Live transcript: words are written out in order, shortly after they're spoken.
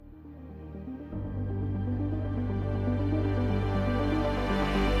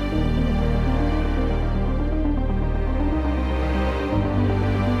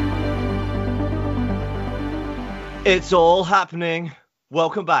It's all happening.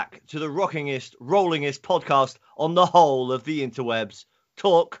 Welcome back to the rockingest, rollingest podcast on the whole of the interwebs.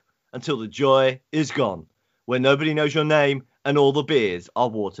 Talk until the joy is gone, where nobody knows your name and all the beers are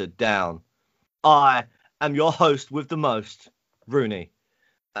watered down. I am your host with the most, Rooney.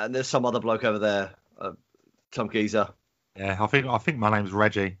 And there's some other bloke over there, some geezer. Yeah, I think my name's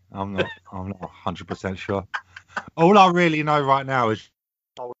Reggie. I'm not 100% sure. All I really know right now is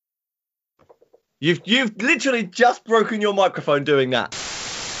You've literally just broken your microphone doing that.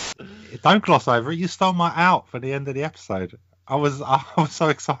 don't gloss over it. You stole my out for the end of the episode. I was so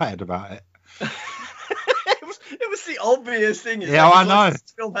excited about it. It was the obvious thing. Yeah, I know.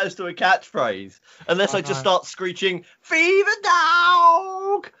 This film has to a catchphrase, unless I just start screeching "Fever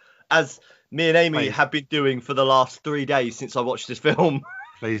Dog," as me and Amy have been doing for the last 3 days since I watched this film.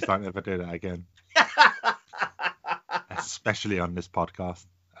 Please don't ever do that again, especially on this podcast.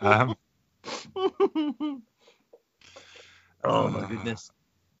 Oh my goodness.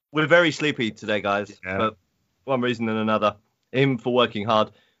 We're very sleepy today, guys, for one reason and another. Him for working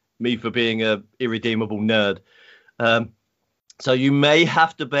hard, me for being a irredeemable nerd. So you may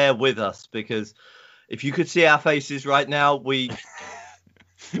have to bear with us, because if you could see our faces right now, we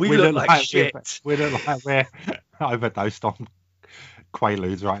look like shit. We look like we're overdosed on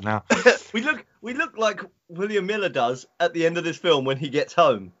Quaaludes right now. we look like William Miller does at the end of this film when he gets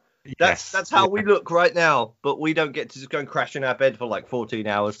home. That's how we look right now, but we don't get to just go and crash in our bed for like 14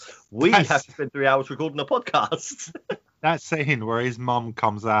 hours. We have to spend 3 hours recording a podcast. That scene where his mum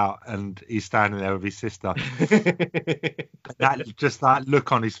comes out and he's standing there with his sister. that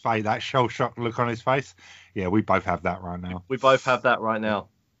look on his face, that shell-shocked look on his face. Yeah, we both have that right now. We both have that right now.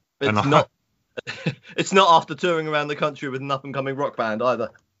 It's not after touring around the country with an up-and-coming rock band either.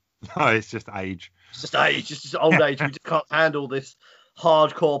 No, it's just age. It's just age. It's just old age. We just can't handle this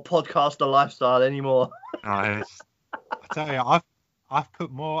hardcore podcaster lifestyle anymore. I tell you, I've put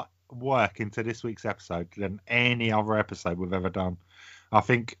more work into this week's episode than any other episode we've ever done. I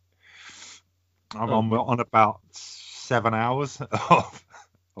think I'm on about 7 hours of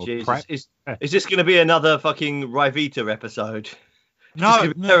Jesus. prep. Is this going to be another fucking Ryvita episode?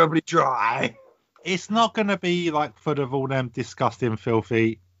 No, terribly dry. It's not going to be like full of all them disgusting,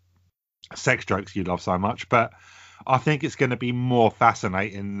 filthy sex jokes you love so much, but I think it's going to be more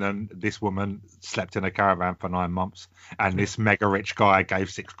fascinating than this woman slept in a caravan for 9 months and this mega rich guy gave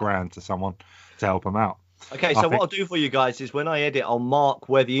 $6,000 to someone to help him out. Okay, so what I'll do for you guys is when I edit, I'll mark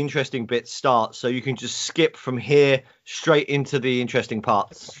where the interesting bits start, so you can just skip from here straight into the interesting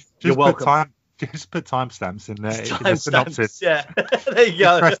parts. You're welcome. Just put timestamps in there. In the synopsis. Yeah, there you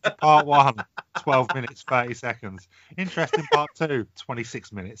go. Interesting part 1, 12 minutes, 30 seconds. Interesting part 2,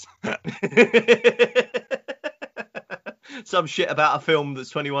 26 minutes. Some shit about a film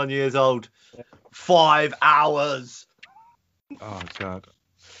that's 21 years old. 5 hours. Oh, God.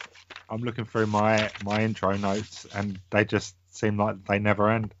 I'm looking through my intro notes, and they just seem like they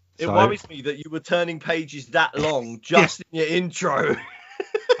never end. It worries me that you were turning pages that long just in your intro.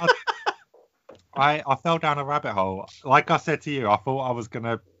 I fell down a rabbit hole. Like I said to you, I thought I was going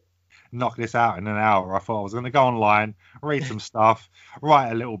to knock this out in an hour. I thought I was going to go online, read some stuff,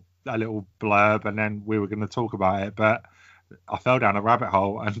 write a little blurb, and then we were going to talk about it. But I fell down a rabbit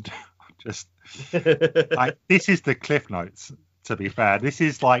hole and just like, this is the Cliff Notes, to be fair. This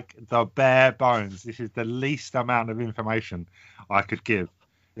is like the bare bones. This is the least amount of information I could give.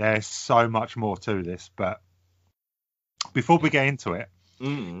 There's so much more to this, but before we get into it,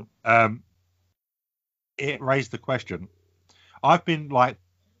 it raised the question. I've been like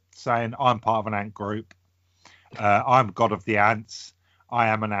saying I'm part of an ant group. I'm God of the Ants. I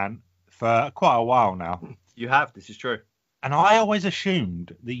am an ant for quite a while now. You have. This is true. And I always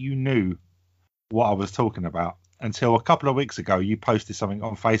assumed that you knew what I was talking about until a couple of weeks ago. You posted something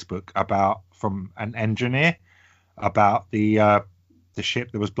on Facebook from an engineer about the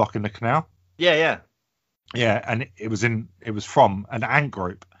ship that was blocking the canal. Yeah. And it was from an ant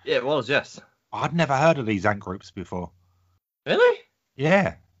group. Yeah, it was. Yes. I'd never heard of these ant groups before. Really?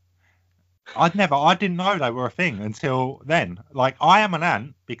 Yeah. I didn't know they were a thing until then. Like, I am an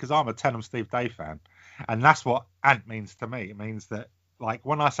ant because I'm a Tell 'em Steve Dave fan. And that's what ant means to me. It means that, like,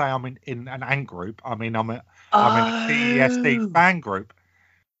 when I say I'm in an ant group, I mean I'm in a TESD fan group.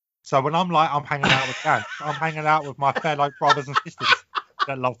 So when I'm like, I'm hanging out with ants, I'm hanging out with my fellow brothers and sisters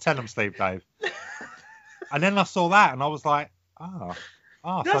that love Tell 'em Steve Dave. And then I saw that and I was like,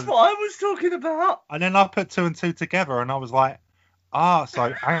 that's what I was talking about. And then I put 2 and 2 together and I was like,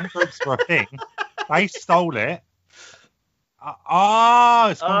 so ant groups were a thing. They stole it. It's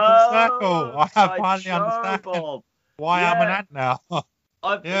gone full circle. I finally understand why I'm an ant now.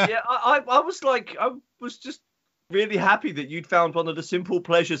 I was like, I was just really happy that you'd found one of the simple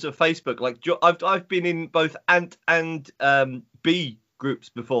pleasures of Facebook. Like I've been in both Ant and B groups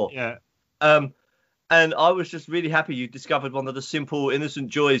before. Yeah. And I was just really happy you discovered one of the simple, innocent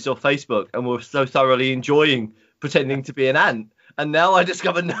joys of Facebook and were so thoroughly enjoying pretending to be an ant. And now I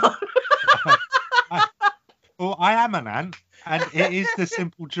discovered no. Well, I am an ant, and it is the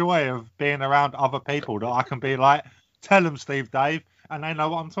simple joy of being around other people that I can be like, tell them, Steve, Dave, and they know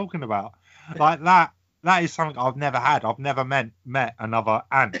what I'm talking about. Like that. That is something I've never had. I've never met another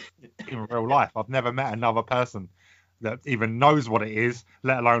ant in real life. I've never met another person that even knows what it is,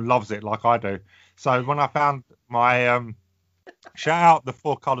 let alone loves it like I do. So when I found my shout out the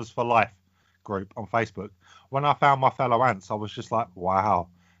 4 Colours for Life group on Facebook, when I found my fellow ants, I was just like, wow,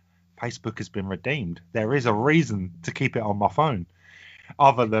 Facebook has been redeemed. There is a reason to keep it on my phone,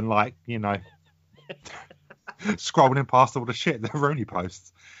 other than like, you know, scrolling past all the shit that Rooney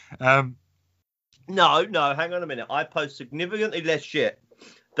posts. No, hang on a minute. I post significantly less shit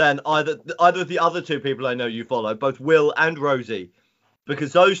than either of the other 2 people I know you follow, both Will and Rosie,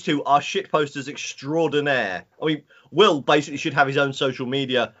 because those 2 are shit posters extraordinaire. I mean, Will basically should have his own social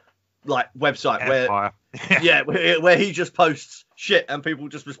media like website where he just posts shit and people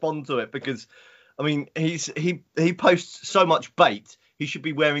just respond to it, because I mean he posts so much bait. He should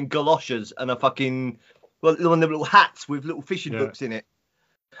be wearing galoshes and a fucking one of the little hats with little fishing hooks in it.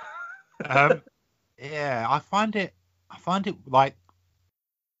 Yeah, I find it like,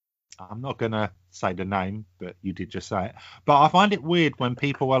 I'm not gonna say the name, but you did just say it. But I find it weird when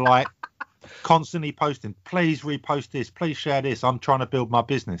people are like constantly posting, please repost this, please share this, I'm trying to build my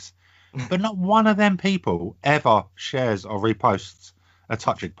business. But not one of them people ever shares or reposts a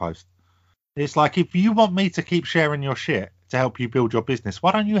Touching post. It's like, if you want me to keep sharing your shit to help you build your business,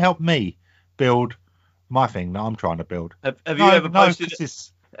 why don't you help me build my thing that I'm trying to build? Have you ever posted?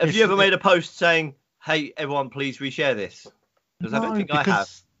 Have you ever made a post saying, hey, everyone, please reshare this? Because I don't think I have.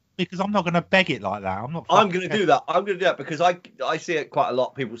 Because I'm not going to beg it like that. I'm going to do that. I'm going to do that because I see it quite a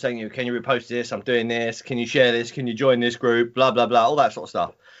lot. People saying, can you repost this? I'm doing this. Can you share this? Can you join this group? Blah, blah, blah. All that sort of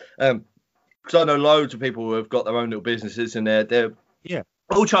stuff. Because I know loads of people who have got their own little businesses and they're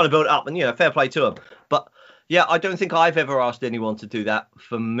all trying to build it up. And, fair play to them. But, yeah, I don't think I've ever asked anyone to do that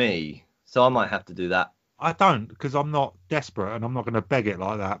for me. So I might have to do that. I don't, because I'm not desperate and I'm not going to beg it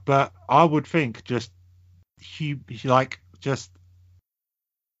like that. But I would think just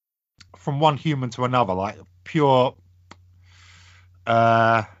from one human to another, like pure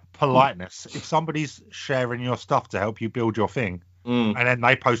politeness. If somebody's sharing your stuff to help you build your thing, and then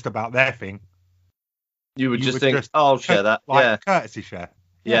they post about their thing, you would just think, I'll share that. Like courtesy share.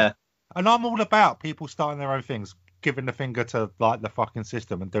 Yeah. And I'm all about people starting their own things, giving the finger to like the fucking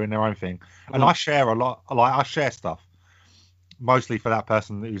system and doing their own thing. And I share a lot. Like, I share stuff mostly for that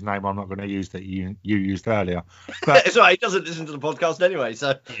person whose name I'm not going to use that you used earlier. But it's all right. He doesn't listen to the podcast anyway,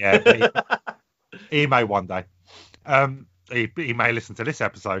 so yeah, he may one day. He may listen to this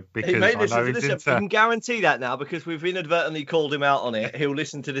episode because he may listen I know to this episode. We can guarantee that now because we've inadvertently called him out on it. He'll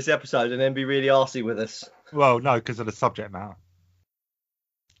listen to this episode and then be really arsey with us. Well, no, because of the subject matter.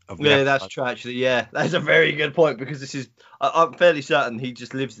 Yeah, that's true. Actually, yeah, that's a very good point because this is. I'm fairly certain he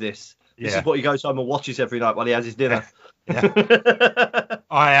just lives this. This is what he goes home and watches every night while he has his dinner. Yeah.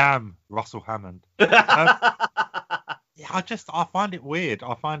 I am Russell Hammond. I find it weird.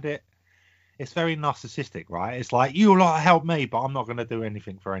 I find it's very narcissistic, right? It's like, you lot help me, but I'm not going to do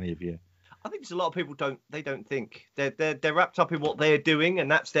anything for any of you. I think there's a lot of people don't think they're wrapped up in what they're doing, and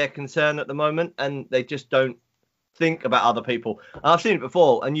that's their concern at the moment, and they just don't think about other people. And I've seen it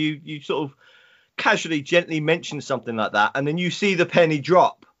before, and you sort of casually, gently mention something like that, and then you see the penny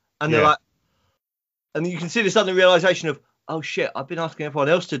drop, and they're like, and you can see the sudden realization of, oh shit, I've been asking everyone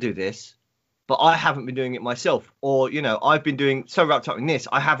else to do this, but I haven't been doing it myself. Or, I've been doing so wrapped up in this,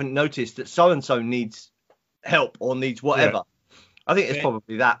 I haven't noticed that so-and-so needs help or needs whatever. Yeah. I think it's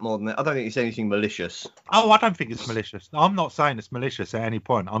probably that more than that. I don't think it's anything malicious. Oh, I don't think it's malicious. I'm not saying it's malicious at any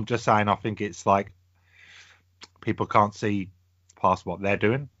point. I'm just saying I think it's like people can't see past what they're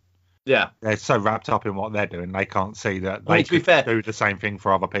doing. Yeah. They're so wrapped up in what they're doing, they can't see that they could do the same thing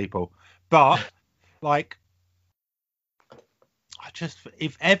for other people. But, like,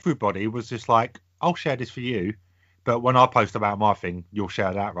 if everybody was just like, I'll share this for you, but when I post about my thing, you'll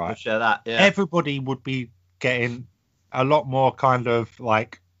share that, right? I'll share that, yeah. Everybody would be getting a lot more kind of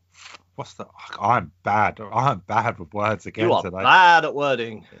like, I'm bad with words again today. You are bad at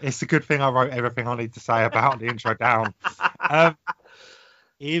wording. It's a good thing I wrote everything I need to say about the intro down.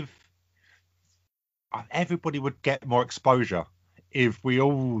 If everybody would get more exposure if we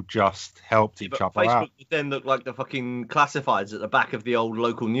all just helped each other Facebook out. would then look like the fucking classifieds at the back of the old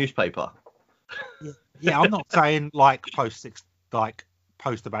local newspaper. Yeah, I'm not saying like post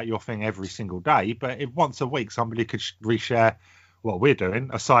about your thing every single day, but if once a week somebody could reshare what we're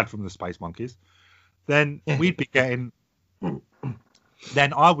doing, aside from the Space Monkeys, then we'd be getting.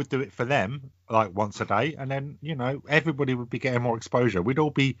 Then I would do it for them like once a day, and then everybody would be getting more exposure. We'd all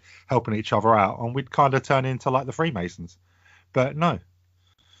be helping each other out, and we'd kind of turn into like the Freemasons. But no.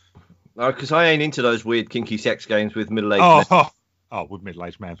 No, because I ain't into those weird kinky sex games with middle-aged men. With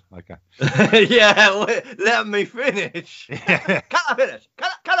middle-aged men. Okay. Yeah, let me finish. Yeah. Can I finish? Can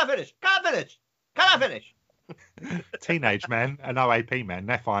I finish? Can I finish? Can I finish? Teenage men and OAP men,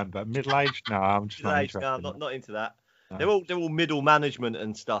 they're fine, but middle-aged, no, I'm just not interested. No, I'm not into that. No. They're all middle management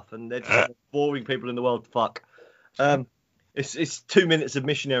and stuff, and they're just boring people in the world to fuck. It's 2 minutes of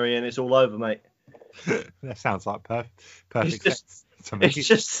missionary and it's all over, mate. That sounds like perfect sex to me. It's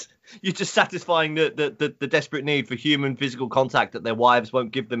just you're just satisfying the desperate need for human physical contact that their wives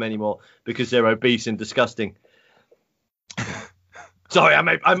won't give them anymore because they're obese and disgusting. Sorry,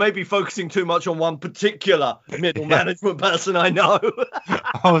 I may be focusing too much on one particular middle management person I know.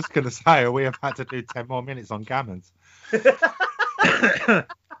 I was going to say, we have had to do 10 more minutes on gammons.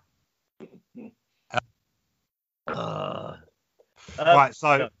 Right,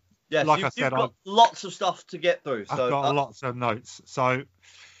 so yes, like I said, you've got lots of stuff to get through. So I've got lots of notes. So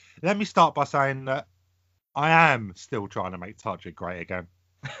let me start by saying that I am still trying to make Tajik great again.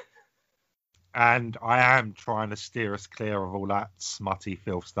 And I am trying to steer us clear of all that smutty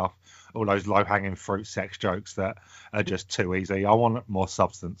filth stuff, all those low-hanging fruit sex jokes that are just too easy. I want more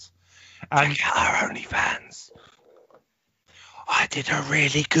substance. And check out our OnlyFans. I did a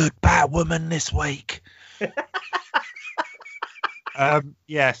really good Batwoman this week.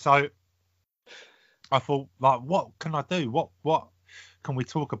 So I thought, like, what can I do? What can we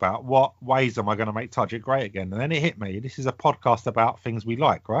talk about? What ways am I going to make Tajik great again? And then it hit me. This is a podcast about things we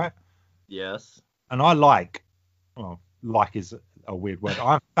like, right? Yes. And I like is a weird word.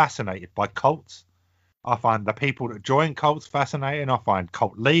 I'm fascinated by cults. I find the people that join cults fascinating. I find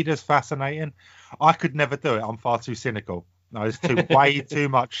cult leaders fascinating. I could never do it. I'm far too cynical. No, there's way too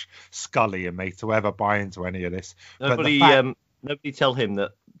much Scully in me to ever buy into any of this. Nobody tell him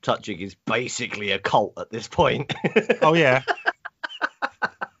that Tajik is basically a cult at this point. Oh, yeah.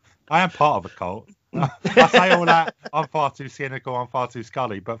 I am part of a cult. I say all that. I'm far too cynical. I'm far too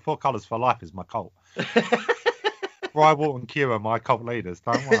Scully. But Four Colours for Life is my cult. Rywalt and Q are my cult leaders.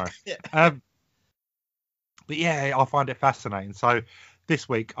 Don't worry. But yeah, I find it fascinating. So this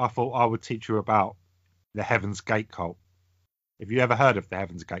week, I thought I would teach you about the Heaven's Gate cult. Have you ever heard of the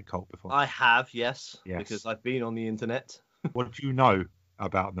Heaven's Gate cult before? I have, yes. Because I've been on the internet. What do you know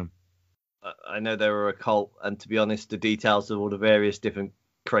about them? I know they were a cult, and to be honest, the details of all the various different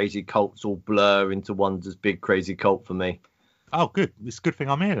crazy cults all blur into one just big crazy cult for me. Oh, good. It's a good thing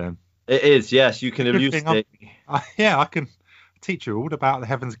I'm here then. It is, yes. You can elucidate. I can teach you all about the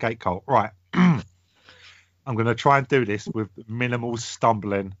Heaven's Gate cult. Right. I'm going to try and do this with minimal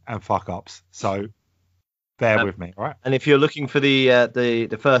stumbling and fuck ups. So bear with me, all right? And if you're looking for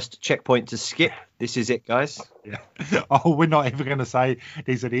the first checkpoint to skip, this is it, guys. Yeah. Oh, we're not even going to say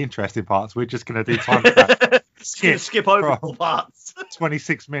these are the interesting parts. We're just going to do time for that. Skip over all parts.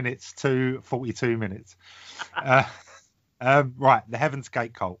 26 minutes to 42 minutes. Right, the Heaven's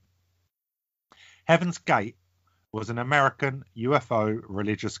Gate cult. Heaven's Gate was an American UFO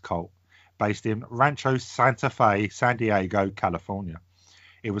religious cult based in Rancho Santa Fe, San Diego, California.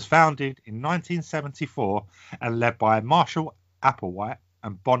 It was founded in 1974 and led by Marshall Applewhite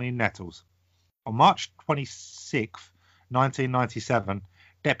and Bonnie Nettles. On March 26, 1997,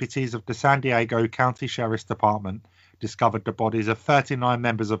 deputies of the San Diego County Sheriff's Department discovered the bodies of 39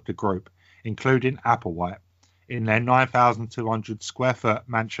 members of the group, including Applewhite, in their 9,200 square foot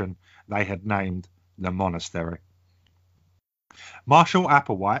mansion they had named the Monastery. Marshall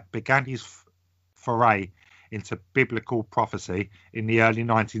Applewhite began his foray into biblical prophecy in the early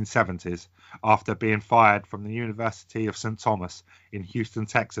 1970s after being fired from the University of St. Thomas in Houston,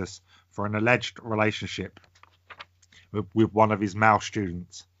 Texas, for an alleged relationship with one of his male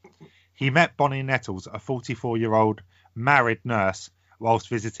students. He met Bonnie Nettles, a 44-year-old married nurse, whilst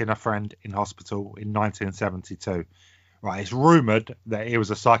visiting a friend in hospital in 1972. Right, it's rumoured that it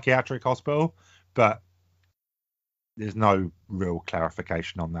was a psychiatric hospital, but there's no real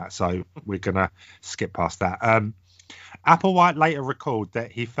clarification on that, so we're going to skip past that. Applewhite later recalled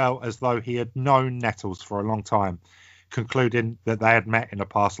that he felt as though he had known Nettles for a long time, concluding that they had met in a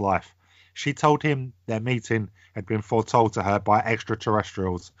past life. She told him their meeting had been foretold to her by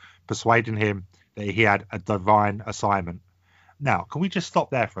extraterrestrials, persuading him that he had a divine assignment. Now, can we just stop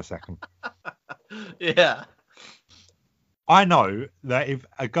there for a second? Yeah. I know that if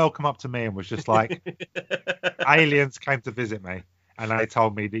a girl come up to me and was just like, aliens came to visit me and they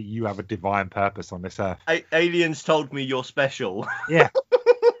told me that you have a divine purpose on this earth. Aliens told me you're special. Yeah.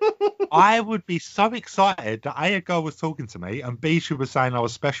 I would be so excited that A, a girl was talking to me, and B, she was saying I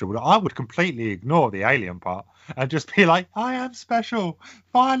was special, that I would completely ignore the alien part and just be like, I am special.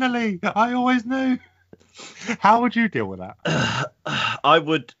 Finally, I always knew. How would you deal with that? I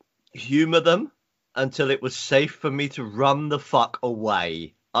would humour them until it was safe for me to run the fuck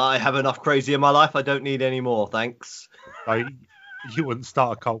away. I have enough crazy in my life. I don't need any more, thanks. So you wouldn't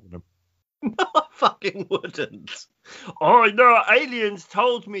start a cult with them. No, I fucking wouldn't. Oh, no, aliens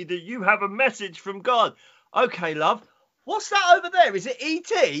told me that you have a message from God. Okay, love. What's that over there? Is it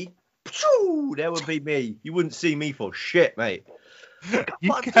E.T.? Pshoo, there would be me. You wouldn't see me for shit, mate.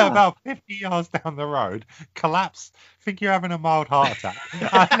 You get about 50 yards down the road, collapse, think you're having a mild heart attack,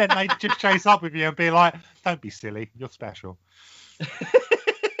 and then they just chase up with you and be like, don't be silly, you're special.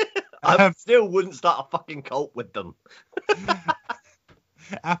 I still wouldn't start a fucking cult with them.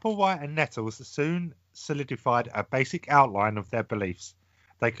 Applewhite and Nettles soon solidified a basic outline of their beliefs.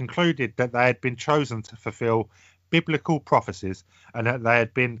 They concluded that they had been chosen to fulfill biblical prophecies and that they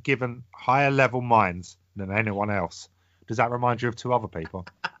had been given higher level minds than anyone else. Does that remind you of two other people?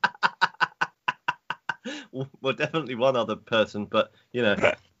 Well, definitely one other person, but, you know,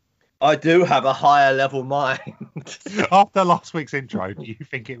 I do have a higher level mind. After last week's intro, do you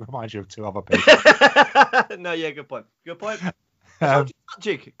think it reminds you of two other people? No, yeah, good point. Good point.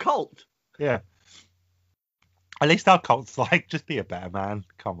 Magic, cult. Yeah. At least our cult's like, just be a better man.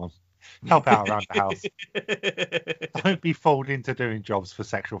 Come on. Help out around the house. Don't be fooled into doing jobs for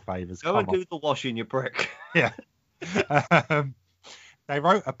sexual favours. Go and do the washing, you prick. Yeah. They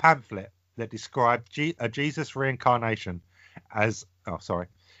wrote a pamphlet that described a Jesus reincarnation as... Oh, sorry.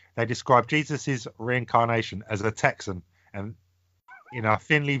 They described Jesus' reincarnation as a Texan and in a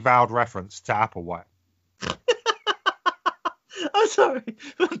thinly veiled reference to Applewhite. I'm sorry.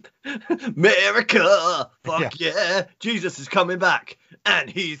 America! Fuck yeah. Jesus is coming back. And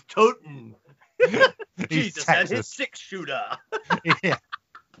he's toting. Jesus and his 6-shooter. Yeah.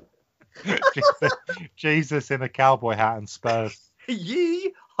 Jesus in a cowboy hat and spurs.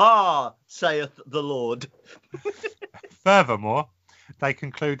 Yee-haw, saith the Lord. Furthermore, they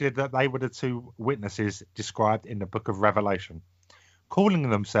concluded that they were the two witnesses described in the book of Revelation. Calling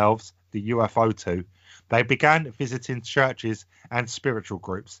themselves the UFO2, they began visiting churches and spiritual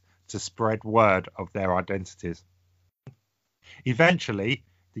groups to spread word of their identities. Eventually,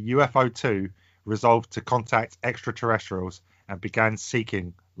 the UFO2 resolved to contact extraterrestrials and began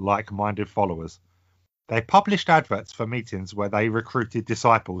seeking like-minded followers. They published adverts for meetings where they recruited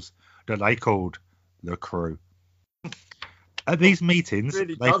disciples that they called the crew. At these meetings... It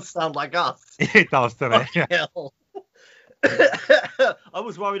really does sound like us. It does, doesn't it? Yeah. I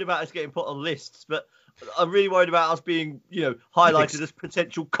was worried about us getting put on lists, but I'm really worried about us being, you know, highlighted as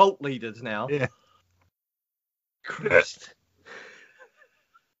potential cult leaders now. Yeah. Christ.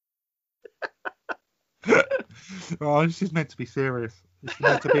 Oh, this is meant to be serious. It's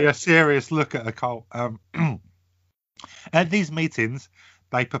meant to be a serious look at a cult. At these meetings,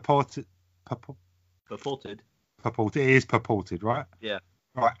 they purported. It is purported, right? Yeah.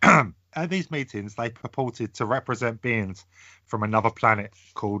 Right. At these meetings, they purported to represent beings from another planet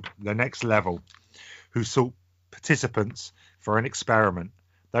called the Next Level, who sought participants for an experiment.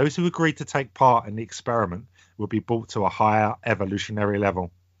 Those who agreed to take part in the experiment would be brought to a higher evolutionary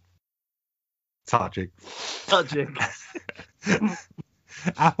level. Touching.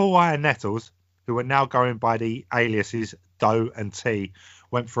 Applewhite and Nettles, who are now going by the aliases Doe and T,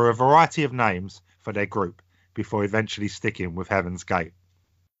 went for a variety of names for their group before eventually sticking with Heaven's Gate.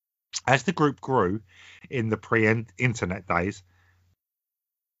 As the group grew in the pre-internet days,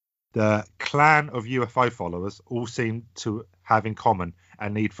 the clan of UFO followers all seemed to have in common a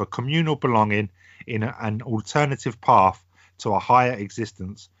need for communal belonging in an alternative path to a higher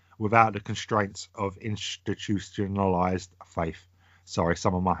existence without the constraints of institutionalized faith. Sorry,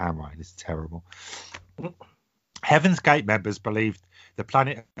 some of my handwriting is terrible. Heaven's Gate members believed the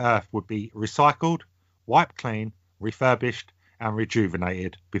planet Earth would be recycled, wiped clean, refurbished, and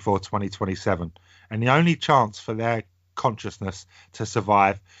rejuvenated before 2027. And the only chance for their consciousness to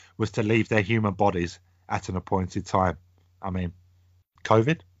survive was to leave their human bodies at an appointed time. I mean,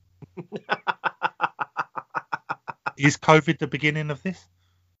 COVID? Is COVID the beginning of this?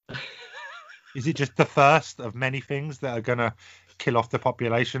 Is it just the first of many things that are going to kill off the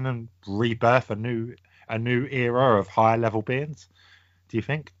population and rebirth a new era of higher level beings? Do you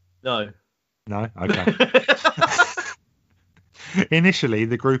think? No. No? Okay. Initially,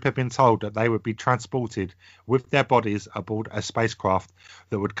 the group had been told that they would be transported with their bodies aboard a spacecraft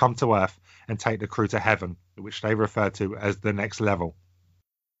that would come to Earth and take the crew to heaven, which they referred to as the next level.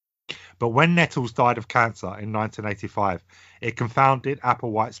 But when Nettles died of cancer in 1985, it confounded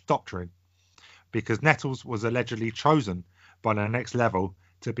Applewhite's doctrine, because Nettles was allegedly chosen by the next level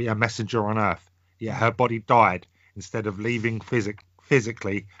to be a messenger on Earth, yet her body died instead of leaving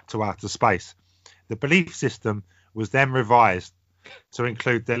physically to outer space. The belief system was then revised to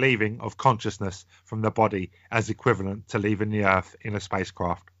include the leaving of consciousness from the body as equivalent to leaving the Earth in a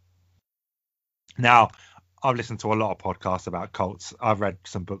spacecraft. Now, I've listened to a lot of podcasts about cults. I've read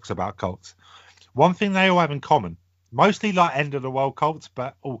some books about cults. One thing they all have in common, mostly like end of the world cults,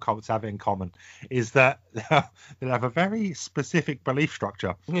 but all cults have it in common, is that they have a very specific belief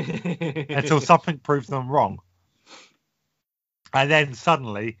structure until something proves them wrong. And then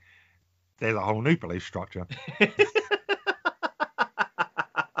suddenly there's a whole new belief structure.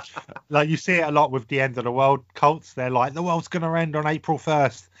 Like you see it a lot with the end of the world cults. They're like, the world's going to end on April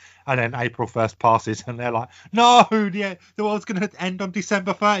 1st. And then April 1st passes and they're like, no, the world's going to end on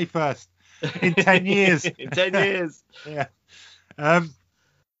December 31st in 10 years. In 10 years. Yeah.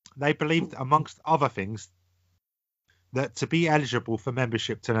 They believed, amongst other things, that to be eligible for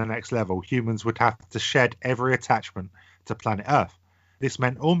membership to the next level, humans would have to shed every attachment to planet Earth. This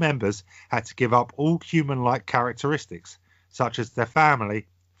meant all members had to give up all human-like characteristics, such as their family,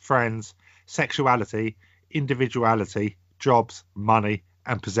 friends, sexuality, individuality, jobs, money,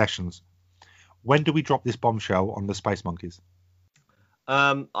 and possessions. When do we drop this bombshell on the Space Monkeys?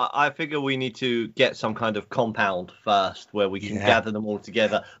 I figure we need to get some kind of compound first where we can gather them all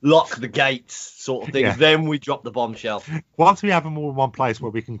together, lock the gates, sort of thing. Yeah. Then we drop the bombshell. Once we have them all in one place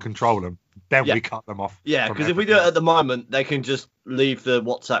where we can control them, then we cut them off. Yeah, because if we do it at the moment, they can just leave the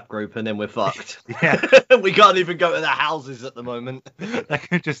WhatsApp group and then we're fucked. Yeah. We can't even go to their houses at the moment. They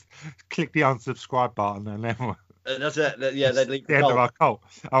can just click the unsubscribe button and then That's it. Yeah, they'd leave the end of our cult.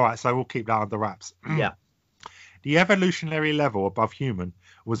 All right, so we'll keep that under wraps. Yeah. The evolutionary level above human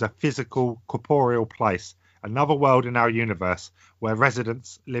was a physical, corporeal place, another world in our universe where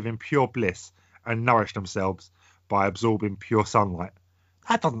residents live in pure bliss and nourish themselves by absorbing pure sunlight.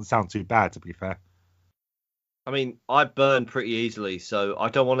 That doesn't sound too bad, to be fair. I mean, I burn pretty easily, so I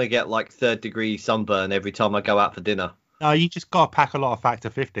don't want to get like 3rd-degree sunburn every time I go out for dinner. No, you just got to pack a lot of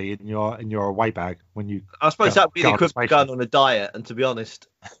Factor 50 in your away bag when you. I suppose that would be the go on the equivalent of going on a diet, and to be honest,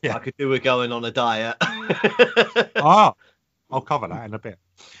 Yeah. I could do with going on a diet. I'll cover that in a bit.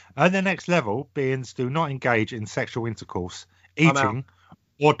 At the next level, beings do not engage in sexual intercourse, eating,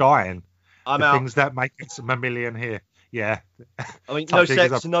 or dying. I'm the out. things that make us mammalian here. Yeah. I mean, no Some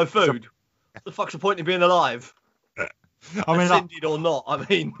sex things and no food. What the fuck's the point in being alive? I mean, Ascended or not, I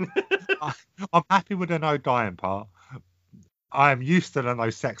mean. I'm happy with the no dying part. I am used to the no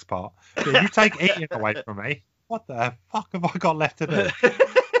sex part. But if you take eating away from me, what the fuck have I got left to do?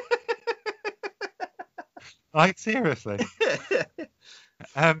 Like, seriously.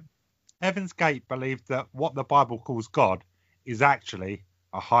 Heaven's Gate believed that what the Bible calls God is actually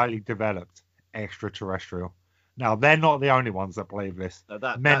a highly developed extraterrestrial. Now, they're not the only ones that believe this. No,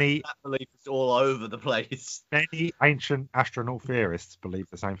 that belief is all over the place. Many ancient astronaut theorists believe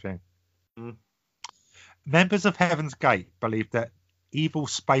the same thing. Mm. Members of Heaven's Gate believed that evil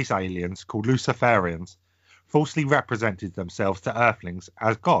space aliens called Luciferians falsely represented themselves to Earthlings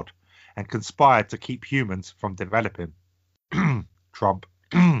as God and conspired to keep humans from developing. Trump.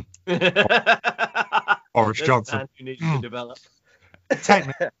 Boris Johnson. Who needs to develop.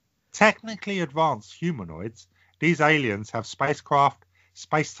 Technically advanced humanoids, these aliens have spacecraft,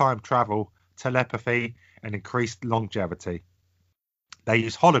 space-time travel, telepathy, and increased longevity. They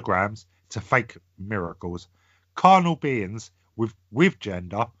use holograms to fake miracles. Carnal beings with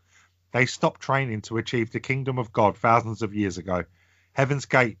gender, they stopped training to achieve the kingdom of God thousands of years ago. Heaven's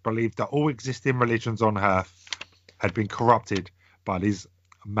Gate believed that all existing religions on Earth had been corrupted by these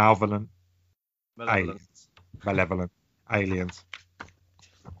malevolent aliens.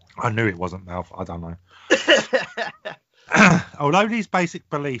 I knew it wasn't Malf. I don't know. Although these basic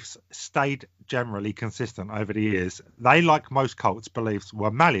beliefs stayed generally consistent over the years, they, like most cults' beliefs,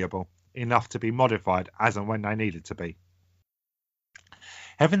 were malleable enough to be modified as and when they needed to be.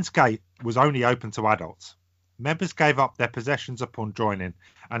 Heaven's Gate was only open to adults. Members gave up their possessions upon joining,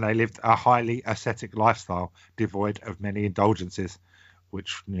 and they lived a highly ascetic lifestyle devoid of many indulgences,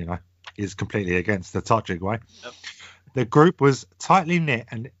 which, you know, is completely against the Tajik way. Yep. The group was tightly knit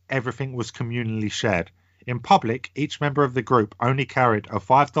and everything was communally shared. In public, each member of the group only carried a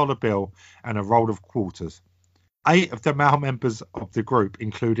 $5 bill and a roll of quarters. 8 of the male members of the group,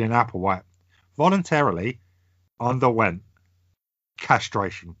 including Applewhite, voluntarily underwent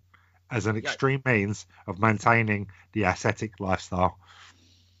castration as an extreme means of maintaining the ascetic lifestyle.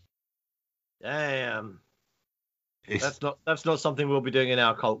 Damn. That's not something we'll be doing in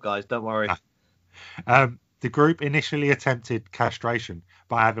our cult, guys. Don't worry. The group initially attempted castration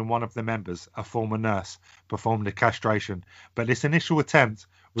by having one of the members, a former nurse, perform the castration, but this initial attempt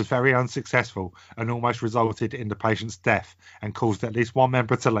was very unsuccessful and almost resulted in the patient's death and caused at least one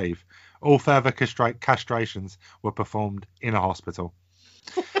member to leave. All further castrations were performed in a hospital.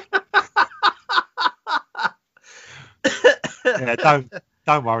 Yeah,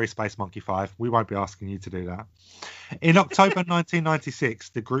 don't worry, Space Monkey 5. We won't be asking you to do that. In October 1996,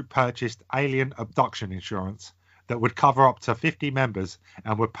 the group purchased alien abduction insurance that would cover up to 50 members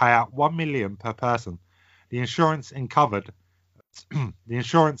and would pay out $1 million per person. The insurance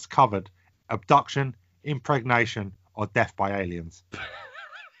covered abduction, impregnation, or death by aliens.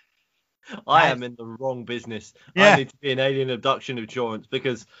 I am in the wrong business. Yeah. I need to be an alien abduction insurance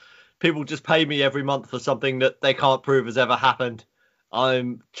because people just pay me every month for something that they can't prove has ever happened.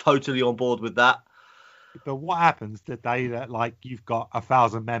 I'm totally on board with that. But what happens the day that, like, you've got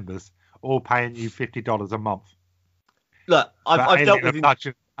 1,000 members all paying you $50 a month? Look, I've dealt with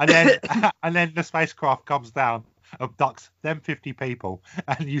abduction, and then the spacecraft comes down, abducts them 50 people,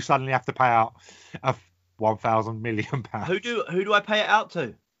 and you suddenly have to pay out £1,000 million. Who do I pay it out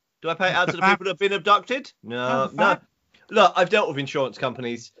to? Do I pay it out to the people that have been abducted? No. Look, I've dealt with insurance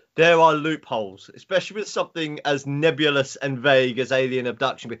companies. There are loopholes, especially with something as nebulous and vague as alien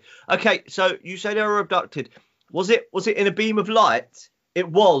abduction. Okay, so you say they were abducted. Was it in a beam of light? It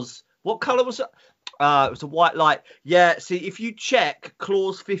was. What colour was it? It was a white light. Yeah, see, if you check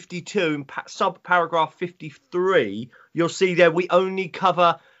clause 52 in sub-paragraph 53, you'll see there we only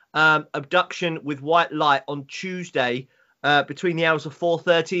cover abduction with white light on Tuesday between the hours of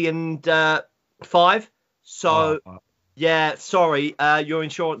 4:30 and 5. So... Yeah, sorry, your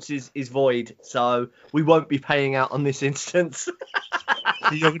insurance is void, so we won't be paying out on this instance. So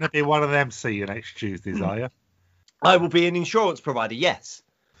you're going to be one of them see you next Tuesdays, are you? I will be an insurance provider, yes.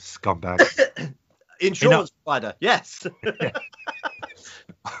 Scumbag. Insurance provider, yes.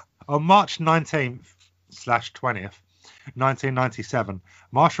 On March 19th/20th, 1997,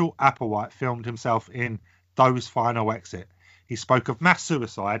 Marshall Applewhite filmed himself in Doe's Final Exit. He spoke of mass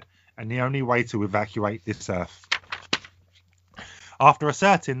suicide and the only way to evacuate this Earth. After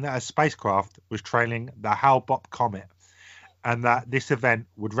asserting that a spacecraft was trailing the Hale-Bopp comet and that this event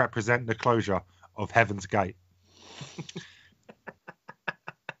would represent the closure of Heaven's Gate.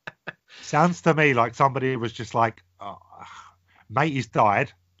 Sounds to me like somebody was just like, oh, mate, he's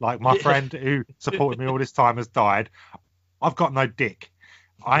died. Like, my friend who supported me all this time has died. I've got no dick.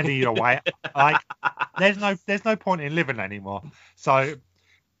 I need a way. Like, there's no point in living anymore. So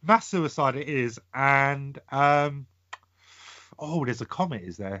mass suicide it is, and there's a comet,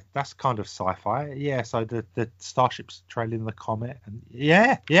 is there? That's kind of sci-fi. Yeah, so the starship's trailing the comet, and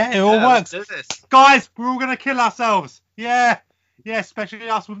it all works. Guys, we're all gonna kill ourselves. Yeah, especially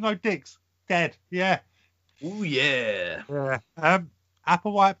us with no dicks. Dead. Yeah. Oh yeah. Yeah.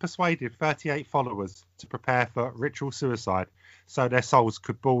 Applewhite persuaded 38 followers to prepare for ritual suicide so their souls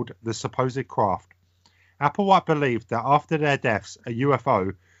could board the supposed craft. Applewhite believed that after their deaths, a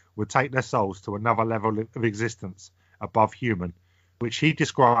UFO would take their souls to another level of existence above human, which he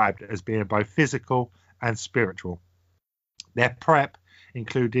described as being both physical and spiritual. Their prep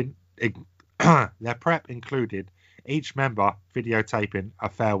included each member videotaping a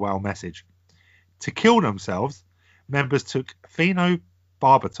farewell message. To kill themselves, members took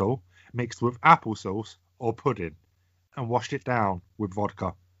phenobarbital mixed with applesauce or pudding and washed it down with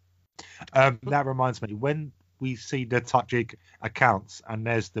vodka. That reminds me, when we see the Tutjig accounts and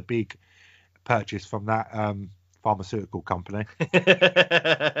there's the big purchase from that pharmaceutical company,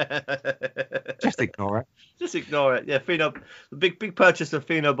 just ignore it. Just ignore it. Yeah, the big purchase of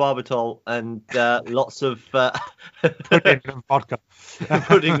phenobarbital and lots of pudding and vodka.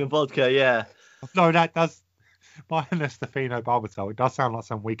 Pudding and vodka, yeah. No, that does. Minus the phenobarbital, it does sound like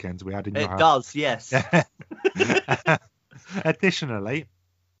some weekends we had in your house. It does, yes. Additionally,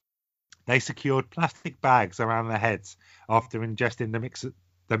 they secured plastic bags around their heads after ingesting the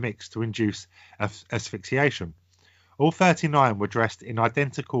mix to induce asphyxiation. All 39 were dressed in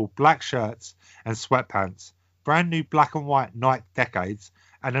identical black shirts and sweatpants, brand new black and white Nike Decades,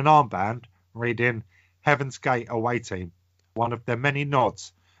 and an armband reading Heaven's Gate Away Team, one of the many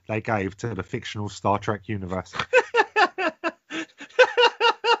nods they gave to the fictional Star Trek universe.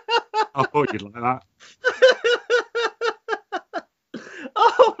 I thought you'd like that.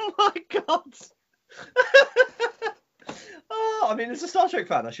 Oh my god. I mean, as a Star Trek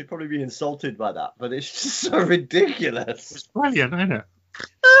fan, I should probably be insulted by that, but it's just so ridiculous. It's brilliant, isn't it?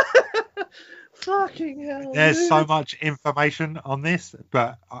 Fucking hell. There's dude. so much information on this,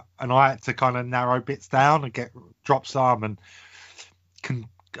 and I had to kind of narrow bits down and drop some and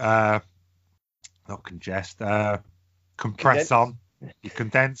compress some. You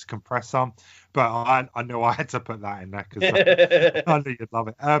condense, compress some. But I knew I had to put that in there because I knew you'd love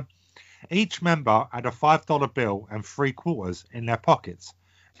it. Each member had a $5 bill and 3 quarters in their pockets.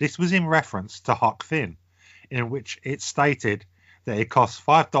 This was in reference to Huck Finn, in which it stated that it costs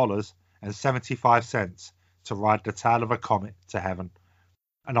 $5.75 to ride the tail of a comet to heaven.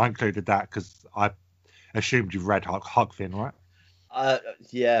 And I included that because I assumed you've read Huck Finn, right?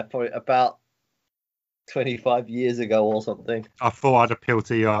 Yeah, probably about 25 years ago or something. I thought I'd appeal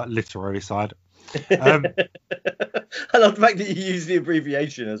to your literary side. I love the fact that you use the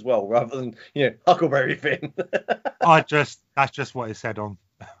abbreviation as well, rather than Huckleberry Finn. That's just what it said on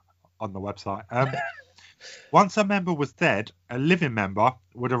the website. Once a member was dead, a living member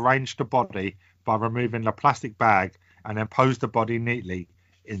would arrange the body by removing the plastic bag and then pose the body neatly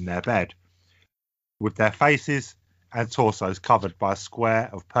in their bed, with their faces and torsos covered by a square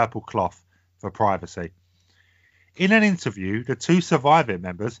of purple cloth for privacy. In an interview, the 2 surviving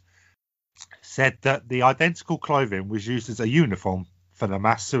members said that the identical clothing was used as a uniform for the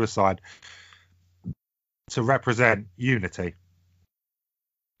mass suicide to represent unity,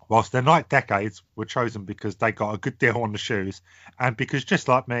 whilst their Nike decades were chosen because they got a good deal on the shoes and because, just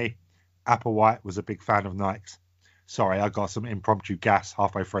like me, Applewhite was a big fan of Nikes. Sorry, I got some impromptu gas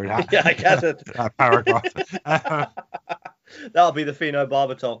halfway through that. Yeah, I gathered. that paragraph. That'll be the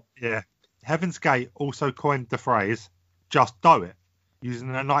phenobarbital. Yeah. Heaven's Gate also coined the phrase, just do it,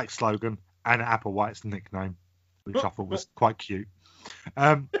 using a Nike slogan and Applewhite's nickname, which I thought was quite cute.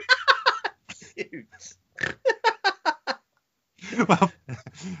 Cute. Well,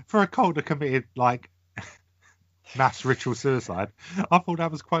 for a cult that committed like mass ritual suicide, I thought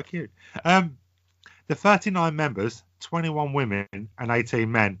that was quite cute. The 39 members, 21 women and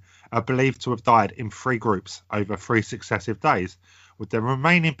 18 men, are believed to have died in 3 groups over 3 successive days, with the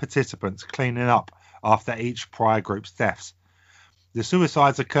remaining participants cleaning up after each prior group's deaths. The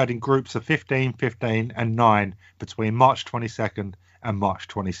suicides occurred in groups of 15, 15 and 9 between March 22nd and March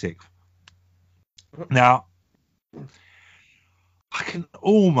 26th. Now, I can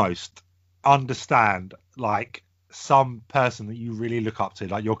almost understand like some person that you really look up to,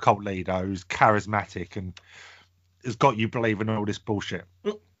 like your cult leader who's charismatic and has got you believing all this bullshit.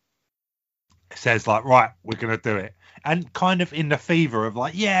 Says like, right, we're going to do it. And kind of in the fever of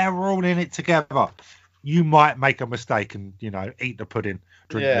like, yeah, we're all in it together. You might make a mistake and, eat the pudding,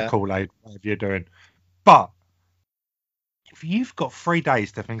 drink the Kool-Aid, whatever you're doing. But if you've got 3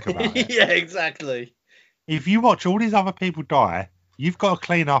 days to think about it. Yeah, exactly. If you watch all these other people die, you've got to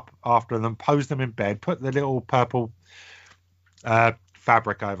clean up after them, pose them in bed, put the little purple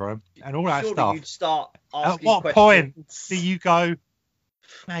fabric over them, and all that stuff. You'd start asking At what questions. point do you go,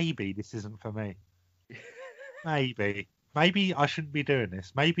 maybe this isn't for me? Maybe I shouldn't be doing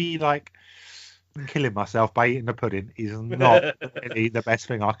this. Maybe like killing myself by eating the pudding is not really the best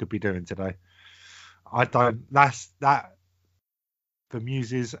thing I could be doing today. That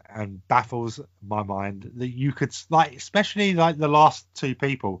bemuses and baffles my mind that you could, like, especially like the last 2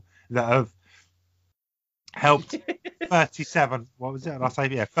 people that have helped 37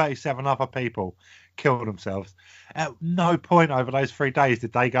 37 other people kill themselves. At no point over those 3 days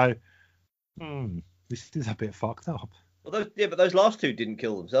did they go, this is a bit fucked up. Well, but those last 2 didn't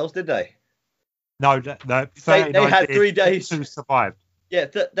kill themselves, did they? No, they had 3 days to survive. Yeah,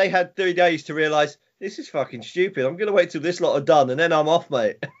 they had 3 days to realise this is fucking stupid. I'm going to wait till this lot are done and then I'm off,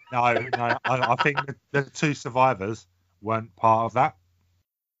 mate. No, I think the 2 survivors weren't part of that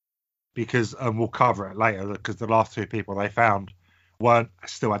because, and we'll cover it later, because the last 2 people they found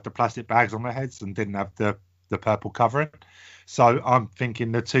still had the plastic bags on their heads and didn't have the purple covering. So I'm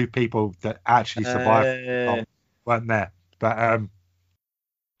thinking the 2 people that actually survived weren't there. But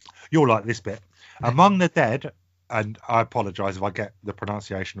you'll like this bit. Among the dead, and I apologise if I get the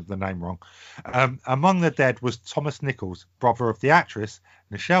pronunciation of the name wrong. Among the dead was Thomas Nichols, brother of the actress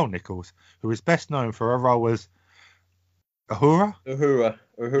Nichelle Nichols, who is best known for her role as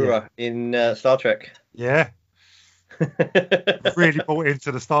Uhura in Star Trek. Yeah. Really bought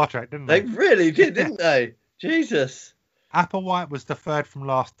into the Star Trek, didn't they? They really did, didn't they? Jesus. Applewhite was the third from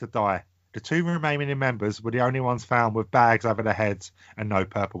last to die. The 2 remaining members were the only ones found with bags over their heads and no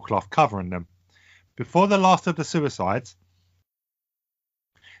purple cloth covering them. Before the last of the suicides,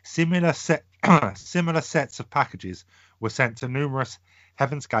 similar sets of packages were sent to numerous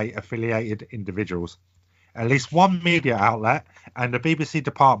Heaven's Gate affiliated individuals. at least one media outlet and the BBC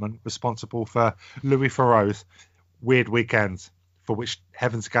department responsible for Louis Theroux's Weird Weekends, for which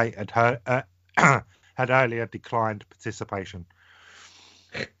Heaven's Gate had earlier declined participation.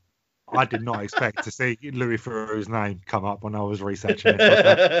 I did not expect to see Louis Theroux's name come up when I was researching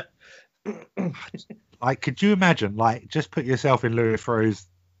it. Like, could you imagine? Like, just put yourself in Louis Theroux's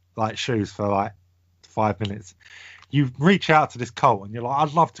shoes for 5 minutes. You reach out to this cult and you're like,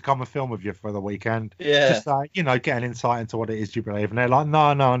 I'd love to come and film with you for the weekend. Yeah. Just get an insight into what it is you believe. And they're like,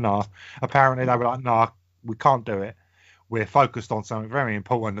 no. Apparently they were like, no, we can't do it. We're focused on something very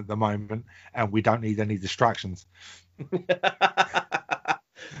important at the moment and we don't need any distractions.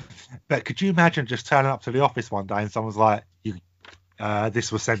 But could you imagine just turning up to the office one day and someone's like, this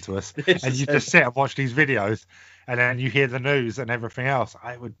was sent to us, and you just sit and watch these videos, and then you hear the news and everything else.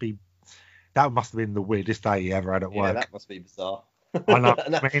 That must have been the weirdest day he ever had at work. Yeah, that must be bizarre. I know.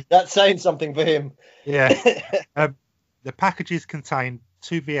 That's saying something for him. Yeah. The packages contained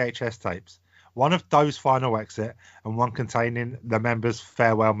 2 VHS tapes, one of Doe's final exit and one containing the members'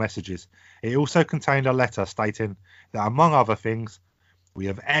 farewell messages. It also contained a letter stating that, among other things, we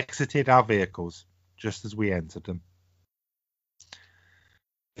have exited our vehicles just as we entered them.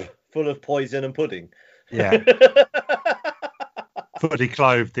 Full of poison and pudding. Yeah. Fully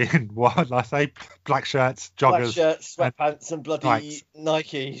clothed in what did I say? Black shirts, joggers, black shirts, sweatpants, and bloody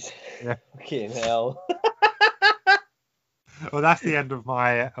Nikes. Yeah. Fucking hell. Well, that's the end of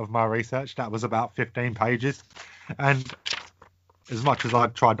my research. That was about 15 pages, and as much as I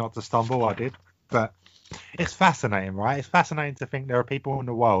tried not to stumble, I did. But it's fascinating, right? It's fascinating to think there are people in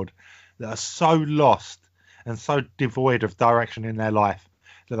the world that are so lost and so devoid of direction in their life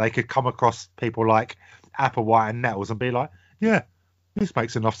that they could come across people like Applewhite and Nettles and be like, yeah, this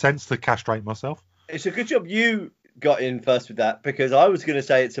makes enough sense to castrate myself. It's a good job you got in first with that, because I was going to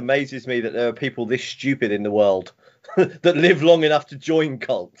say it amazes me that there are people this stupid in the world that live long enough to join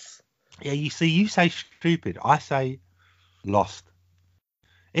cults. Yeah, you see, you say stupid, I say lost.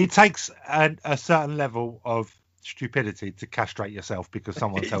 It takes a certain level of stupidity to castrate yourself because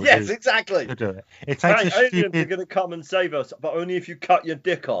someone tells yes, you exactly. to do it. It takes a aliens stupid... are going to come and save us, but only if you cut your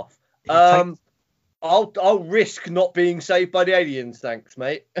dick off. I'll risk not being saved by the aliens, thanks,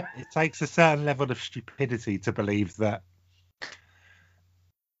 mate. It takes a certain level of stupidity to believe that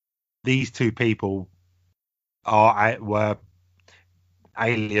these two people were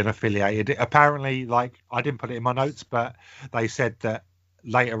alien affiliated. Apparently, I didn't put it in my notes, but they said that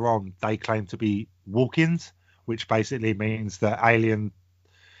later on they claimed to be walk-ins, which basically means that alien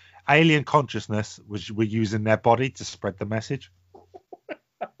consciousness were using their body to spread the message.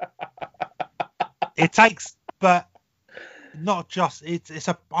 It takes, but not just.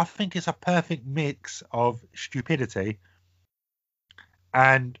 I think it's a perfect mix of stupidity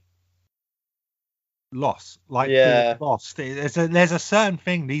and loss. Being lost. There's a certain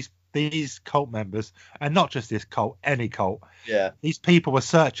thing these cult members, and not just this cult, any cult. Yeah. These people are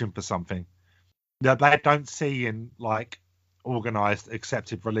searching for something that they don't see in organized,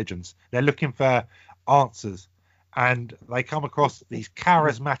 accepted religions. They're looking for answers, and they come across these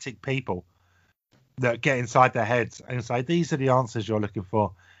charismatic people that get inside their heads and say, these are the answers you're looking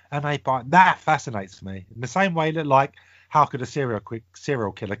for. And that fascinates me. In the same way that, how could a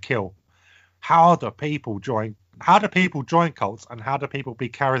serial killer kill? How do people join cults, and how do people be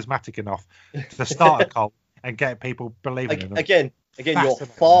charismatic enough to start a cult and get people believing in them? Again, you're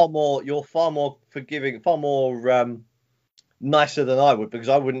far more forgiving, far more nicer than I would, because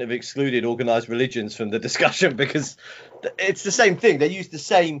I wouldn't have excluded organized religions from the discussion, because it's the same thing. They use the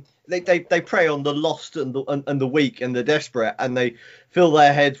same. They prey on the lost and the weak and the desperate, and they fill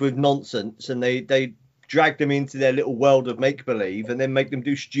their heads with nonsense, and they drag them into their little world of make believe, and then make them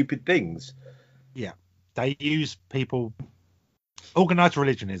do stupid things. Yeah, they use people. Organized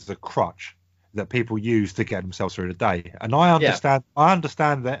religion is a crutch that people use to get themselves through the day, and I understand. Yeah. I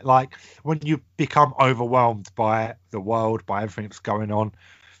understand that, when you become overwhelmed by the world, by everything that's going on,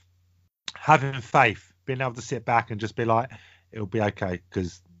 having faith, being able to sit back and just be like, it'll be okay,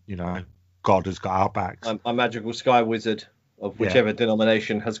 because God has got our backs. My magical sky wizard of whichever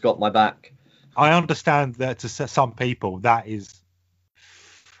denomination has got my back. I understand that to some people that it's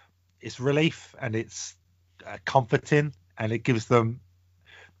relief, and it's comforting, and it gives them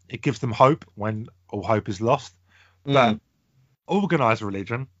hope when all hope is lost. But organized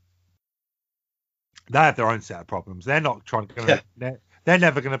religion, they have their own set of problems. They're not trying to. They're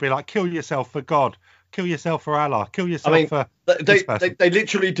never going to be like, kill yourself for God, kill yourself for Allah, kill yourself for this person. They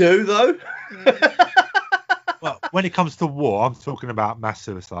literally do, though. Well, when it comes to war, I'm talking about mass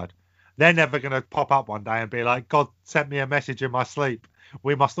suicide. They're never going to pop up one day and be like, God sent me a message in my sleep.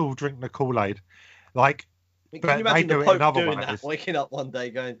 We must all drink the Kool-Aid. Can But you they imagine do the it Pope in other doing ways. that, waking up one day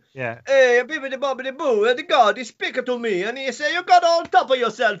going, Yeah. "Hey, bibbidi bobbidi boo, and the God, he speak to me, and he say, you got on top of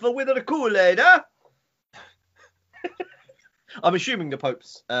yourself with the Kool-Aid, huh?" I'm assuming the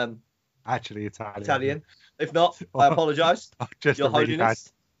Pope's Actually Italian. Italian. If not, I apologise. Just Your a really Holiness.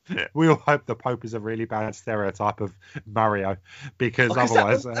 bad. We all hope the Pope is a really bad stereotype of Mario, because Because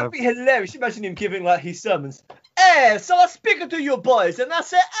otherwise, that'd be hilarious. Imagine him giving like his sermons. Hey, so I speak to you boys, and I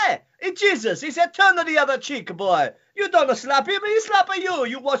say, hey, it's Jesus. He said, turn to the other cheek, boy. You don't slap him, he slap you.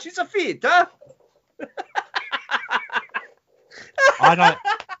 You wash his feet, huh? I don't.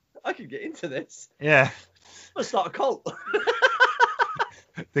 I could get into this. Yeah, I'm gonna start a cult.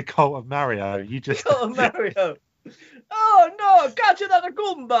 the cult of Mario. You just. Cult of Mario. Oh no, catch another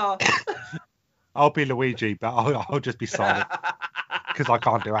Goomba. I'll be Luigi, but I'll just be silent because I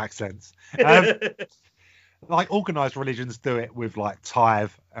can't do accents. Like organised religions do it with like tithe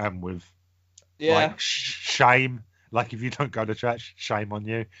and with like shame. Like if you don't go to church, shame on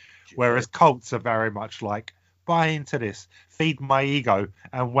you. Whereas cults are very much like, buy into this, feed my ego,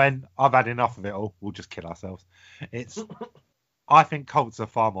 and when I've had enough of it all, we'll just kill ourselves. I think cults are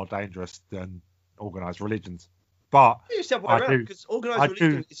far more dangerous than organised religions. But because organised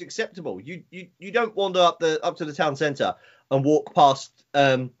religion is acceptable. You don't wander up to the town centre and walk past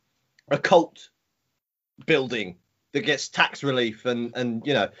a cult building that gets tax relief and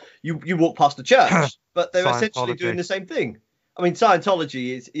you walk past the church, but they're essentially doing the same thing. I mean,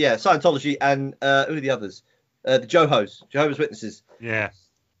 Scientology and who are the others? The Jehovah's Witnesses. Yeah.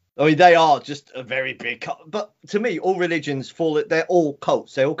 I mean, they are just a very big cult. But to me, all religions they're all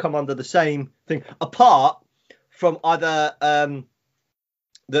cults. They all come under the same thing, apart from either the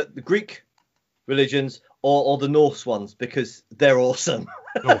Greek religions or the Norse ones, because they're awesome.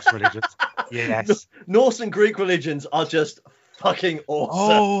 Norse religions, yes. Norse and Greek religions are just fucking awesome.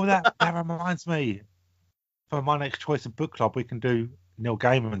 Oh, that reminds me. For my next choice of book club, we can do Neil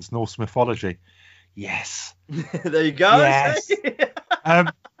Gaiman's Norse mythology. Yes. There you go. Yes.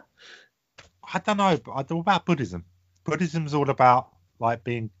 I don't know, but what about Buddhism? Buddhism's all about like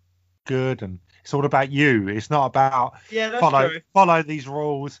being good, and it's all about you. It's not about follow these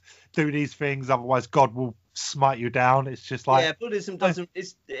rules, do these things, otherwise God will smite you down. It's just like Buddhism doesn't.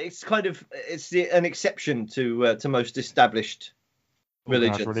 It's an exception to most established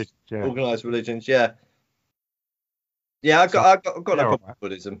religions. Organized religions. Yeah. Yeah, I've got no problem with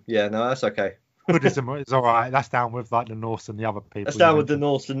Buddhism. Yeah, no, that's okay. Buddhism is all right. That's down with like the Norse and the other people. That's down with the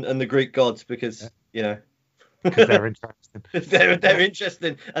Norse and the Greek gods because because they're interesting. they're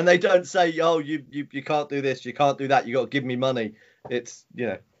interesting, and they don't say, "Oh, you can't do this, you can't do that. You got to give me money." It's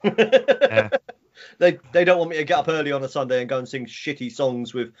They don't want me to get up early on a Sunday and go and sing shitty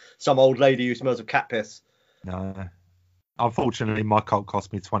songs with some old lady who smells of cat piss. No, unfortunately, my cult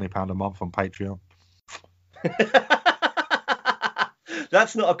cost me £20 a month on Patreon.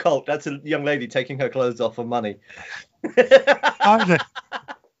 That's not a cult. That's a young lady taking her clothes off for money. I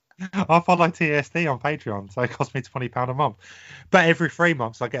follow TSD on Patreon, so it costs me £20 a month. But every 3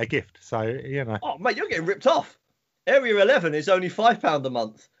 months I get a gift, so Oh mate, you're getting ripped off. Area 11 is only £5 a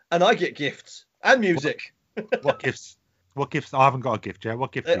month, and I get gifts and music. What gifts? What gifts? I haven't got a gift yet.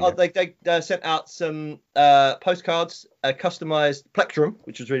 What gift? They sent out some postcards, a customised plectrum,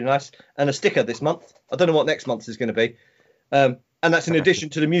 which was really nice, and a sticker this month. I don't know what next month is going to be. And that's in addition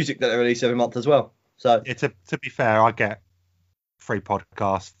to the music that they release every month as well. So to be fair, I get free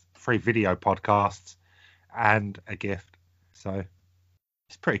podcasts, free video podcasts, and a gift. So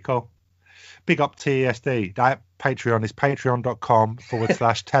it's pretty cool. Big up TSD. That Patreon is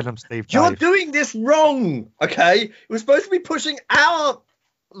patreon.com/tell 'em Steve Dave. You're doing this wrong, okay? We're supposed to be pushing our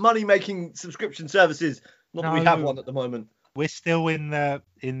money-making subscription services. Not that we have one at the moment. We're still in the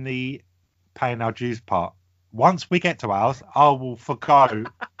paying our dues part. Once we get to ours, I will forgo.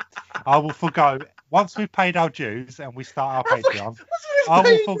 Once we've paid our dues and we start our Patreon, I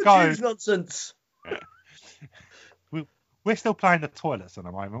will forgo. Nonsense. We're still playing the toilets at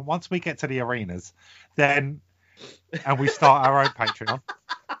the moment. Once we get to the arenas, and we start our own Patreon.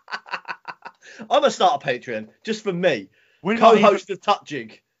 I'm gonna start a Patreon just for me. Co-host of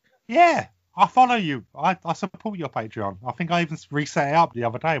Tutjig. Yeah. I follow you. I support your Patreon. I think I even reset it up the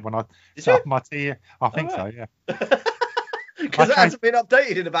other day when I set up my tier. I think so, yeah. Because it hasn't been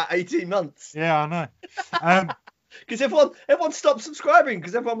updated in about 18 months. Yeah, I know. Because everyone stopped subscribing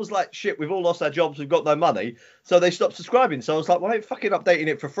because everyone was like, shit, we've all lost our jobs, we've got no money. So they stopped subscribing. So I was like, well, I ain't fucking updating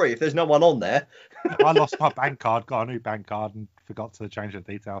it for free if there's no one on there. I lost my bank card, got a new bank card and forgot to change the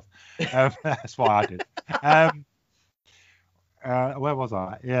details. That's why I did. Where was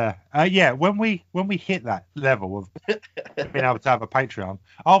I? Yeah. When we hit that level of being able to have a Patreon,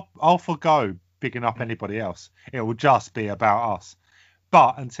 I'll forgo bigging up anybody else. It will just be about us.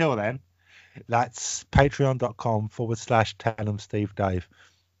 But until then, that's patreon.com/tell 'em Steve Dave.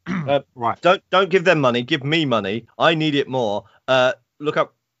 Right. Don't give them money. Give me money. I need it more. Look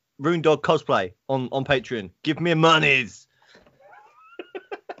up Rune Dog Cosplay on Patreon. Give me monies.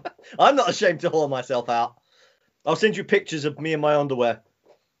 I'm not ashamed to haul myself out. I'll send you pictures of me in my underwear.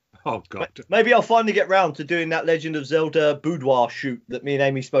 Oh, God. Maybe I'll finally get round to doing that Legend of Zelda boudoir shoot that me and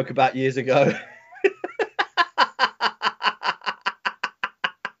Amy spoke about years ago.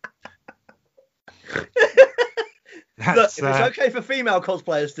 Look, if it's okay for female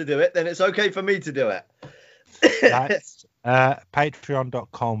cosplayers to do it, then it's okay for me to do it. That's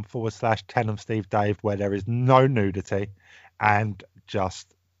patreon.com/tell 'em Steve Dave, where there is no nudity and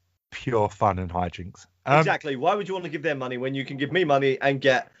just pure fun and hijinks. Exactly. Why would you want to give them money when you can give me money and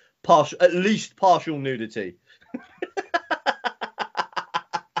get at least partial nudity?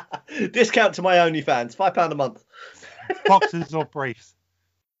 Discount to my OnlyFans, £5 a month. Boxers or briefs?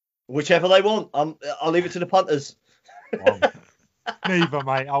 Whichever they want. I'll leave it to the punters. Neither,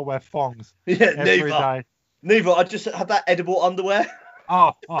 mate. I'll wear thongs. Yeah, every day. Neither. I just have that edible underwear.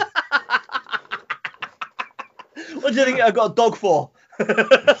 Oh. What do you think I got a dog for?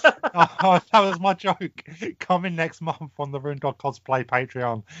 That was my joke. Coming next month on the Rune Dog Cosplay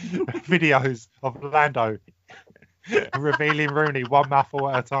Patreon, videos of Lando revealing Rooney one mouthful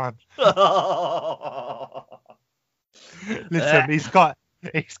at a time. Listen, he's got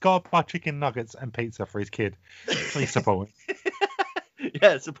to buy chicken nuggets and pizza for his kid. Please support him.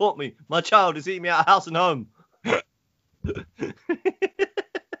 Yeah, support me. My child is eating me out of house and home.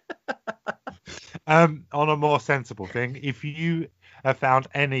 On a more sensible thing, if you have found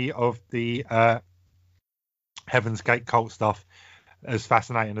any of the Heaven's Gate cult stuff as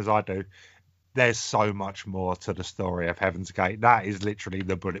fascinating as I do, there's so much more to the story of Heaven's Gate. That is literally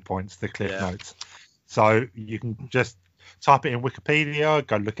the bullet points, the cliff notes. So you can just type it in Wikipedia,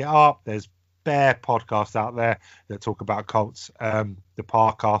 go look it up. There's bare podcasts out there that talk about cults. The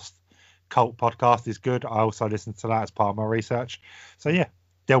Parcast cult podcast is good. I also listen to that as part of my research. So yeah,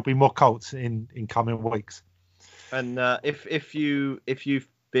 there'll be more cults in coming weeks. And if you've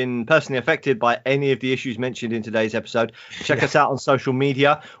been personally affected by any of the issues mentioned in today's episode, check us out on social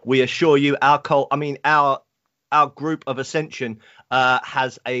media. We assure you our group of Ascension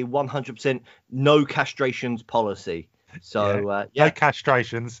has a 100% no castrations policy. So no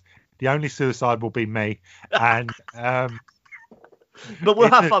castrations. The only suicide will be me, and but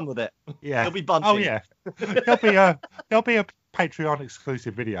we'll have fun with it. Yeah, it'll be bunting. Oh yeah, there'll be a Patreon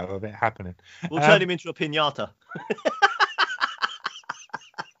exclusive video of it happening. We'll turn him into a piñata.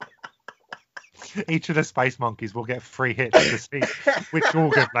 Each of the space monkeys will get 3 hits to see which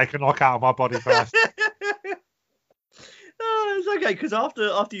organ they can knock out of my body first. Oh, it's okay, because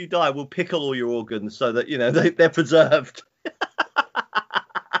after you die, we'll pickle all your organs so that they're preserved.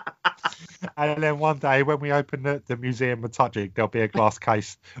 And then one day, when we open the museum of Tutjig, there'll be a glass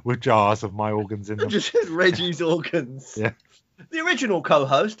case with jars of my organs in them. Just Reggie's organs. Yeah. The original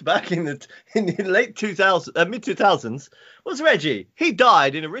co-host back in the late 2000s, mid 2000s, was Reggie. He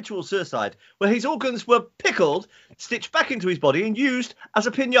died in a ritual suicide where his organs were pickled, stitched back into his body, and used as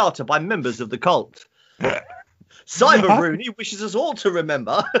a piñata by members of the cult. Cyber Rooney wishes us all to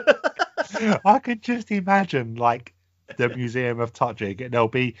remember. I could just imagine, like, the Museum of Tutjig, and there'll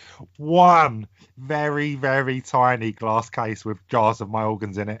be one very, very tiny glass case with jars of my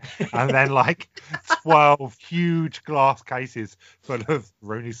organs in it, and then like 12 huge glass cases full of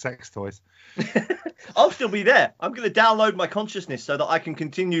Rooney sex toys. I'll still be there. I'm going to download my consciousness so that I can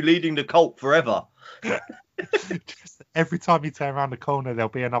continue leading the cult forever. Just every time you turn around the corner, there'll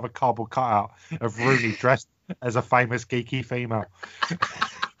be another cardboard cutout of Rooney dressed as a famous geeky female.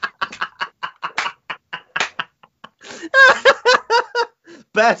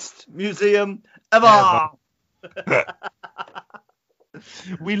 Best museum ever.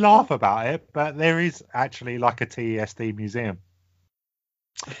 We laugh about it, but there is actually like a TESD museum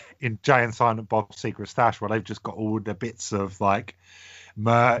in Jay and Silent Bob's Secret Stash, where they've just got all the bits of like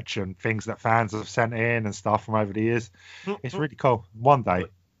merch and things that fans have sent in and stuff from over the years. It's really cool. One day.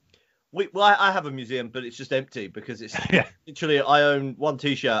 I have a museum, but it's just empty because it's literally I own one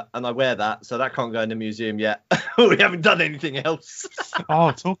T-shirt and I wear that, so that can't go in the museum yet. We haven't done anything else.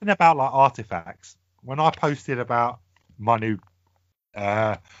 Oh, talking about like artifacts, when I posted about my new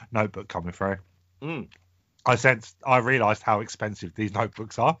notebook coming through, I realised how expensive these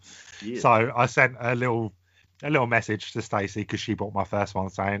notebooks are. Yeah. So I sent a little message to Stacey because she bought my first one,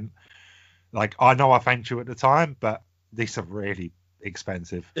 saying, like, I know I thanked you at the time, but these are really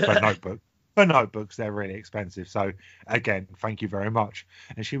expensive for notebooks. They're really expensive. So again, thank you very much.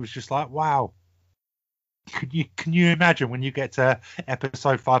 And she was just like, wow, Can you imagine when you get to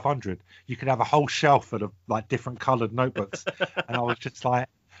episode 500, you could have a whole shelf full of like different coloured notebooks, and I was just like,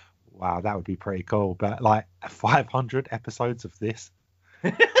 wow, that would be pretty cool. But like 500 episodes of this.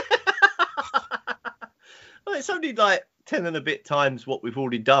 Well, it's only like 10 and a bit times what we've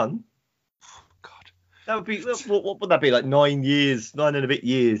already done. God, That would be what would that be, like 9 years, 9 and a bit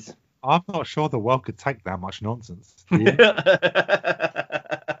years? I'm not sure the world could take that much nonsense. Do you?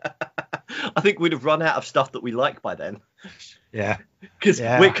 I think we'd have run out of stuff that we like by then. Yeah, Because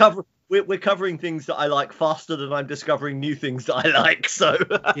Yeah. we're covering things that I like faster than I'm discovering new things that I like. So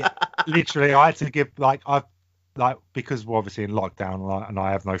yeah. Literally, I had to give because we're obviously in lockdown and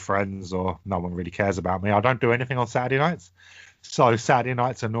I have no friends or no one really cares about me. I don't do anything on Saturday nights. So Saturday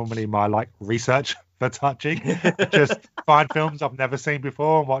nights are normally my like research for touching. Just find films I've never seen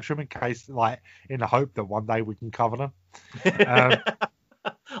before and watch them in case, like, in the hope that one day we can cover them.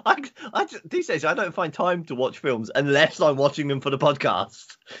 These days I don't find time to watch films unless I'm watching them for the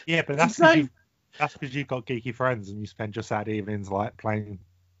podcast. Yeah, but that's because you've got geeky friends and you spend your Saturday evenings like playing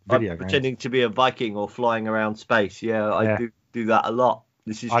video I'm games. pretending to be a Viking or flying around space. Yeah, I do that a lot.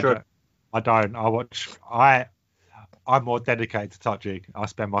 This is true. I don't. I'm more dedicated to touching. I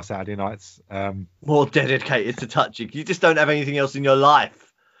spend my Saturday nights. More dedicated to touching. You just don't have anything else in your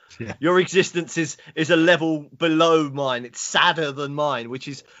life. Yeah. Your existence is a level below mine. It's sadder than mine, which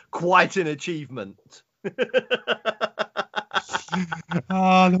is quite an achievement. The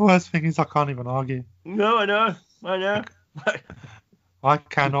worst thing is I can't even argue. No, I know. I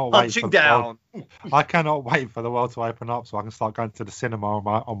cannot wait. Punching down. I cannot wait for the world to open up so I can start going to the cinema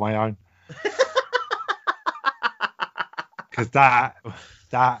on my own. Because that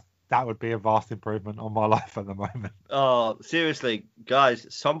would be a vast improvement on my life at the moment. Oh, seriously, guys,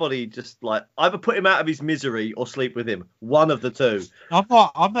 somebody just like either put him out of his misery or sleep with him. One of the two. I'm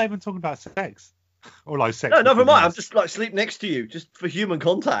not even talking about sex. Although sex. No, never mind. Nice. I'm just like sleep next to you, just for human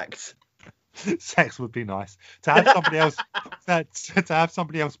contact. Sex would be nice. To have somebody else to have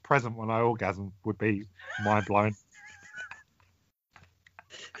somebody else present when I orgasm would be mind blowing.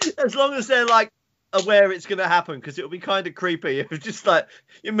 As long as they're like aware it's going to happen, because it would be kind of creepy if it's just like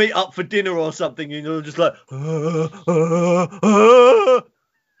you meet up for dinner or something and you're just like Oh,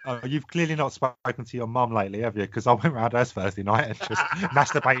 you've clearly not spoken to your mum lately, have you? Because I went round hers Thursday night and just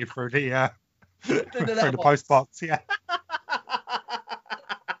masturbated through the through the post box. Yeah.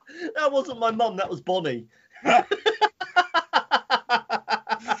 That wasn't my mum, that was Bonnie. I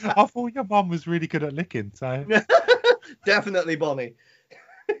thought your mum was really good at licking, so Definitely Bonnie.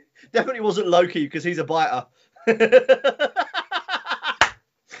 Definitely wasn't Loki, because he's a biter.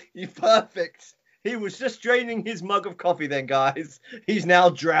 You're perfect. He was just draining his mug of coffee then, guys. He's now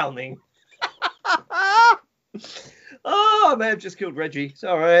drowning. Oh, I may have just killed Reggie.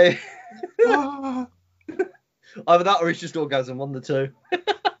 Sorry. Either that or it's just orgasm, one of the two.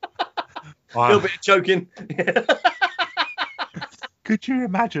 A little bit of choking. Could you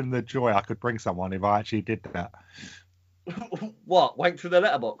imagine the joy I could bring someone if I actually did that? What? Wank through the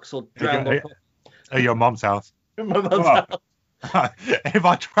letterbox or drowned At your mum's house? my mum's house? If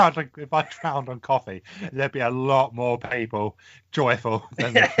I drowned on coffee, there'd be a lot more people joyful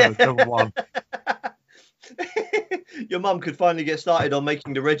than the one. Your mum could finally get started on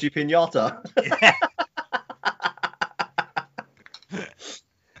making the Reggie Pinata. Yeah.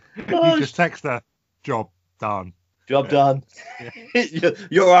 You just text her, job done. Job done. Yeah.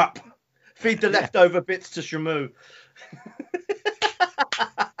 You're up. Feed the leftover bits to Shamu.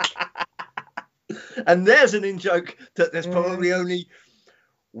 And there's an in-joke that there's probably only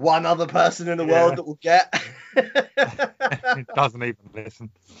one other person in the world that will get. It doesn't even listen.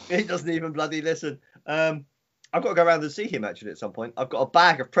 He doesn't even bloody listen. I've got to go around and see him actually at some point. I've got a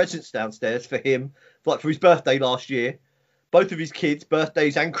bag of presents downstairs for him, like for his birthday last year. Both of his kids'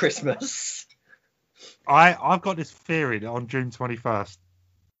 birthdays and Christmas. I've got this theory that on June 21st,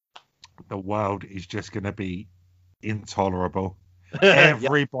 the world is just going to be intolerable.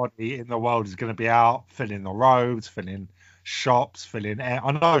 Everybody in the world is going to be out filling the roads, filling shops,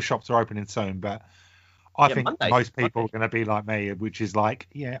 I know shops are opening soon, but I think most people are going to be like me, which is like,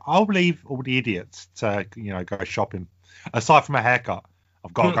 I'll leave all the idiots to, go shopping. Aside from a haircut,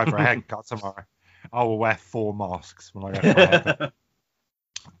 I've got to go for a haircut tomorrow. I will wear 4 masks when I go for a haircut.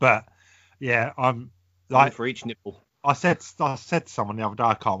 But I'm like, for each nipple. I said to someone the other day,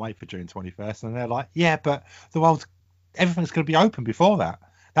 I can't wait for June 21st, and they're like, but everything's going to be open before that.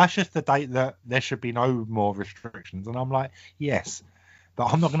 That's just the date that there should be no more restrictions. And I'm like, yes, but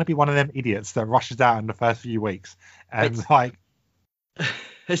I'm not going to be one of them idiots that rushes out in the first few weeks and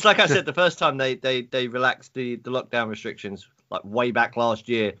It's like I said the first time they relaxed the lockdown restrictions. like way back last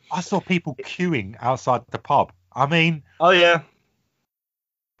year. I saw people queuing outside the pub. I mean, Oh yeah,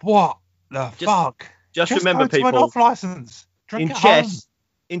 what the fuck? Just remember, go to an people, off license. Drink in at chess, home.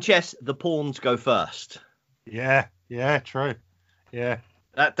 in chess, the pawns go first. Yeah, true. Yeah,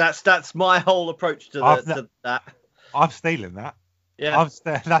 that's my whole approach to that. I'm stealing that. Yeah,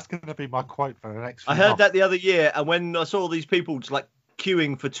 that's going to be my quote for the next few I heard months. that the other year, and when I saw these people just like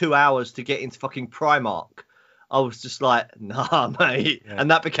queuing for 2 hours to get into fucking Primark, I was just like, nah, mate. Yeah. And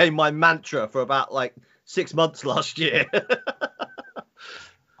that became my mantra for about like 6 months last year.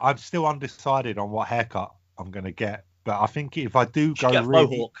 I'm still undecided on what haircut I'm going to get, but I think if I do go get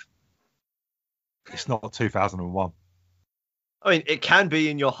really, Mohawk. It's not 2001. I mean, it can be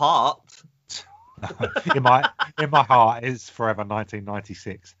in your heart. in my heart, it's forever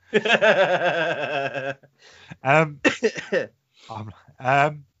 1996.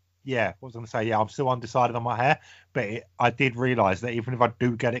 Yeah, what was I going to say? Yeah, I'm still undecided on my hair, but I did realise that even if I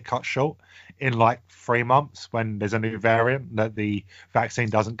do get it cut short in like 3 months, when there's a new variant that the vaccine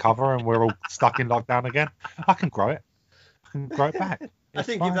doesn't cover and we're all stuck in lockdown again, I can grow it. I can grow it back. I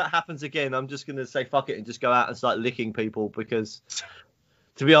think if that happens again, I'm just going to say fuck it and just go out and start licking people because,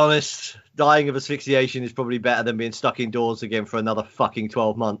 to be honest, dying of asphyxiation is probably better than being stuck indoors again for another fucking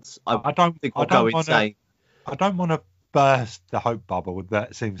 12 months. I don't think I'll go insane. I don't want to burst the hope bubble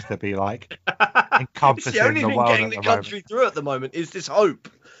that seems to be like encompassing it's the only the thing world getting the country through at the moment is this hope.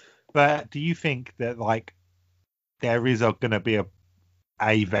 But do you think that like there is going to be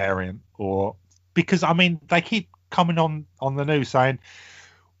a variant, or because I mean they keep coming on the news saying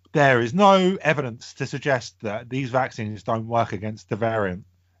there is no evidence to suggest that these vaccines don't work against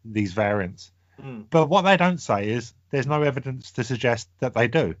these variants. But what they don't say is there's no evidence to suggest that they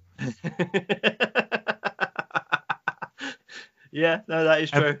do. Yeah, no, that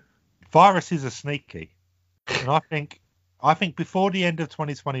is true. Viruses are sneaky, and I think before the end of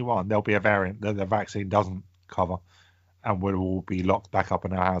 2021 there'll be a variant that the vaccine doesn't cover, and we'll all be locked back up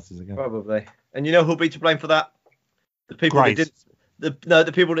in our houses again. Probably. And you know who'll be to blame for that? The people that didn't.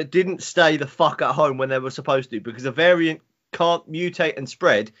 The people that didn't stay the fuck at home when they were supposed to, because a variant can't mutate and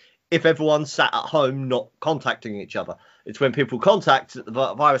spread if everyone sat at home not contacting each other. It's when people contact that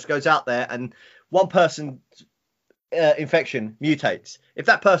the virus goes out there, and one person's infection mutates. If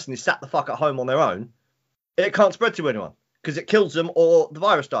that person is sat the fuck at home on their own, it can't spread to anyone because it kills them or the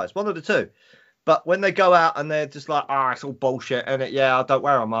virus dies. One of the two. But when they go out and they're just like, it's all bullshit, and I don't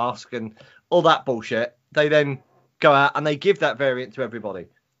wear a mask and all that bullshit, they then go out and they give that variant to everybody.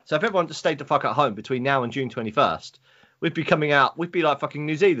 So if everyone just stayed the fuck at home between now and June 21st, we'd be like fucking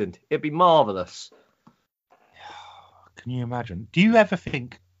New Zealand. It'd be marvellous. Can you imagine? Do you ever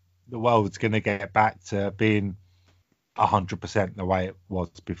think the world's going to get back to being 100% the way it was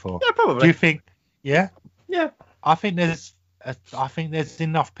before? Yeah, probably. Do you think? Yeah. Yeah. I think there's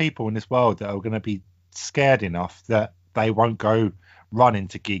enough people in this world that are going to be scared enough that they won't go run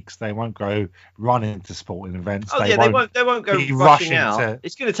into gigs. They won't go run into sporting events. They won't go rushing out.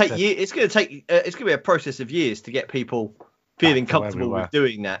 It's going to take years. It's going to be a process of years to get people feeling comfortable with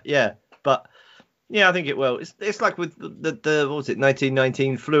doing that. Yeah, but yeah, I think it will. It's like with the what was it,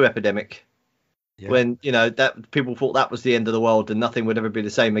 1919 flu epidemic. Yeah. When that people thought that was the end of the world and nothing would ever be the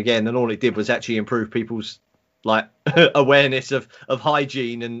same again, and all it did was actually improve people's like awareness of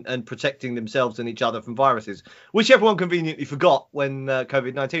hygiene and protecting themselves and each other from viruses, which everyone conveniently forgot when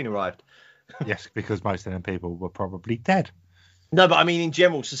COVID-19 arrived. Yes, because most of them people were probably dead. No, but I mean in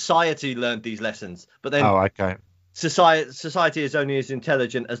general, society learned these lessons. But then, okay. Society is only as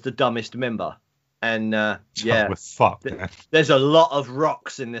intelligent as the dumbest member. And we're fucked, there's a lot of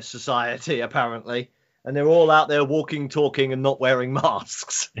rocks in this society apparently, and they're all out there walking, talking, and not wearing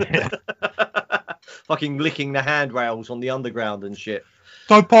masks. Yeah. Fucking licking the handrails on the underground and shit.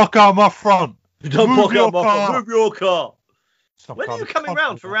 Don't park out my front. Don't park out my front. Move your car. When are you coming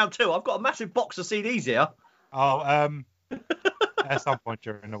round for round 2? I've got a massive box of CDs here. At some point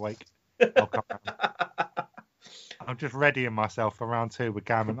during the week, I'll come round. I'm just readying myself for round 2 with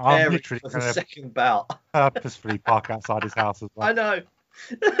Gammon. I'm literally going to second bout. Purposefully park outside his house as well. I know.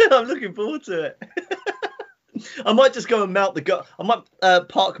 I'm looking forward to it. I might just go and mount I might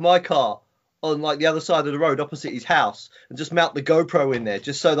park my car on like the other side of the road opposite his house and just mount the GoPro in there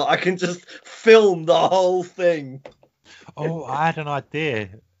just so that I can just film the whole thing. Oh, I had an idea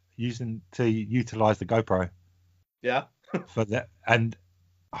to utilize the GoPro. Yeah. For that, and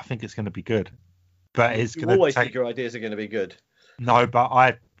I think it's going to be good. But it's going to always think your ideas are going to be good. No, but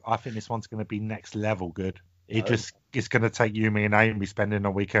I think this one's going to be next level good. It's going to take you, me, and Amy spending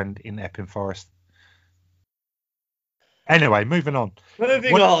a weekend in Epping Forest. Anyway, moving on.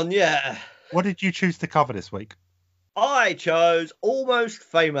 Yeah. What did you choose to cover this week? I chose Almost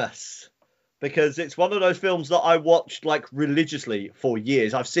Famous because it's one of those films that I watched like religiously for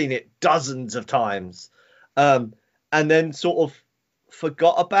years. I've seen it dozens of times, and then sort of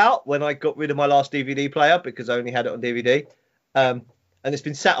forgot about when I got rid of my last DVD player because I only had it on DVD. And it's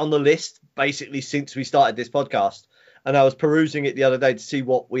been sat on the list basically since we started this podcast. And I was perusing it the other day to see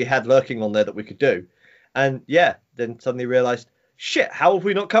what we had lurking on there that we could do. And yeah, then suddenly realized, shit, how have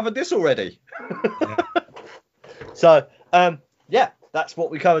we not covered this already? Yeah. So, yeah, that's what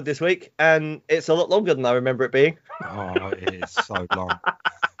we covered this week. And it's a lot longer than I remember it being. Oh, it is so long.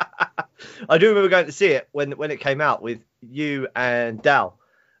 I do remember going to see it when it came out with you and Dal.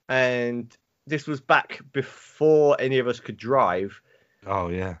 And this was back before any of us could drive. Oh,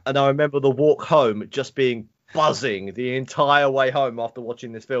 yeah. And I remember the walk home just being buzzing the entire way home after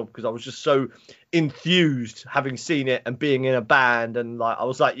watching this film because I was just so enthused having seen it and being in a band. And like I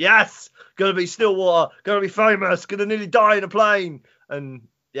was like, yes, gonna be Stillwater, gonna be famous, gonna nearly die in a plane. And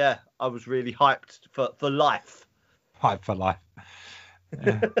yeah, I was really hyped for life. Hype for life.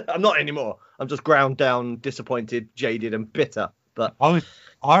 Yeah. I'm not anymore. I'm just ground down, disappointed, jaded, and bitter. But I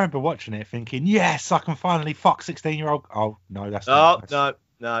remember watching it thinking, yes, I can finally fuck 16-year-old. Oh, no, that's no.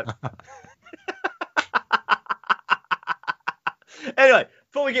 Anyway,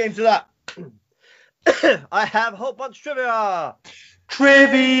 before we get into that, I have a whole bunch of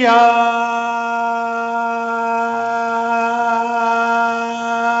trivia.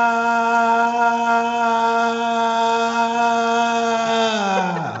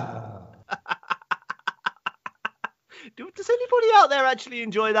 Does anybody out there actually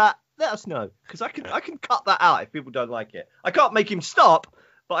enjoy that? Let us know, because I can cut that out if people don't like it. I can't make him stop,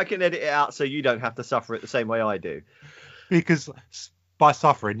 but I can edit it out so you don't have to suffer it the same way I do. Because by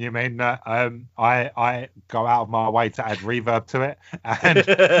suffering, you mean that I go out of my way to add reverb to it and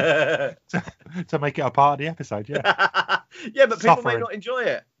to make it a part of the episode, yeah. Yeah, but people Suffering. may not enjoy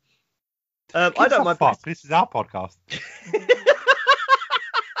it. I don't mind. Fuck, this is our podcast.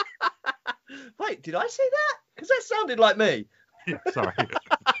 Wait, did I say that? Because that sounded like me. Sorry.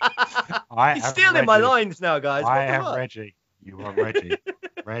 He's stealing my lines now, guys. I am Reggie. You are Reggie.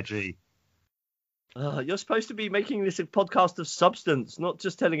 Reggie. You're supposed to be making this a podcast of substance, not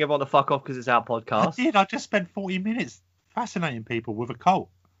just telling everyone to fuck off because it's our podcast. I did. I just spent 40 minutes fascinating people with a cult.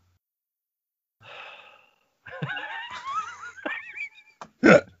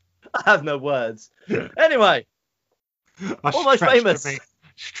 I have no words. Anyway, Almost Famous.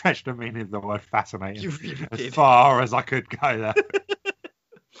 Stretched the meaning of the word fascinating You really as did. far as I could go there.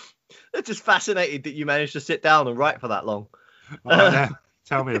 They're just fascinated that you managed to sit down and write for that long.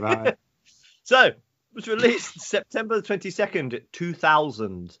 Tell me about it. So, it was released September 22nd,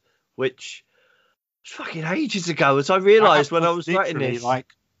 2000, which was fucking ages ago, as I realised when I was writing this.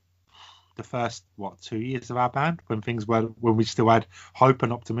 Like the first, 2 years of our band, when we still had hope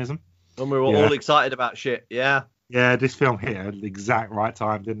and optimism. When we were all excited about shit, yeah. Yeah, this film hit at the exact right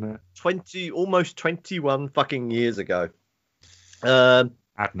time, didn't it? Almost 21 fucking years ago.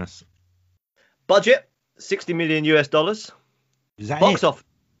 Madness. Budget, $60 million. Is that Box it? office,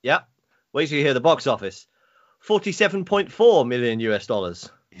 yeah. Wait till you hear the box office. $47.4 million.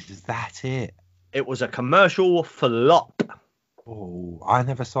 Is that it? It was a commercial flop. Oh, I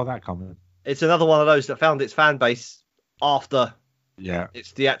never saw that coming. It's another one of those that found its fan base after Yeah.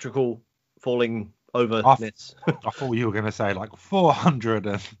 its theatrical falling over. I thought you were going to say like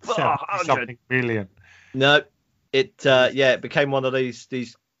 470 something million. No, it became one of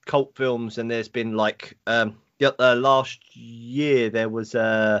these cult films, and there's been like last year there was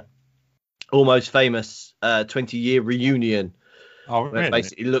Almost Famous 20-year reunion. Oh, really? Where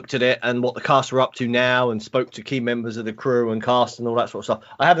basically looked at it and what the cast were up to now and spoke to key members of the crew and cast and all that sort of stuff.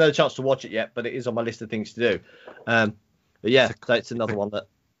 I haven't had a chance to watch it yet, but it is on my list of things to do. But yeah, it's another one that.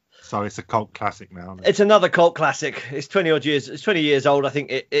 So it's a cult classic now. It's another cult classic. It's 20 odd years. It's 20 years old. I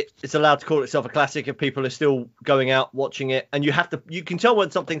think it's allowed to call itself a classic if people are still going out watching it. And you can tell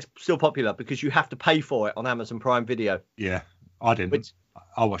when something's still popular because you have to pay for it on Amazon Prime Video. Yeah, I didn't.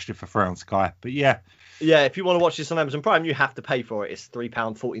 I watched it for free on Sky, but yeah. Yeah, if you want to watch this on Amazon Prime, you have to pay for it. It's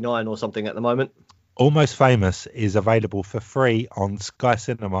 £3.49 or something at the moment. Almost Famous is available for free on Sky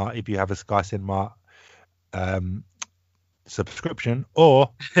Cinema if you have a Sky Cinema subscription,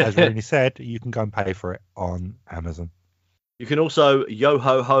 or as Rooney said, you can go and pay for it on Amazon. You can also yo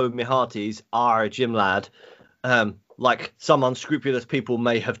ho ho me hearties are a gym lad, like some unscrupulous people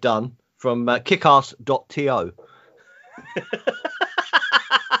may have done from kickass.to.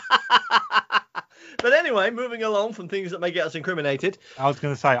 But anyway, moving along from things that may get us incriminated. I was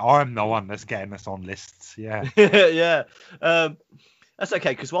going to say, I'm the one that's getting us on lists. Yeah. Yeah. That's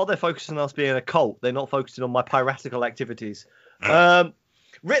okay, because while they're focusing on us being a cult, they're not focusing on my piratical activities.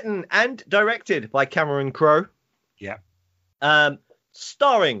 Written and directed by Cameron Crowe. Yeah.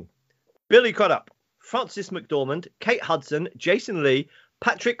 Starring Billy Crudup, Frances McDormand, Kate Hudson, Jason Lee,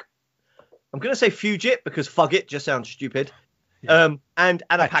 Patrick, I'm going to say Fugit because fuck it just sounds stupid. And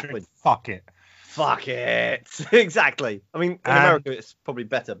Anna Paquin. Fuck it. Fuck it. Exactly. I mean, in America it's probably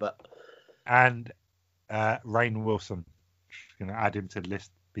better, but. And Rainn Wilson. Going to add him to the list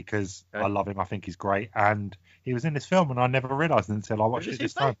because I love him. I think he's great. And he was in this film and I never realised until I watched it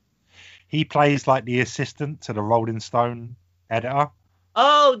this time. He plays like the assistant to the Rolling Stone editor.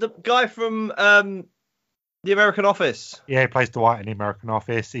 Oh, the guy from The American Office. Yeah, he plays Dwight in The American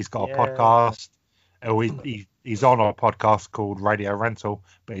Office. He's got a podcast. He's on a podcast called Radio Rental,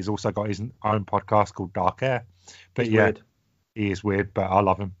 but he's also got his own podcast called Dark Air. But he's weird. He is weird, but I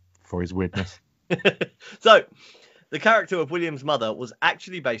love him for his weirdness. So, the character of William's mother was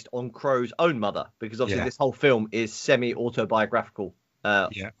actually based on Crowe's own mother, because obviously this whole film is semi-autobiographical.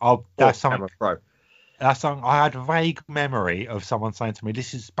 That's something. That's something I had a vague memory of someone saying to me,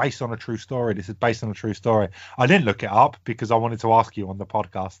 "This is based on a true story. This is based on a true story." I didn't look it up because I wanted to ask you on the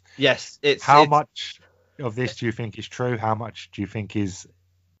podcast. Yes, how much of this do you think is true? How much do you think is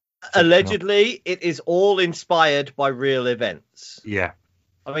allegedly? It is all inspired by real events. Yeah.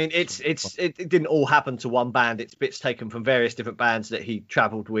 I mean, it didn't all happen to one band. It's bits taken from various different bands that he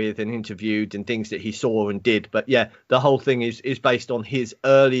travelled with and interviewed and things that he saw and did. But yeah, the whole thing is based on his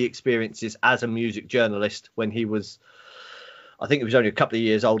early experiences as a music journalist when he was, I think he was only a couple of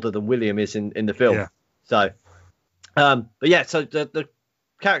years older than William is in the film. Yeah. So, but yeah, so the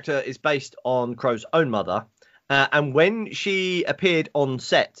character is based on Crowe's own mother. And when she appeared on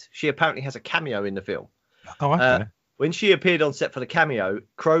set, she apparently has a cameo in the film. Oh, okay. When she appeared on set for the cameo,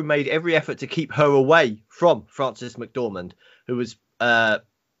 Crowe made every effort to keep her away from Frances McDormand, who was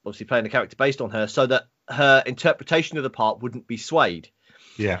obviously playing the character based on her, so that her interpretation of the part wouldn't be swayed.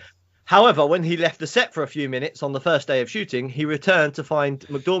 Yeah. However, when he left the set for a few minutes on the first day of shooting, he returned to find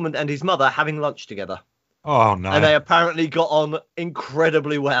McDormand and his mother having lunch together. Oh, no. And they apparently got on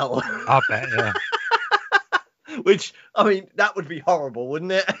incredibly well. I bet, yeah. Which, I mean, that would be horrible,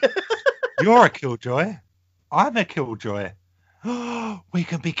 wouldn't it? You're a killjoy. I'm a killjoy. We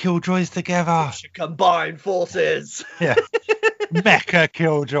can be killjoys together. We should combine forces. Yeah. Mecha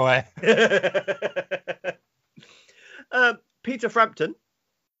killjoy. Peter Frampton.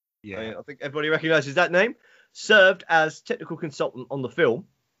 Yeah. I think everybody recognises that name. Served as technical consultant on the film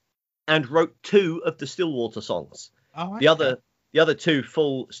and wrote 2 of the Stillwater songs. Oh, okay. The other 2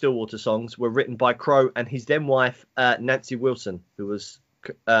 full Stillwater songs were written by Crowe and his then wife, Nancy Wilson, who was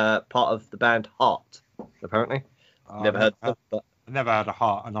part of the band Heart. Apparently, never heard of them, but I never had a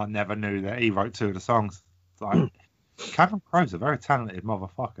Heart, and I never knew that he wrote 2 of the songs. Like, Cameron Crowe's a very talented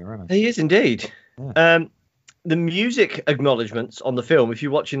motherfucker, isn't he? He is indeed. Yeah. The music acknowledgements on the film, if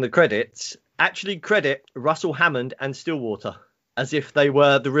you're watching the credits, actually credit Russell Hammond and Stillwater as if they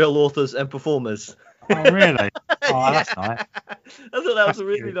were the real authors and performers. Oh, really? Oh, that's nice. I thought that was a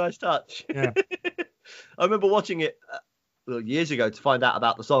really nice touch. Yeah. I remember watching it years ago to find out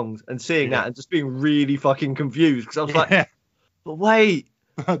about the songs and seeing that and just being really fucking confused because I was like, but wait,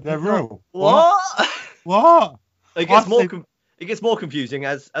 they're real. What? It gets more confusing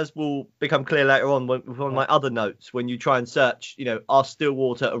as will become clear later on with one of my other notes when you try and search, are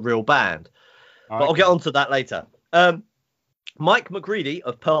Stillwater a real band? But I'll get onto that later. Mike McCready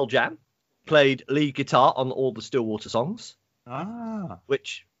of Pearl Jam played lead guitar on all the Stillwater songs,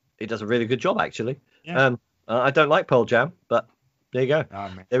 which he does a really good job actually. Yeah. I don't like Pearl Jam, but there you go.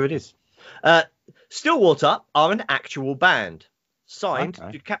 There it is. Stillwater are an actual band signed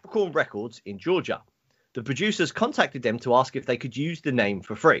to Capricorn Records in Georgia. The producers contacted them to ask if they could use the name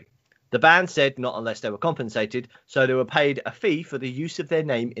for free. The band said not unless they were compensated, so they were paid a fee for the use of their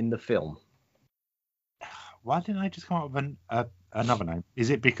name in the film. Why didn't they just come up with another name? Is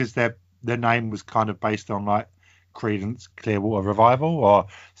it because their name was kind of based on like Creedence Clearwater Revival or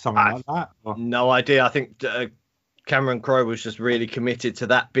something like that? Or? No idea. I think Cameron Crowe was just really committed to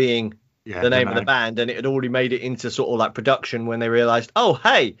that being the name of the band, and it had already made it into sort of like production when they realised, oh,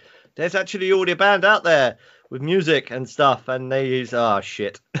 hey, there's actually already a band out there with music and stuff, and they use,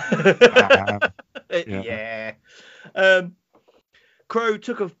 shit. Yeah. Crowe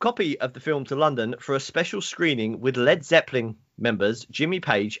took a copy of the film to London for a special screening with Led Zeppelin members Jimmy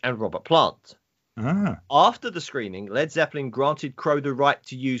Page and Robert Plant. After the screening, Led Zeppelin granted Crowe the right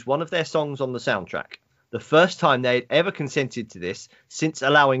to use one of their songs on the soundtrack. The first time they had ever consented to this since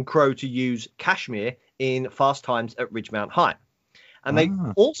allowing Crowe to use Kashmir in Fast Times at Ridgemount High. And they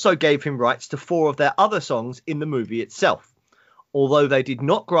also gave him rights to 4 of their other songs in the movie itself. although they did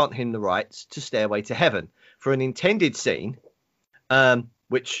not grant him the rights to Stairway to Heaven for an intended scene,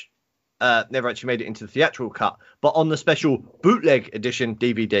 which never actually made it into the theatrical cut. But on the special bootleg edition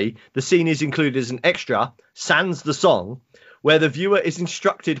DVD, the scene is included as an extra, sans the song, where the viewer is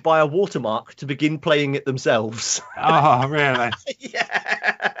instructed by a watermark to begin playing it themselves. Oh, really?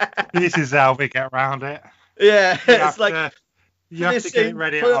 Yeah. This is how we get around it. Yeah, it's like... You have to get it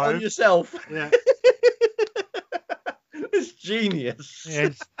ready at put it home. on yourself. Yeah. It's genius.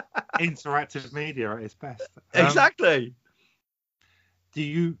 It's interactive media at its best. Exactly.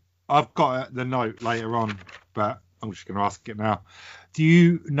 I've got the note later on, but I'm just going to ask it now. Do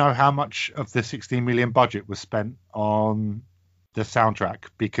you know how much of the 16 million budget was spent on the soundtrack?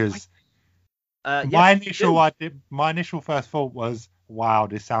 Because my initial first thought was, wow,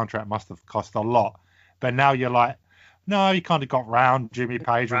 this soundtrack must have cost a lot. But now you're like, no, you kind of got round Jimmy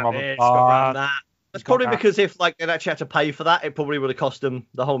Page and Robert Plant. That's probably because if they'd actually had to pay for that, it probably would have cost them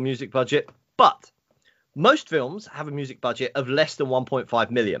the whole music budget. But most films have a music budget of less than 1.5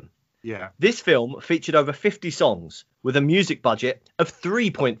 million. Yeah. This film featured over 50 songs with a music budget of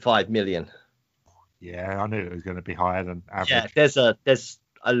 3.5 million. Yeah, I knew it was going to be higher than average. Yeah, there's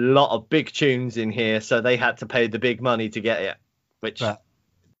a lot of big tunes in here, so they had to pay the big money to get it.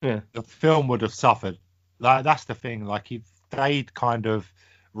 The film would have suffered. That's the thing. Like, if they'd kind of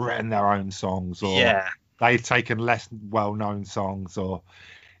written their own songs, or they'd taken less well-known songs, or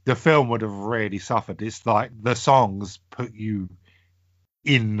the film would have really suffered. It's like the songs put you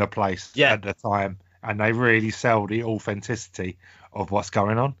in the place at the time, and they really sell the authenticity of what's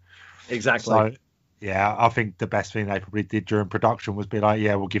going on. Exactly. So, yeah, I think the best thing they probably did during production was be like,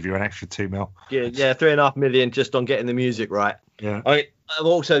 yeah, we'll give you an extra 2 mil. Yeah, 3.5 million just on getting the music right. Yeah. I'm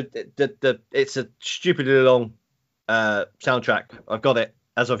also it's a stupidly long soundtrack. I've got it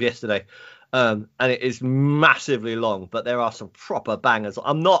as of yesterday, and it is massively long. But there are some proper bangers.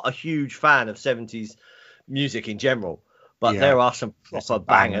 I'm not a huge fan of 70s music in general, but there are some proper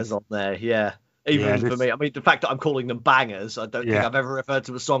bangers on there. Yeah. Even for me, I mean, the fact that I'm calling them bangers, I don't think I've ever referred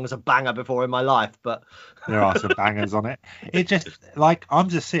to a song as a banger before in my life, but there are some bangers on it. It just, like, I'm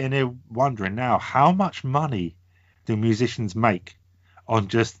just sitting here wondering now, how much money do musicians make on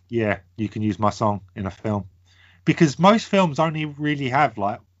just, you can use my song in a film? Because most films only really have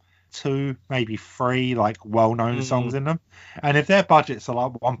like 2, maybe 3 like well-known songs in them, and if their budgets are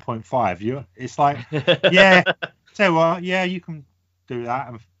like 1.5, it's like, so you can do that.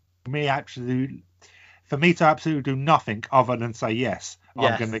 And for me to absolutely do nothing other than say yes,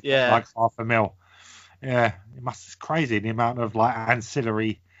 I'm going to get like $500,000. Yeah, it's crazy the amount of like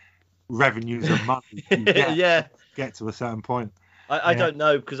ancillary revenues of money you get to a certain point. I don't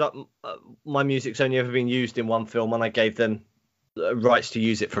know, because my music's only ever been used in one film, and I gave them rights to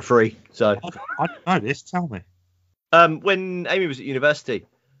use it for free. So I don't know this. Tell me. When Amy was at university,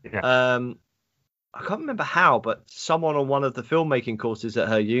 I can't remember how, but someone on one of the filmmaking courses at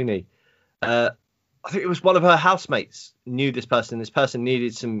her uni, I think it was one of her housemates, knew this person. This person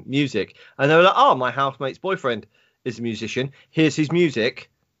needed some music, and they were like, "Oh, my housemate's boyfriend is a musician. Here's his music.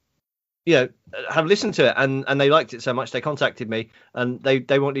 Have listened to it," and they liked it so much they contacted me, and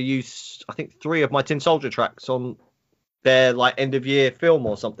they wanted to use, I think, 3 of my Tin Soldier tracks on their like end of year film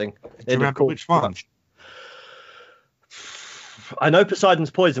or something. Do you remember which one? I know Poseidon's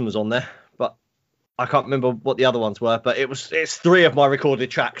Poison was on there, but I can't remember what the other ones were. But it's 3 of my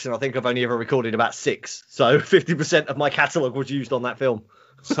recorded tracks, and I think I've only ever recorded about 6. So 50% of my catalogue was used on that film.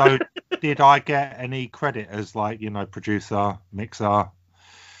 So did I get any credit as like, producer, mixer?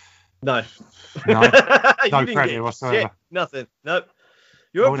 No. No credit whatsoever. Shit, nothing. Nope.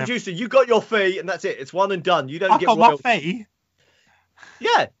 You're a producer. You got your fee, and that's it. It's one and done. You don't get my fee.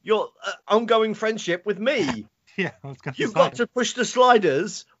 Yeah, your ongoing friendship with me. Yeah, I was going to say. You've got to push the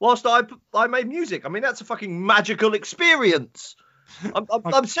sliders whilst I made music. I mean, that's a fucking magical experience.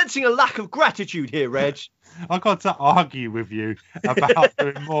 I'm sensing a lack of gratitude here, Reg. I got to argue with you about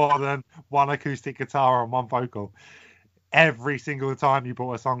doing more than one acoustic guitar and one vocal every single time you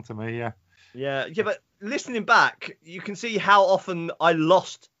brought a song to me. Yeah, but listening back, you can see how often I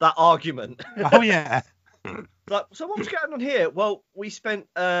lost that argument. Oh yeah. So what was going on here? Well, we spent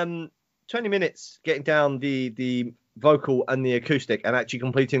 20 minutes getting down the vocal and the acoustic and actually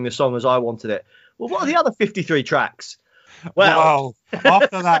completing the song as I wanted it. Well, what are the other 53 tracks? Well,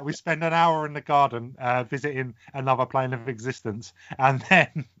 after that, we spent an hour in the garden visiting another plane of existence, and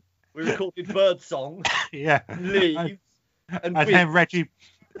then we recorded Birdsong. Yeah. Leaves. And then Reggie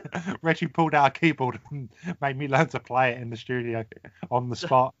pulled out a keyboard and made me learn to play it in the studio on the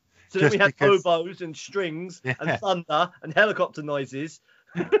spot. So then we had oboes and strings and thunder and helicopter noises.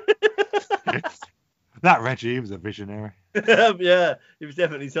 That Reggie, he was a visionary. Yeah, it was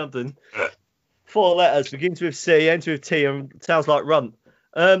definitely something. 4 letters, begins with C, ends with T, and sounds like runt.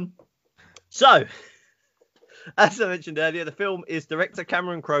 So, as I mentioned earlier, the film is director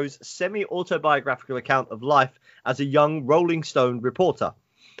Cameron Crowe's semi-autobiographical account of life as a young Rolling Stone reporter.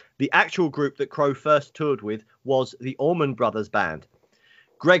 The actual group that Crowe first toured with was the Allman Brothers Band.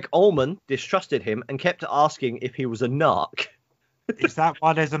 Greg Allman distrusted him and kept asking if he was a narc. Is that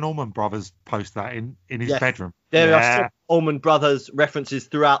why there's an Allman Brothers poster in his Yes. bedroom? There are some Allman Brothers references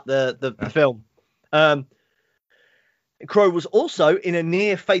throughout the film. Crowe was also in a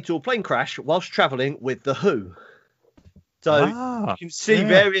near fatal plane crash whilst travelling with The Who. So you can see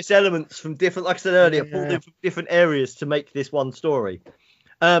various elements from different, like I said earlier, pulled in from different areas to make this one story.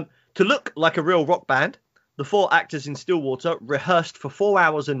 To look like a real rock band, the 4 actors in Stillwater rehearsed for 4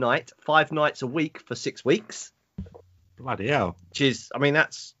 hours a night, 5 nights a week for 6 weeks. Bloody hell. Which is, I mean,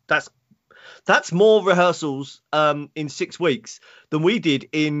 that's more rehearsals in 6 weeks than we did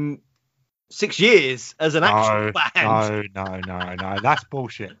in 6 years as an actual band. No. That's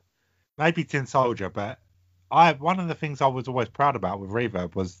bullshit. Maybe Tin Soldier, but one of the things I was always proud about with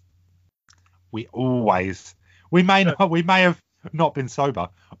Reverb was we may have not been sober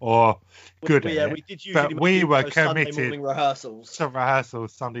or good at it, we did usually, but we were Sunday committed morning rehearsals. to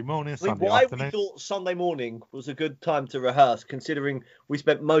rehearsals Sunday morning, Sunday why afternoon. we thought Sunday morning was a good time to rehearse, considering we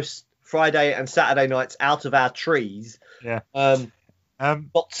spent most Friday and Saturday nights out of our trees, not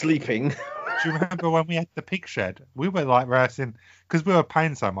sleeping. Do you remember when we had the pig shed? We were like rehearsing because we were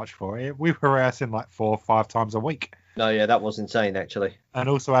paying so much for it. We were rehearsing like 4 or 5 times a week. No, yeah, that was insane actually. And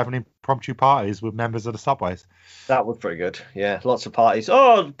also having impromptu parties with members of the Subways. That was pretty good. Yeah, lots of parties.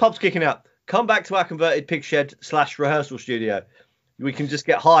 Oh, the pub's kicking out. Come back to our converted pig shed / rehearsal studio. We can just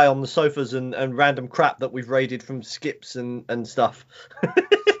get high on the sofas and random crap that we've raided from skips and stuff.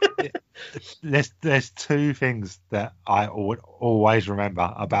 There's 2 things that I would always remember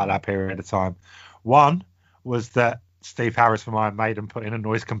about that period of time. One was that Steve Harris from Iron Maiden put in a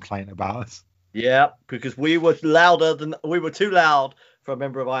noise complaint about us. Yeah, because we were too loud for a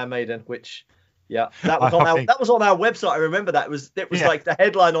member of Iron Maiden, which that was on our website. I remember that. It was like the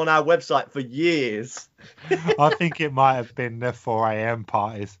headline on our website for years. I think it might have been the 4 a.m.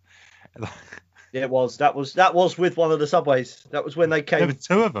 parties. Yeah, it was. That was with one of the Subways. That was when they came. There were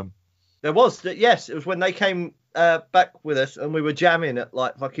 2 of them. There was, yes. It was when they came back with us, and we were jamming at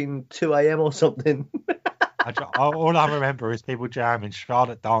like fucking 2 a.m. or something. All I remember is people jamming,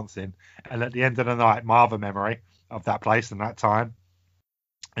 Charlotte dancing, and at the end of the night, my other memory of that place and that time,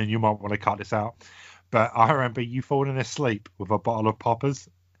 and you might want to cut this out, but I remember you falling asleep with a bottle of poppers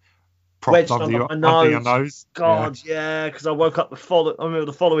propped under your nose. God, yeah, because I woke up the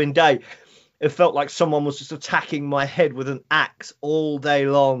following day. It felt like someone was just attacking my head with an axe all day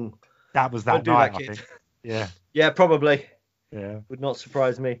long. That was that night, I think. Yeah. Yeah, probably. Yeah. Would not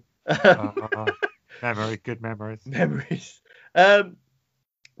surprise me. Good memories. I've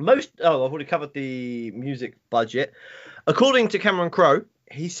already covered the music budget. According to Cameron Crowe,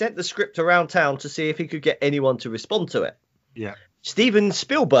 he sent the script around town to see if he could get anyone to respond to it. Yeah. Steven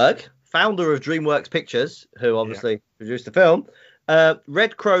Spielberg, founder of DreamWorks Pictures, who obviously produced the film,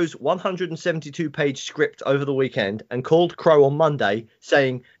 read Crowe's 172-page script over the weekend and called Crowe on Monday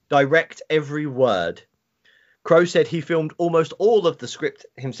saying, "Direct every word." Crowe said he filmed almost all of the script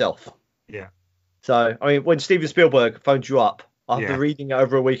himself. Yeah. So, I mean, when Steven Spielberg phones you up after reading it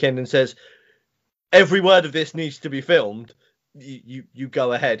over a weekend and says, every word of this needs to be filmed, you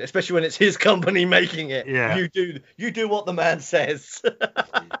go ahead, especially when it's his company making it. Yeah. You do what the man says.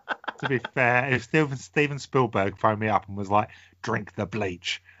 To be fair, if Steven Spielberg phoned me up and was like, "Drink the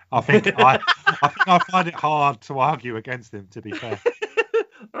bleach," I think I find it hard to argue against him, to be fair.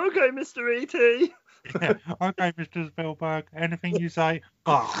 Okay, Mr. E.T. Yeah. Okay, Mr. Spielberg, anything you say.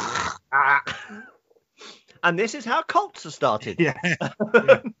 And this is how cults are started. Yeah.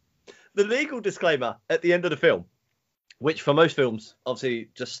 The legal disclaimer at the end of the film, which for most films obviously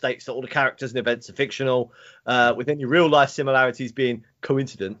just states that all the characters and events are fictional, with any real life similarities being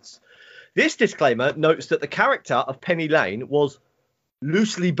coincidence. This disclaimer notes that the character of Penny Lane was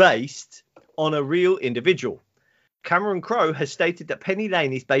loosely based on a real individual. Cameron Crowe has stated that Penny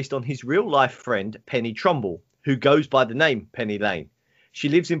Lane is based on his real life friend Penny Trumbull, who goes by the name Penny Lane. She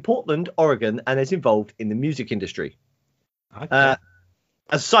lives in Portland, Oregon, and is involved in the music industry. Okay. As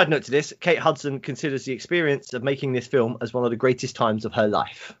a side note to this, Kate Hudson considers the experience of making this film as one of the greatest times of her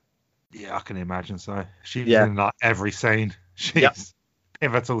life. Yeah, I can imagine so. She's in like every scene. She's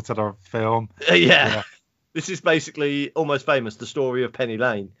pivotal to the film. Yeah. This is basically Almost Famous, the story of Penny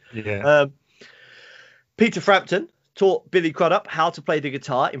Lane. Yeah. Peter Frampton taught Billy Crudup how to play the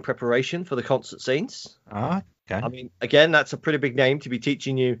guitar in preparation for the concert scenes. Okay. Okay. I mean, again, that's a pretty big name to be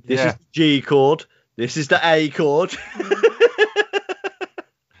teaching you. This Yeah. is the G chord. This is the A chord.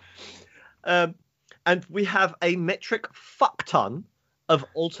 And we have a metric fuck ton of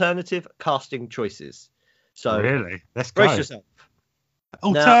alternative casting choices. So Really? Let's brace go. yourself.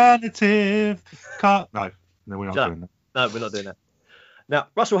 Alternative. No, we're not Shut doing No, we're not doing that. Now,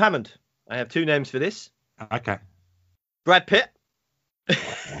 Russell Hammond. I have 2 names for this. that. Okay. Brad Pitt.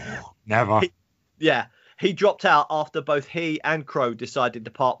 Never. Yeah. He dropped out after both he and Crowe decided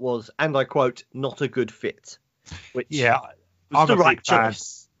the part was, and I quote, not a good fit. Which Yeah. was the I'm a right big fan.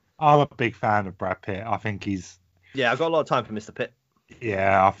 choice. I'm a big fan of Brad Pitt. I think he's. Yeah, I've got a lot of time for Mr. Pitt.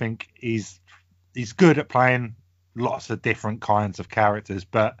 Yeah, I think he's good at playing lots of different kinds of characters,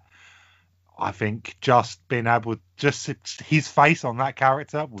 but I think just being able, just his face on that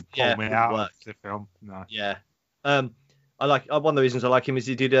character would pull me out of the film. No. Yeah. One of the reasons I like him is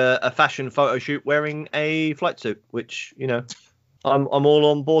he did a fashion photo shoot wearing a flight suit, which, you know, I'm all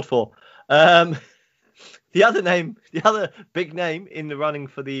on board for. The other big name in the running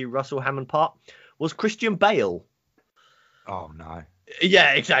for the Russell Hammond part was Christian Bale. Oh no.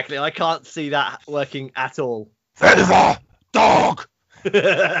 Yeah, exactly. I can't see that working at all. Favor, dog.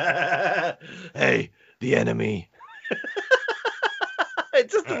 Hey, the enemy.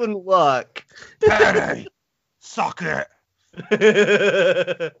 It just wouldn't work. Penny, suck it.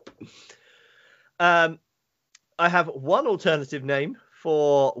 I have one alternative name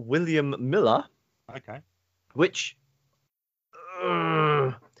for William Miller. Okay. Which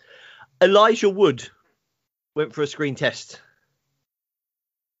Elijah Wood went for a screen test.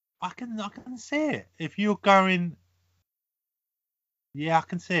 I can see it. If you're going, yeah, I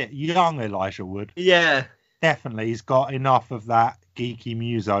can see it. Young Elijah Wood. Yeah, Definitely, he's got enough of that geeky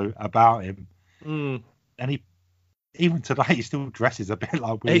muso about him, and even today he still dresses a bit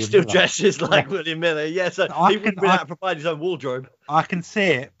like William. He still Miller. dresses like William Miller. Yeah, so he wouldn't be able to provide his own wardrobe. I can see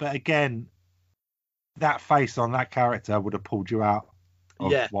it, but again, that face on that character would have pulled you out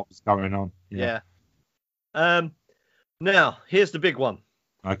of what was going on. Yeah. Now here's the big one.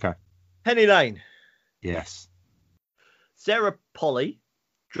 Okay. Penny Lane. Yes. Sarah Polley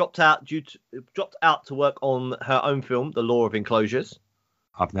dropped out to work on her own film, The Law of Enclosures.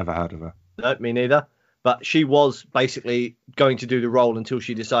 I've never heard of her. No, me neither. But she was basically going to do the role until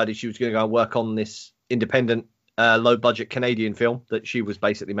she decided she was going to go and work on this independent, low-budget Canadian film that she was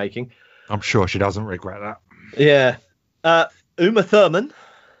basically making. I'm sure she doesn't regret that. Yeah. Uma Thurman.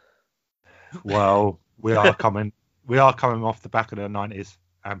 Well, we are coming off the back of the 90s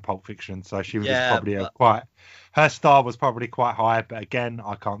and Pulp Fiction, so she was probably her star was probably quite high, but again,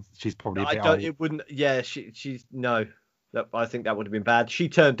 she's probably a bit old. It wouldn't. Yeah, she's no. I think that would have been bad. She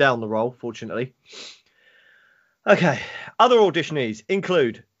turned down the role, fortunately. Okay. Other auditionees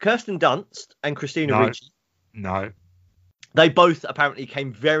include Kirsten Dunst and Christina Ricci. No. They both apparently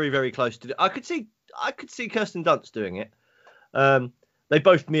came very, very close to it. I could see Kirsten Dunst doing it. They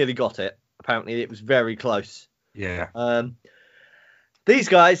both nearly got it. Apparently, it was very close. Yeah. These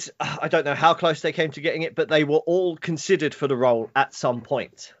guys, I don't know how close they came to getting it, but they were all considered for the role at some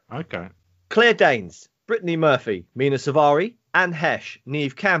point. Okay. Claire Danes, Brittany Murphy, Mina Savari, Anne Hesh,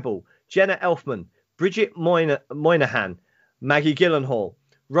 Neve Campbell, Jenna Elfman, Bridget Moynihan, Maggie Gyllenhaal,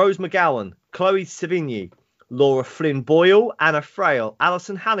 Rose McGowan, Chloe Sevigny, Laura Flynn Boyle, Anna Frail,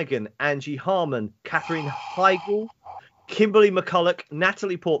 Alison Hannigan, Angie Harmon, Katherine Heigl, Kimberly McCulloch,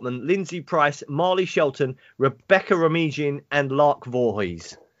 Natalie Portman, Lindsay Price, Marley Shelton, Rebecca Romijn, and Lark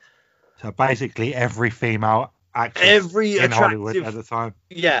Voorhees. So basically every female actress in Hollywood at the time.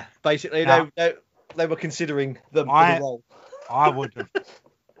 Yeah, basically they were considering them for the role. I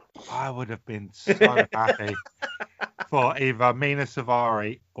would have been so happy for either Mina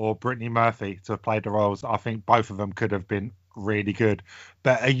Savari or Brittany Murphy to have played the roles. I think both of them could have been really good.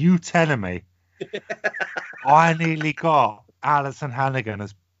 But are you telling me I nearly got Alison Hannigan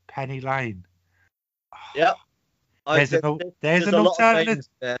as Penny Lane? Yep. There's an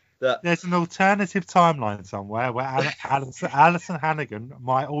alternative timeline somewhere where Alison Hannigan,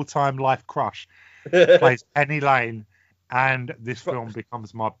 my all-time life crush, plays Penny Lane, and this film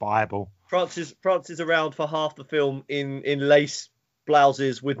becomes my Bible. Francis around for half the film in lace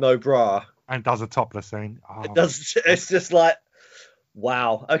blouses with no bra. And does a topless scene. Oh. It's just like,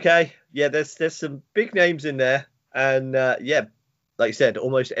 wow. Okay. Yeah, there's some big names in there. And like you said,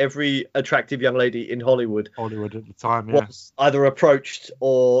 almost every attractive young lady in Hollywood at the time, was either approached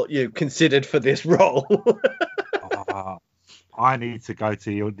or considered for this role. I need to go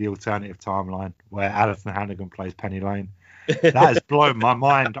to the alternative timeline where Alison Hannigan plays Penny Lane. That has blown my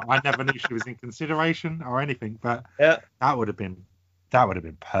mind. I never knew she was in consideration or anything, but that would have been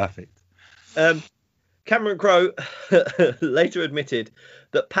perfect. Cameron Crowe later admitted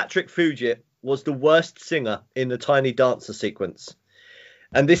that Patrick Fugit was the worst singer in the Tiny Dancer sequence.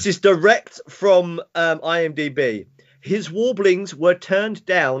 And this is direct from IMDb. His warblings were turned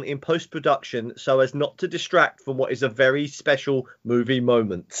down in post-production so as not to distract from what is a very special movie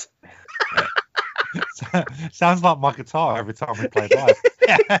moment. Sounds like my guitar every time we play live.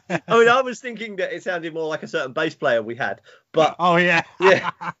 I mean, I was thinking that it sounded more like a certain bass player we had, but oh yeah,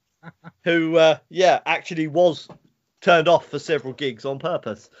 who actually was turned off for several gigs on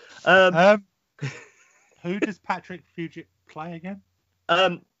purpose. Who does Patrick Fugit play again?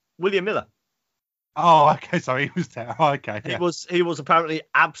 William Miller. Oh, okay. Sorry, he was there. Oh, okay. Yeah. He was apparently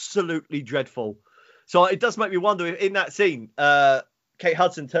absolutely dreadful. So it does make me wonder if in that scene, Kate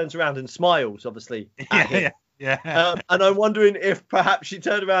Hudson turns around and smiles, obviously. At him. Yeah. And I'm wondering if perhaps she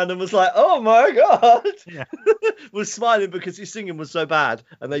turned around and was like, "Oh my god," was smiling because his singing was so bad,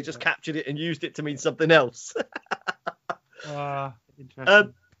 and they just captured it and used it to mean something else.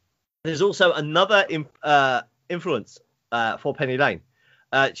 Interesting. There's also another influence for Penny Lane.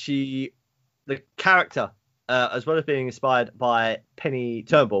 The character, as well as being inspired by Penny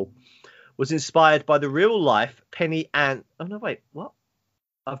Turnbull, was inspired by the real life Penny Ann. Oh no, wait, what?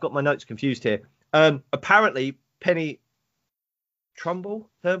 I've got my notes confused here. Apparently, Penny Turnbull.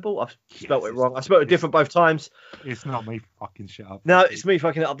 I've spelled it wrong. I spelled it different both times. It's not me fucking shit up. No, it's me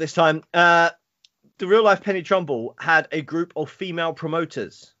fucking it up this time. The real life Penny Turnbull had a group of female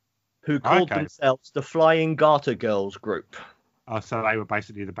promoters who called themselves the Flying Garter Girls group. Oh, so they were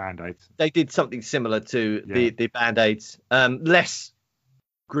basically the Band-Aids. They did something similar to the Band-Aids. Less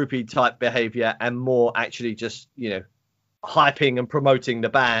groupie type behaviour and more actually just, hyping and promoting the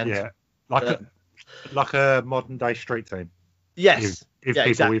band. Yeah, like a modern day street team. Yes. If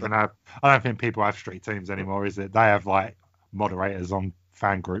people even have, I don't think people have street teams anymore, is it? They have like moderators on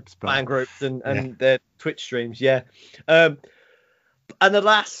fan groups. But, fan groups and their Twitch streams, yeah. And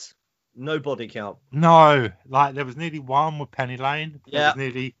alas, no body count. No, like there was nearly one with Penny Lane. Yeah. There was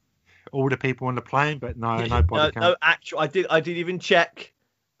nearly all the people on the plane, but no body count. No actual. I did even check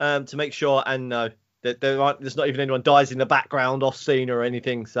to make sure, and no, there's not even anyone dies in the background off scene or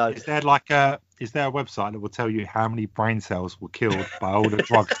anything. So is there a website that will tell you how many brain cells were killed by all the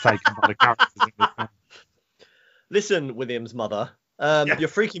drugs taken by the characters in this film? Listen, William's mother, you're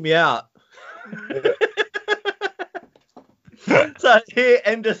freaking me out. So here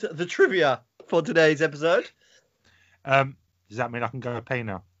endeth the trivia for today's episode. Does that mean I can go pee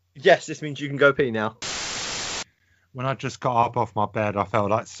now? Yes, this means you can go pee now. When I just got up off my bed, I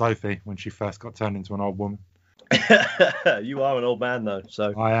felt like Sophie when she first got turned into an old woman. You are an old man, though,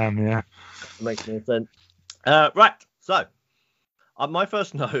 so I am, yeah. That makes no sense. Right, so my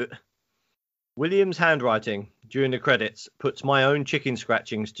first note: William's handwriting during the credits puts my own chicken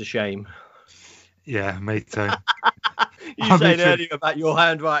scratchings to shame. Yeah, me too. You said earlier about your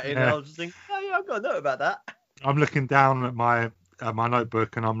handwriting, and I was just thinking, I've got a note about that. I'm looking down at my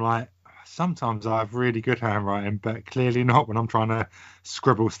notebook, and I'm like, sometimes I have really good handwriting, but clearly not when I'm trying to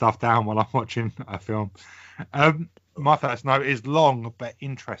scribble stuff down while I'm watching a film. My first note is long but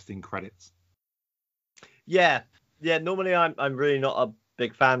interesting credits. Yeah. Normally, I'm really not a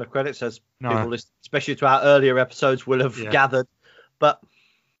big fan of credits, as people listen, especially to our earlier episodes, will have gathered. But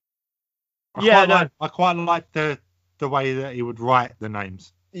I quite like the way that he would write the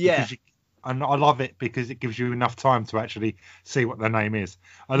names. Yeah. And I love it because it gives you enough time to actually see what their name is.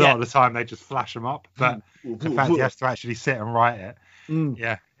 A lot of the time they just flash them up, but the fact he has to actually sit and write it,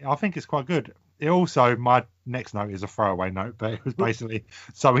 I think it's quite good. It also, my next note is a throwaway note, but it was basically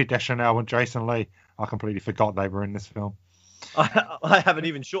Zooey Deschanel and Jason Lee. I completely forgot they were in this film. I have an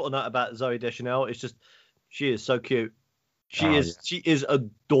even shorter note about Zooey Deschanel. It's just, she is so cute. She is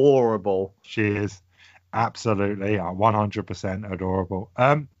adorable. She is absolutely 100% adorable.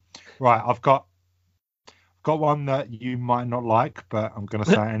 Right, I've got one that you might not like, but I'm going to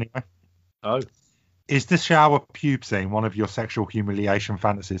say it anyway. Oh. Is the shower pube scene one of your sexual humiliation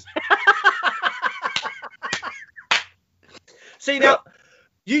fantasies? See, now,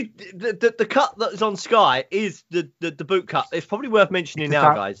 the cut that's on Sky is the boot cut. It's probably worth mentioning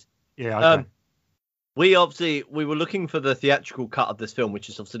now, guys. Yeah, okay. We were looking for the theatrical cut of this film, which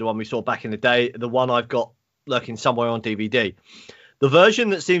is obviously the one we saw back in the day, the one I've got lurking somewhere on DVD. The version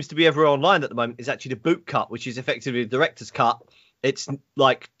that seems to be everywhere online at the moment is actually the boot cut, which is effectively the director's cut. It's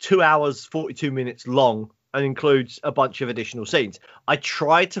like 2 hours, 42 minutes long and includes a bunch of additional scenes. I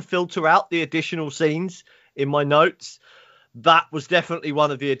tried to filter out the additional scenes in my notes. That was definitely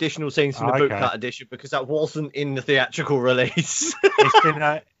one of the additional scenes from the boot cut edition because that wasn't in the theatrical release.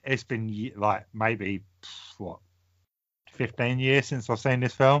 It's been like maybe 15 15 years since I've seen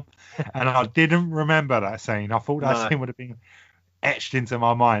this film, and I didn't remember that scene. I thought that No. scene would have been etched into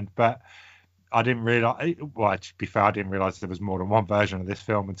my mind, but I didn't realise. Well, to be fair, I didn't realise there was more than one version of this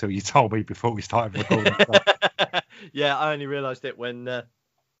film until you told me before we started recording. Yeah, I only realised it when I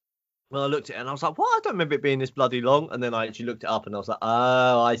looked at it and I was like, "What? I don't remember it being this bloody long." And then I actually looked it up and I was like,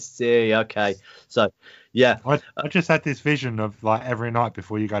 "Oh, I see. Okay." So, yeah. I just had this vision of like every night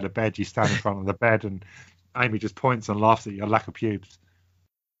before you go to bed, you stand in front of the bed and Amy just points and laughs at your lack of pubes.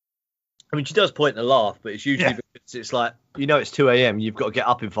 I mean, she does point and laugh, but it's usually because it's like, it's 2 a.m. You've got to get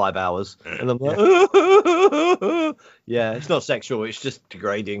up in 5 hours. And I'm like, yeah, it's not sexual. It's just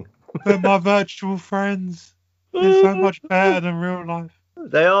degrading. But my virtual friends, they're so much better than real life.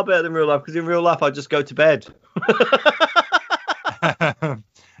 They are better than real life because in real life, I just go to bed. The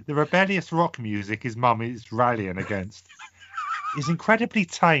rebellious rock music his mum is rallying against is incredibly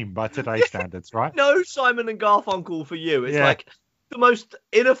tame by today's standards, right? No Simon and Garfunkel for you. It's like the most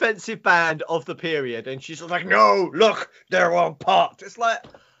inoffensive band of the period. And she's like, no, look, they're on pot. It's like,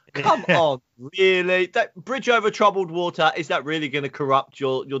 come on, really? That Bridge Over Troubled Water, is that really going to corrupt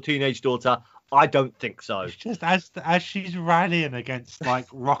your teenage daughter? I don't think so. It's just as she's rallying against like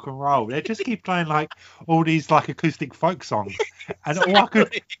rock and roll, they just keep playing like all these like acoustic folk songs, and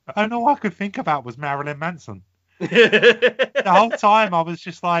all I could think about was Marilyn Manson. The whole time I was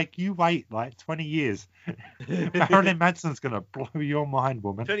just like, you wait like 20 years, Marilyn Manson's gonna blow your mind,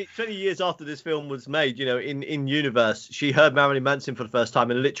 woman. 20 years after this film was made, in universe, she heard Marilyn Manson for the first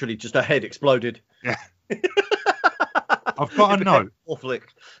time and literally just her head exploded. Yeah. I've got a note. Flick.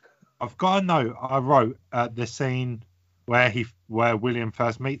 I've got a note I wrote at the scene where William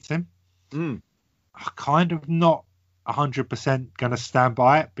first meets him. I'm kind of not 100% going to stand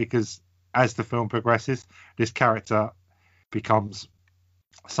by it because as the film progresses, this character becomes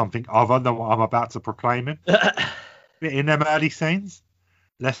something other than what I'm about to proclaim him. In them early scenes,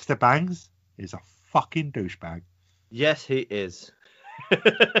 Lester Bangs is a fucking douchebag. Yes, he is.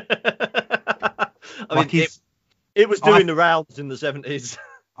 It was doing the rounds in the 70s.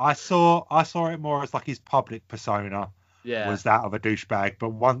 I saw it more as like his public persona was that of a douchebag, but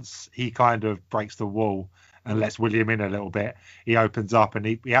once he kind of breaks the wall and lets William in a little bit, he opens up and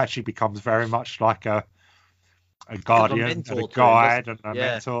he actually becomes very much like a guardian and a guide and a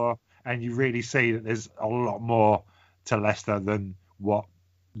mentor, and you really see that there's a lot more to Lester than what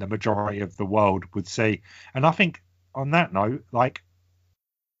the majority of the world would see. And I think on that note, like,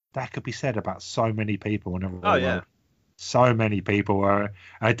 that could be said about so many people in the world. So many people are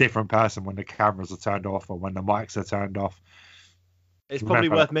a different person when the cameras are turned off or when the mics are turned off. It's probably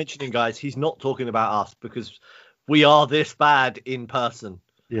worth mentioning, guys, he's not talking about us because we are this bad in person.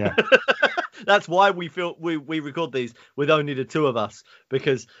 Yeah. That's why we record these with only the two of us,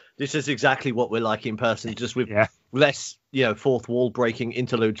 because this is exactly what we're like in person, just with less, fourth wall breaking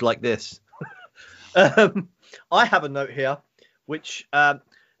interludes like this. I have a note here which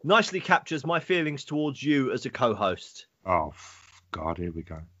nicely captures my feelings towards you as a co-host. Oh, God, here we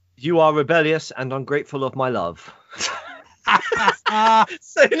go. You are rebellious and ungrateful of my love.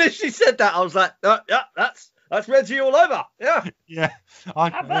 Soon as she said that, I was like, that's Reggie all over. Yeah.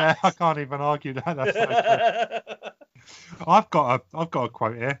 I can't even argue that. That's so true. I've got a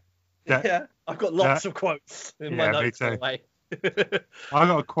quote here. I've got lots of quotes in my notes. Me too. I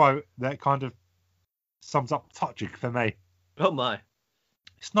got a quote that kind of sums up Toxic for me. Oh my!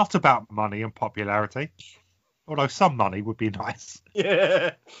 It's not about money and popularity. Although some money would be nice.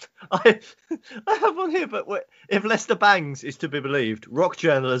 Yeah, I have one here, but if Lester Bangs is to be believed, rock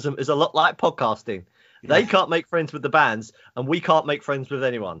journalism is a lot like podcasting. They can't make friends with the bands, and we can't make friends with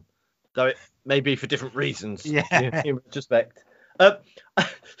anyone. Though it may be for different reasons. Yeah. In retrospect.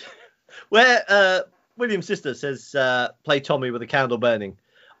 Where William's sister says, play Tommy with a candle burning.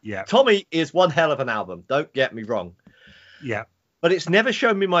 Yeah. Tommy is one hell of an album. Don't get me wrong. Yeah. But it's never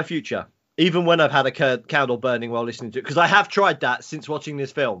shown me my future. Even when I've had a candle burning while listening to it, because I have tried that since watching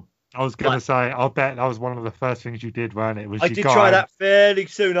this film. I was going to say, I'll bet that was one of the first things you did, weren't it? I did try that fairly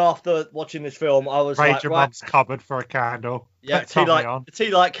soon after watching this film. I was like, your mum's cupboard for a candle. Yeah, the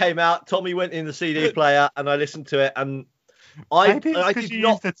tea light came out. Tommy went in the CD player, and I listened to it. And maybe it's because you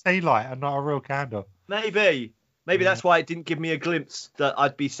used a tea light and not a real candle. Maybe that's why it didn't give me a glimpse that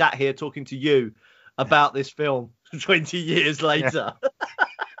I'd be sat here talking to you about this film 20 years later. Yeah.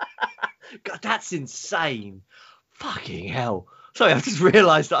 God, that's insane. Fucking hell. Sorry, I've just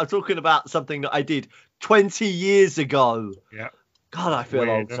realised that I'm talking about something that I did 20 years ago. Yeah. God, I feel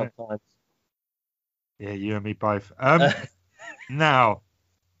old sometimes. Yeah, you and me both. Now,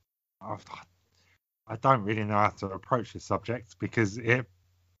 I don't really know how to approach this subject because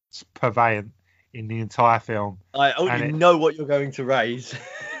it's purveyant in the entire film. I already know what you're going to raise.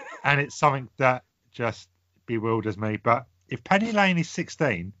 And it's something that just bewilders me. But if Penny Lane is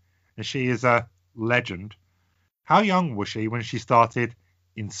 16 and she is a legend, how young was she when she started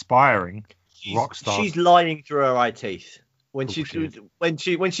inspiring rock stars? She's lying through her eye teeth. When she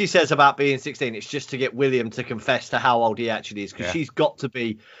says about being 16, it's just to get William to confess to how old he actually is, because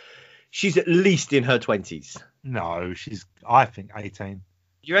she's at least in her 20s. No, I think 18.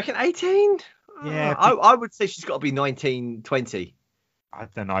 You reckon 18? Yeah. I would say she's got to be 19, 20. I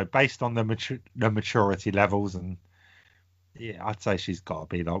don't know, based on the maturity levels, and I'd say she's got to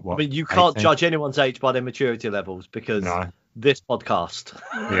be like what? I mean, you can't 18? judge anyone's age by their maturity levels because this podcast.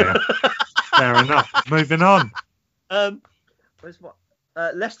 Yeah, fair enough. Moving on.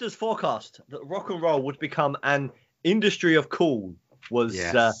 Lester's forecast that rock and roll would become an industry of cool was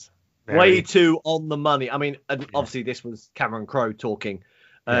way too on the money. I mean, obviously this was Cameron Crowe talking,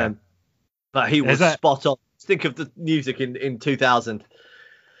 but he was spot on. Think of the music in 2000.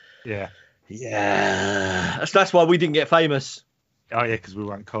 Yeah. That's why we didn't get famous. Oh yeah, because we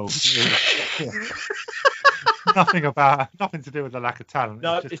weren't cool. Nothing to do with the lack of talent.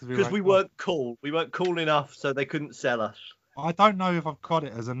 No, it's because we weren't cool. We weren't cool enough, so they couldn't sell us. I don't know if I've got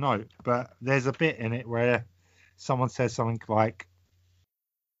it as a note, but there's a bit in it where someone says something like,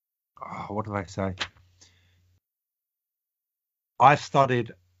 what do they say? I've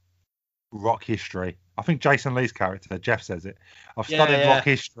studied rock history. I think Jason Lee's character, Jeff, says it. I've studied rock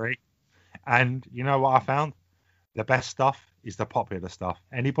history, and you know what I found? The best stuff is the popular stuff.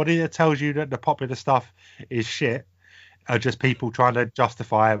 Anybody that tells you that the popular stuff is shit are just people trying to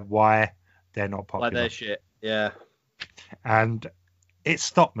justify why they're not popular. Why they're shit, yeah. And it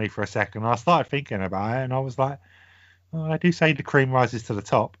stopped me for a second. I started thinking about it, and I was like, I do say the cream rises to the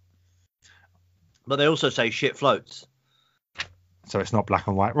top. But they also say shit floats. So it's not black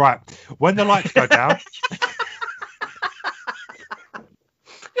and white. Right. When the lights go down.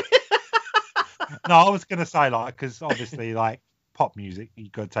 No, I was going to say, because obviously, pop music,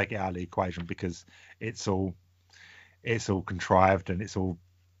 you've got to take it out of the equation because it's all contrived and it's all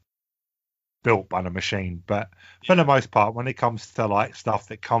built by the machine. But for the most part, when it comes to stuff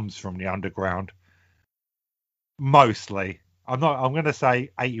that comes from the underground, mostly, I'm going to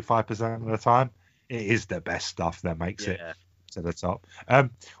say 85% of the time, it is the best stuff that makes it to the top.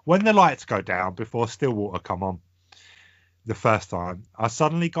 When the lights go down before Stillwater come on the first time, I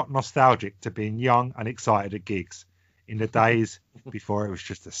suddenly got nostalgic to being young and excited at gigs in the days before it was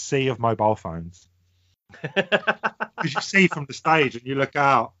just a sea of mobile phones. Because you see from the stage and you look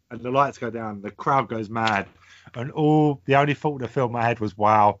out and the lights go down, the crowd goes mad, and the only thought that filled my head was,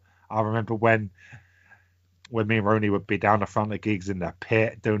 wow, I remember when me and Rooney would be down the front of gigs in the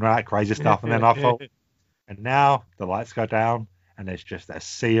pit doing all that crazy stuff, and then I thought, and now the lights go down and there's just a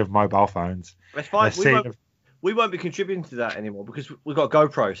sea of mobile phones. That's fine. We won't be contributing to that anymore because we've got a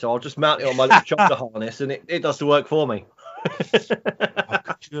GoPro, so I'll just mount it on my little shoulder harness and it does the work for me.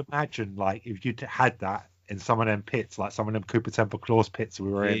 Could you imagine, if you'd had that in some of them pits, some of them Cooper Temple Claws pits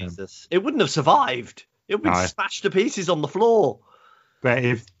we were in? It wouldn't have survived. It would be smashed to pieces on the floor. But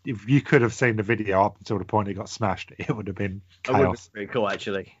if you could have seen the video up until the point it got smashed, it would have been chaos. It would have been pretty cool,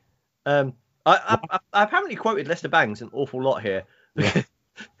 actually. I apparently quoted Lester Bangs an awful lot here. Yeah.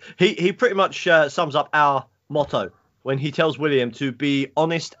 He pretty much sums up our motto when he tells William to be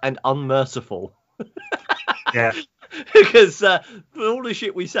honest and unmerciful. Yeah. Because for all the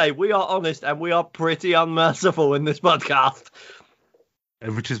shit we say, we are honest and we are pretty unmerciful in this podcast.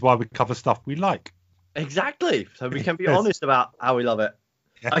 Which is why we cover stuff we like. Exactly. So we can be honest about how we love it.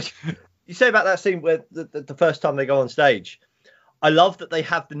 Yeah. You say about that scene where the first time they go on stage, I love that they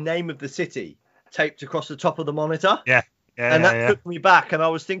have the name of the city taped across the top of the monitor. Yeah. And that took me back, and I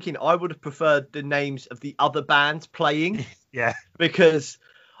was thinking I would have preferred the names of the other bands playing. Yeah. Because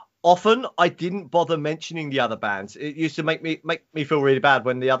often I didn't bother mentioning the other bands. It used to make me feel really bad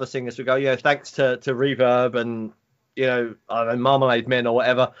when the other singers would go, thanks to Reverb and, I don't know, Marmalade Men or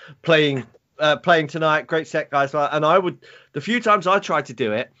whatever, playing tonight. Great set, guys. And the few times I tried to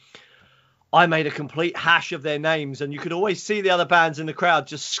do it, I made a complete hash of their names, and you could always see the other bands in the crowd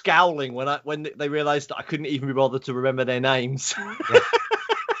just scowling when they realised that I couldn't even be bothered to remember their names. Yeah.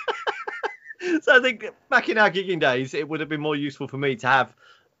 So I think back in our gigging days, it would have been more useful for me to have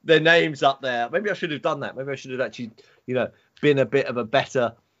their names up there. Maybe I should have done that. Maybe I should have actually, been a bit of a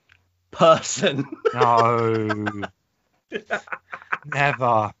better person. No.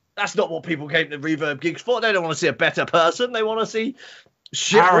 Never. That's not what people came to Reverb gigs for. They don't want to see a better person. They want to see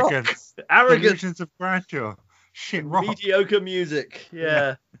arrogance, delusions of grandeur, shit rock, mediocre music.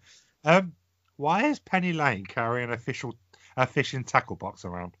 Yeah. Why is Penny Lane carrying a fishing tackle box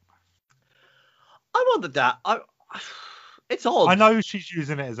around? I wondered that. It's odd. I know she's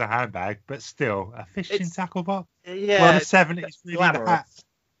using it as a handbag, but still, a fishing tackle box. Yeah. Well, the 70s really glamorous.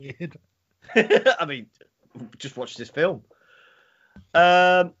 Weird. I mean, just watch this film.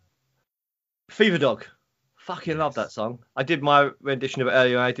 Fever Dog. Fucking love that song. I did my rendition of it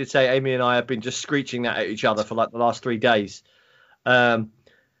earlier. I did say Amy and I have been just screeching that at each other for like the last 3 days. And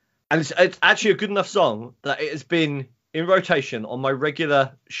it's actually a good enough song that it has been in rotation on my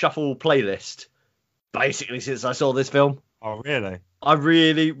regular shuffle playlist basically since I saw this film. Oh, really? I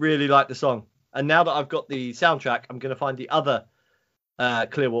really, really like the song. And now that I've got the soundtrack, I'm going to find the other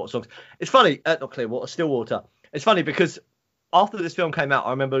Clearwater songs. It's funny, not Clearwater, Stillwater. It's funny because after this film came out,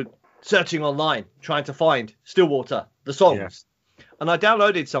 I remember searching online, trying to find Stillwater, the songs. Yes. And I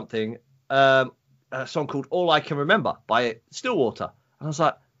downloaded something, a song called All I Can Remember by Stillwater. And I was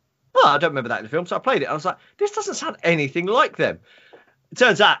like, oh, I don't remember that in the film. So I played it. I was like, this doesn't sound anything like them. It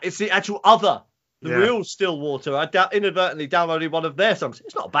turns out it's the actual other, the real Stillwater. I inadvertently downloaded one of their songs.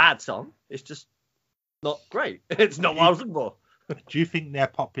 It's not a bad song. It's just not great. It's not what I was looking for. Do you think their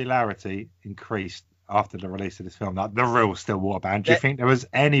popularity increased after the release of this film? Like the real Stillwater band? Do you think there was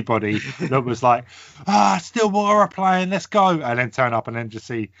anybody that was like, Stillwater are playing, let's go, and then turn up and then just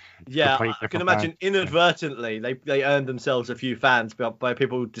see? Yeah, I can imagine inadvertently they earned themselves a few fans by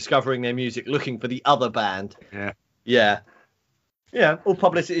people discovering their music, looking for the other band. Yeah. All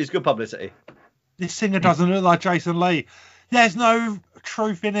publicity is good publicity. This singer doesn't look like Jason Lee. There's no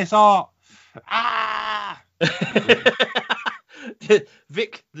truth in this art.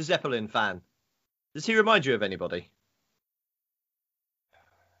 Vic the Zeppelin fan. Does he remind you of anybody?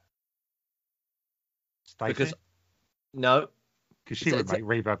 Stacey? No. Because she would make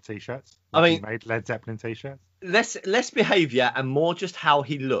Reverb t-shirts. I mean, he made Led Zeppelin t-shirts. Less behaviour and more just how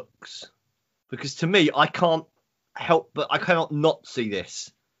he looks. Because to me, I cannot not see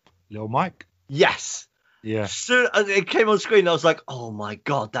this. Little Mike? Yes. Yeah. So it came on screen. I was like, oh my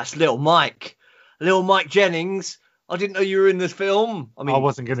God, that's Little Mike. Little Mike Jennings. I didn't know you were in this film. I mean, I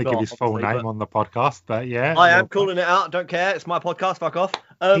wasn't going to give his full name on the podcast, but yeah. I am calling it out. Don't care. It's my podcast. Fuck off.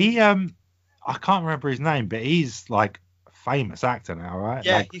 I can't remember his name, but he's like a famous actor now, right?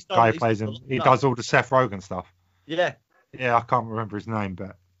 Yeah, like, he does all the Seth Rogen stuff. Yeah. Yeah, I can't remember his name,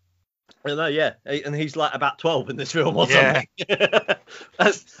 but. I know, yeah, and he's like about 12 in this film or something.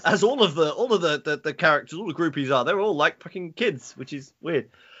 as all of the characters, all the groupies are, they're all like fucking kids, which is weird.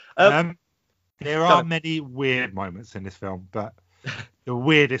 There are many weird moments in this film, but the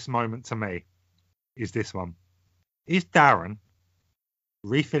weirdest moment to me is this one. Is Darren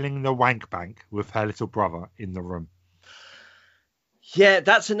refilling the wank bank with her little brother in the room? Yeah,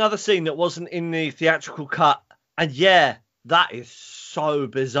 that's another scene that wasn't in the theatrical cut. And yeah, that is so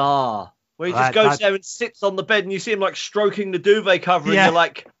bizarre. Where he just goes there and sits on the bed and you see him like stroking the duvet cover and you're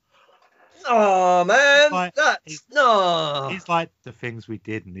like, oh man, It's like the things we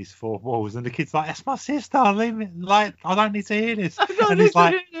did in these four walls, and the kid's like, "That's my sister. Leave me. Like, I don't need to hear this." And he's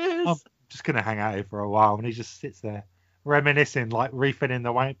like, "I'm just gonna hang out here for a while," and he just sits there reminiscing, like refilling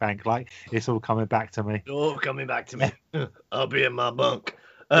the wank bank, like it's all coming back to me. All coming back to me. I'll be in my bunk.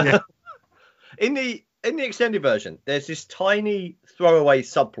 In the extended version, there's this tiny throwaway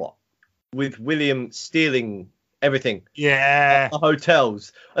subplot with William stealing everything. Yeah. The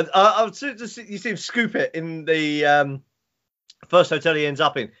hotels. And you see him scoop it in the first hotel he ends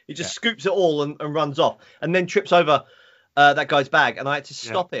up in. He just scoops it all and runs off, and then trips over that guy's bag. And I had to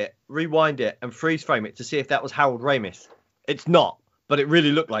stop it, rewind it, and freeze frame it to see if that was Harold Ramis. It's not, but it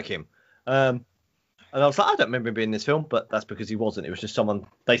really looked like him. And I was like, I don't remember him being in this film, but that's because he wasn't. It was just someone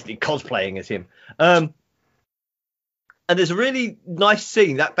basically cosplaying as him. And there's a really nice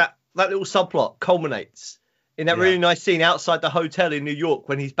scene that little subplot culminates in that really nice scene outside the hotel in New York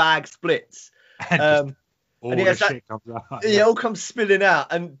when his bag splits. And shit comes out. It all comes spilling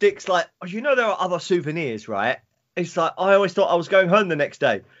out. And Dick's like, oh, you know there are other souvenirs, right? It's like, I always thought I was going home the next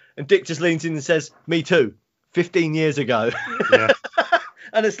day. And Dick just leans in and says, me too, 15 years ago. Yeah.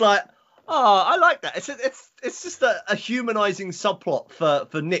 And it's like, oh, I like that. It's just a humanizing subplot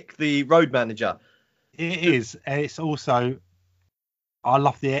for Nick, the road manager. It is. It's also, I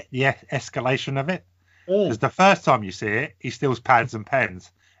love the escalation of it. Because the first time you see it, he steals pads and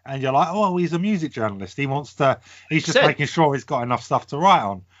pens. And you're like, oh, he's a music journalist. He's just making sure he's got enough stuff to write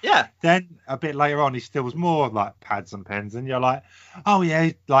on. Yeah. Then a bit later on, he steals more like pads and pens. And you're like, oh, yeah,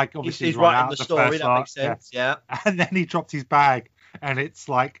 like obviously he's writing the story. That makes sense. Yeah. And then he dropped his bag and it's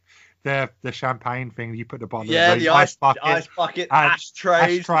like the champagne thing you put at the bottom of the ice bucket,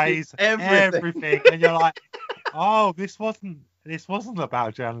 ashtrays, everything. And you're like, oh, this wasn't this wasn't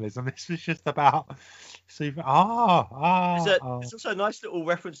about journalism. This was just about super. It's also a nice little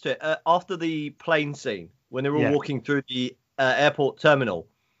reference to it. After the plane scene, when they're all Yeah. walking through the airport terminal,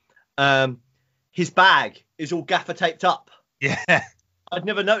 his bag is all gaffer taped up. Yeah. I'd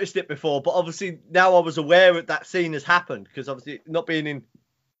never noticed it before, but obviously now I was aware that that scene has happened because obviously not being in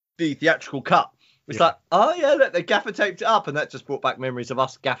the theatrical cut. It's like, oh yeah, look, they gaffer taped it up, and that just brought back memories of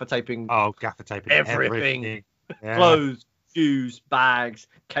us gaffer taping. Oh, gaffer taping everything. Yeah. Clothes, shoes, bags,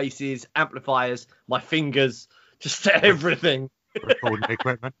 cases, amplifiers, my fingers, just everything. Recording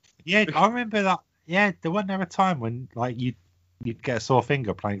equipment. Yeah, I remember that. Yeah, there wasn't ever a time when like you'd get a sore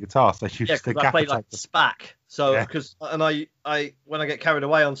finger playing guitar, so you just because I played like spack. So because I when I get carried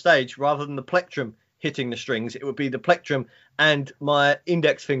away on stage, rather than the plectrum hitting the strings, it would be the plectrum and my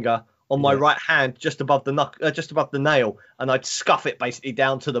index finger on my right hand just above the nail, and I'd scuff it basically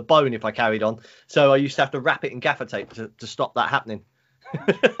down to the bone if I carried on. So I used to have to wrap it in gaffer tape to stop that happening.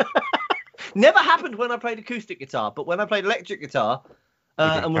 Never happened when I played acoustic guitar, but when I played electric guitar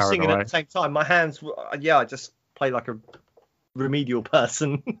and was singing at the same time, my hands were, I just play like a remedial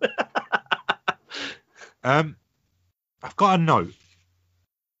person. I've got a note.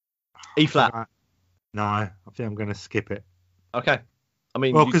 E flat. No, I think I'm going to skip it. Okay. I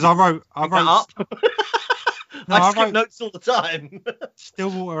mean, well, because I wrote up. No, I skip notes all the time.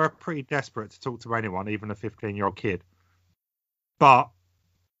 Stillwater are pretty desperate to talk to anyone, even a 15-year-old kid. But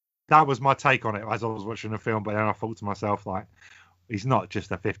that was my take on it as I was watching the film. But then I thought to myself, like, he's not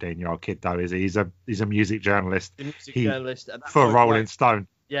just a 15-year-old kid, though, is he? He's a music journalist. Journalist for Rolling Stone.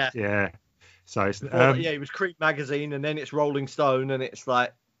 Yeah. Yeah. So it's he was Creed magazine, and then it's Rolling Stone, and it's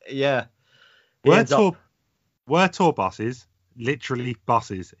like, yeah. Were tour buses literally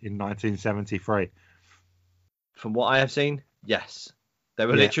buses in 1973? From what I have seen, yes. They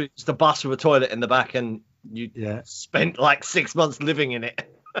were literally just a bus with a toilet in the back, and you spent like 6 months living in it.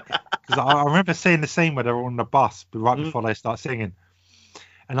 Because I remember seeing the scene where they're on the bus right before they start singing.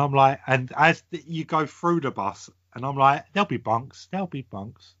 And I'm like, and as you go through the bus, and I'm like, there'll be bunks.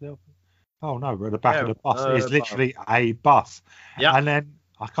 Oh no, we're at the back of the bus. It's literally a bus. Yeah. And then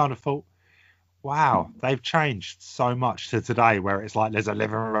I kind of thought, wow, they've changed so much to today, where it's like there's a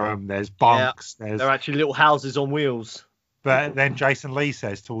living room, there's bunks, they're actually little houses on wheels. But then Jason Lee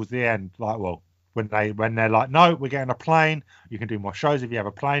says towards the end, like, well, when they're like, no, we're getting a plane. You can do more shows if you have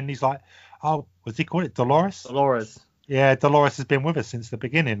a plane. And he's like, oh, what's he called it? Dolores. Yeah, Dolores has been with us since the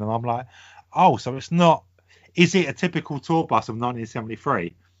beginning. And I'm like, oh, so it's not. Is it a typical tour bus of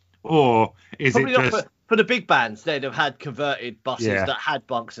 1973, or is Probably it not just for the big bands? They'd have had converted buses that had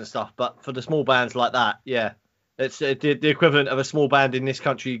bunks and stuff. But for the small bands like that, it's the equivalent of a small band in this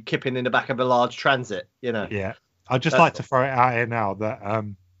country kipping in the back of a large transit. Yeah, I'd just like to throw it out here now that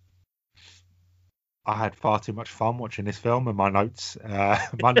I had far too much fun watching this film, and my notes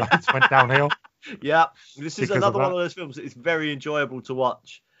went downhill. Yeah, this is another one of those films that is very enjoyable to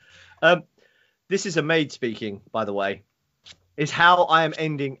watch. This is a maid speaking, by the way. Is how I am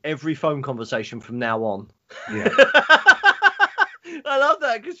ending every phone conversation from now on. Yeah. I love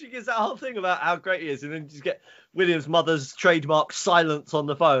that because she gets that whole thing about how great he is, and then you just get William's mother's trademark silence on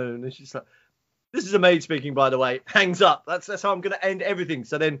the phone, and she's like, "This is a maid speaking, by the way." Hangs up. That's how I'm going to end everything.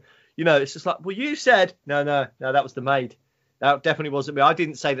 So then, it's just like, well, you said no, that was the maid. That definitely wasn't me. I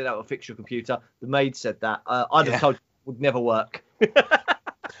didn't say that would fix your computer. The maid said that. I'd have told you it would never work.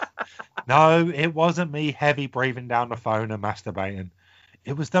 No, it wasn't me heavy breathing down the phone and masturbating.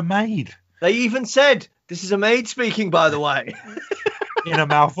 It was the maid. They even said, this is a maid speaking, by the way. In a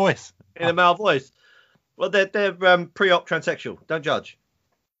male voice. Well, they're pre-op transsexual. Don't judge.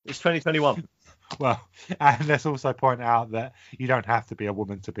 It's 2021. Well, and let's also point out that you don't have to be a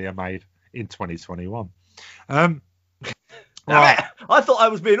woman to be a maid in 2021. Right. I thought I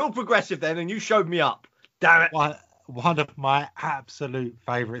was being all progressive then, and you showed me up. Damn it. One of my absolute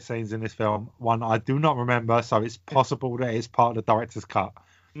favourite scenes in this film, one I do not remember, so it's possible that it's part of the director's cut,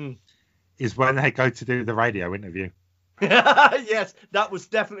 is when they go to do the radio interview. Yes, that was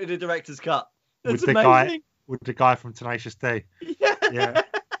definitely the director's cut. That's amazing. With the guy from Tenacious D. Yeah.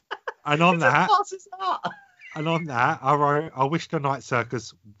 And on that, I wrote, I wish the Night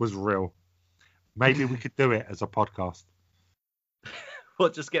Circus was real. Maybe we could do it as a podcast.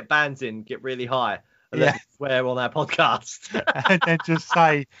 What, just get bands in, get really high, and then swear on our podcast. and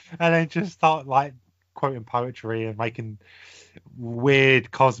then just start like quoting poetry and making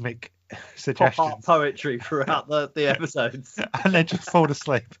weird cosmic suggestions. Pop-art poetry throughout the episodes. And then just fall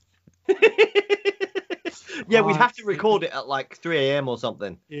asleep. Yeah, we'd have to record it at like 3 a.m. or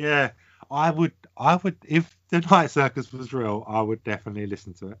something. Yeah, I would, if the Night Circus was real, I would definitely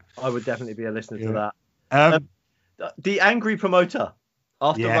listen to it. I would definitely be a listener to that. the angry promoter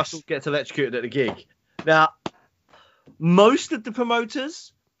after Yes. Russell gets electrocuted at the gig. Now, most of the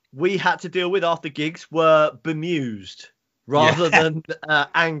promoters we had to deal with after gigs were bemused rather than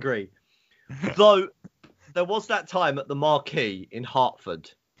angry. Though there was that time at the Marquee in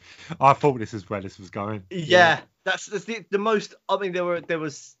Hartford. I thought this is where this was going. Yeah, that's the most. I mean, there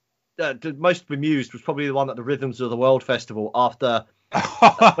was the most bemused was probably the one at the Rhythms of the World Festival after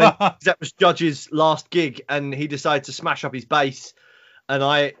when that was Judge's last gig, and he decided to smash up his bass, and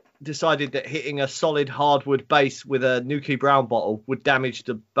I decided that hitting a solid hardwood bass with a Nuki Brown bottle would damage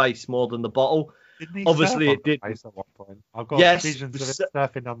the bass more than the bottle. Obviously, it did. At one point. I've got visions of it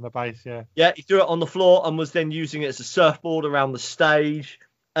surfing on the bass. Yeah. Yeah, he threw it on the floor and was then using it as a surfboard around the stage.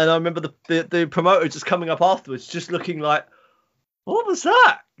 And I remember the promoter just coming up afterwards, just looking like, what was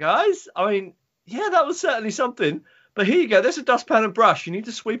that, guys? I mean, yeah, that was certainly something. But here you go. There's a dustpan and brush. You need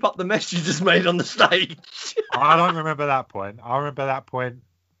to sweep up the mess you just made on the stage. I don't remember that point. I remember that point.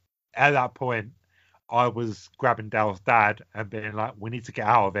 At that point, I was grabbing Dale's dad and being like, we need to get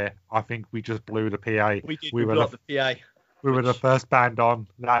out of here. I think we just blew the PA. We did. We blew up the PA. We were the first band on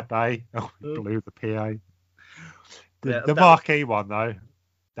that day. And we blew the PA. The Yeah, Marquee one, though.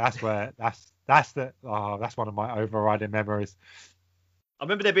 That's where that's one of my overriding memories. I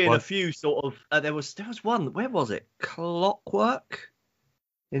remember there being a few sort of there was one, where was it? Clockwork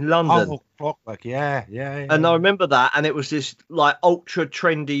in London. Oh, Clockwork, yeah. And I remember that, and it was this like ultra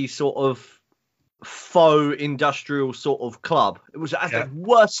trendy sort of faux industrial sort of club. It was at the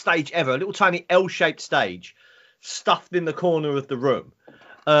worst stage ever, a little tiny L-shaped stage stuffed in the corner of the room.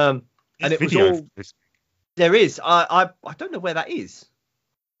 And it was all there is. I don't know where that is.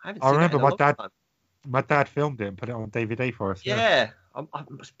 I remember my dad filmed it and put it on DVD for us. Yeah. I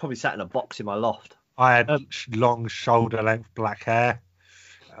was probably sat in a box in my loft. I had long shoulder length black hair.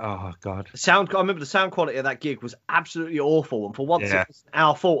 Oh God. I remember the sound quality of that gig was absolutely awful, and for once it was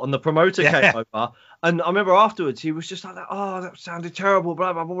our fault. And the promoter came over, and I remember afterwards he was just like, "Oh, that sounded terrible.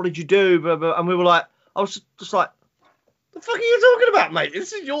 Blah blah. What did you do?" Blah, blah. And we were like, I was just like, "The fuck are you talking about, mate?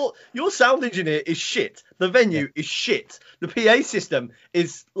 This is your sound engineer is shit. The venue is shit. The PA system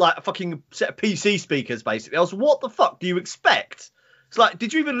is like a fucking set of PC speakers, basically." I was, "What the fuck do you expect?" It's like,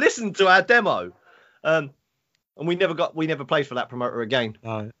 did you even listen to our demo? And we never played for that promoter again.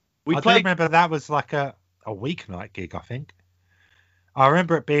 No. I do remember that was like a weeknight gig, I think. I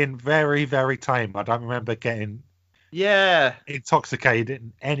remember it being very, very tame. I don't remember getting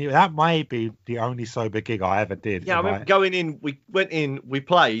intoxicated. That may be the only sober gig I ever did. Yeah, I remember going in, we went in, we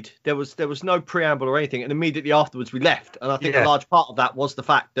played. There was no preamble or anything, and immediately afterwards we left. And I think a large part of that was the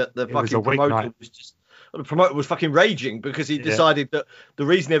fact that the fucking promoter was just... The promoter was fucking raging because he decided that the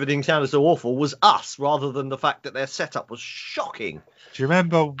reason everything sounded so awful was us, rather than the fact that their setup was shocking. Do you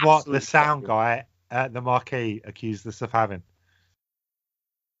remember what the sound guy at the Marquee accused us of having?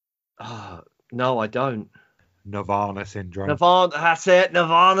 No, I don't. Nirvana syndrome. That's it.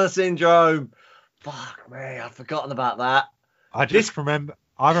 Nirvana syndrome. Fuck me, I've forgotten about that. I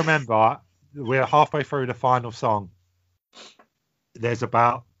remember we're halfway through the final song. There's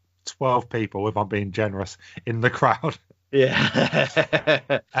about 12 people, if I'm being generous, in the crowd.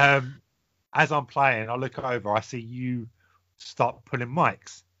 Yeah. As I'm playing, I look over, I see you start pulling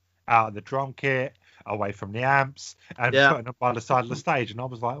mics out of the drum kit, away from the amps, and putting them by the side of the stage. And I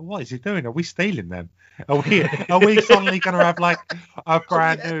was like, what is he doing? Are we stealing them? Are we suddenly going to have like a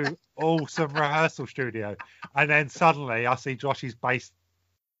brand new awesome rehearsal studio? And then suddenly I see Josh's bass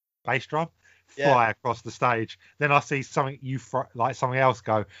drum fly across the stage. Then I see something else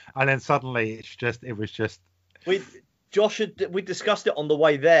go, and then suddenly it was just. We discussed it on the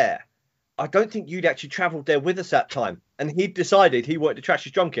way there. I don't think you'd actually travelled there with us that time, and he'd decided he wanted to trash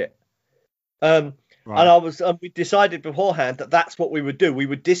his drum kit. Right. And we decided beforehand that that's what we would do. We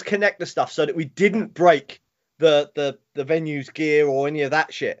would disconnect the stuff so that we didn't break the venue's gear or any of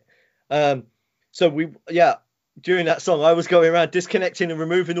that shit. During that song, I was going around disconnecting and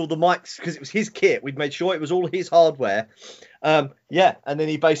removing all the mics because it was his kit. We'd made sure it was all his hardware. And then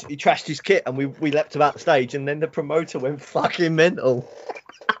he basically trashed his kit, and we leapt about the stage, and then the promoter went fucking mental.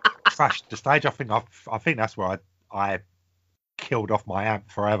 Trashed the stage. I think that's where I killed off my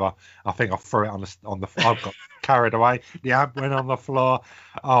amp forever. I think I threw it on the I got carried away. The amp went on the floor.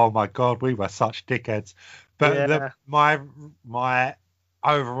 Oh my God, we were such dickheads. But my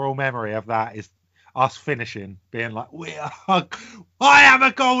overall memory of that is us finishing, being like, I am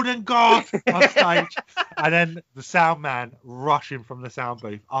a golden god on stage. And then the sound man rushing from the sound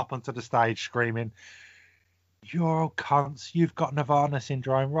booth up onto the stage screaming, "You're all cunts, you've got Nirvana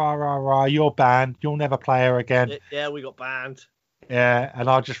syndrome, rah, rah, rah, you're banned, you'll never play her again." Yeah, we got banned. Yeah, and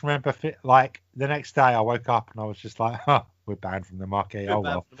I just remember like the next day I woke up and I was just like, "Huh, we're banned from the marquee." Oh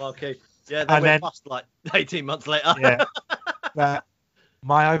well. The marquee. Yeah, they went bust like 18 months later. Yeah, but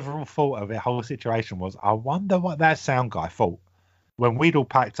my overall thought of the whole situation was, I wonder what that sound guy thought when we'd all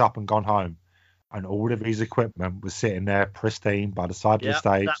packed up and gone home, and all of his equipment was sitting there pristine by the side of the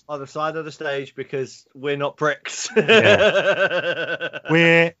stage. By the side of the stage, because we're not pricks. Yeah.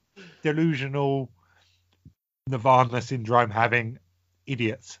 We're delusional Nirvana syndrome having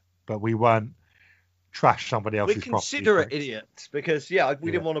idiots, but we weren't trash somebody else's property. We consider it idiots because we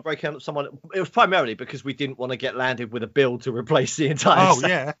didn't want to break out someone. It was primarily because we didn't want to get landed with a bill to replace the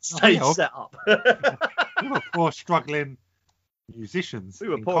entire stage setup. We were poor struggling musicians. We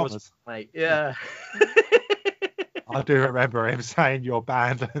were poor, mate. Yeah. I do remember him saying your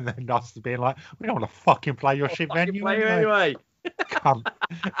band, and then us being like, "We don't want to fucking play your shit venue anyway." Come.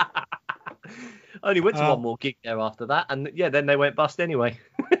 Only went to one more gig there after that, and then they went bust anyway.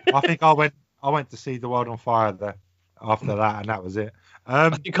 I think I went to see The World on Fire there after that, and that was it. I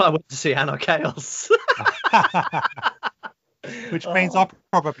think I went to see Anna Chaos. Which means I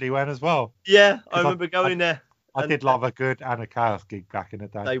probably went as well. Yeah, I remember going there. I did love a good Anna Chaos gig back in the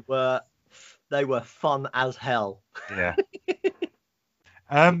day. They were fun as hell. Yeah.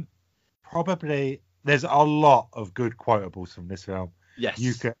 Probably there's a lot of good quotables from this film. Yes.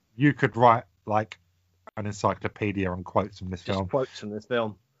 You could write like an encyclopedia on quotes from this film. Quotes from this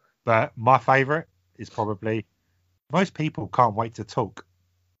film. But my favourite is probably, most people can't wait to talk,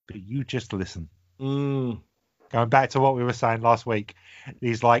 but you just listen. Going back to what we were saying last week,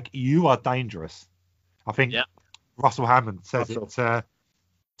 he's like, you are dangerous. I think Russell Hammond says it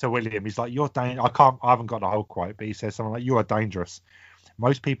to William. He's like, you're dangerous. I haven't got the whole quote, but he says something like, you are dangerous.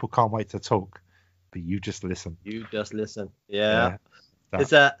 Most people can't wait to talk, but you just listen. You just listen. Yeah.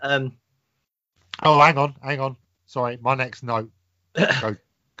 It's a Oh, hang on. Sorry, my next note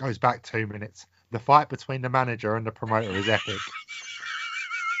goes back 2 minutes. The fight between the manager and the promoter is epic.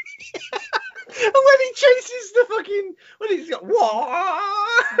 And when he chases when he's got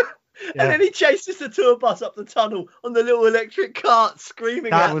and then he chases the tour bus up the tunnel on the little electric cart,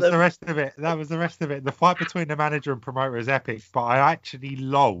 screaming at them. That was the rest of it. The fight between the manager and promoter is epic, but I actually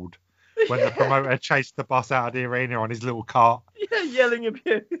lolled when the promoter chased the bus out of the arena on his little cart. Yeah, yelling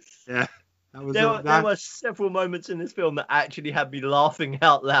abuse. Yeah. There were several moments in this film that actually had me laughing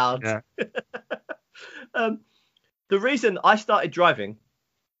out loud. Yeah. The reason I started driving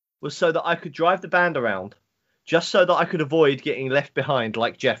was so that I could drive the band around, just so that I could avoid getting left behind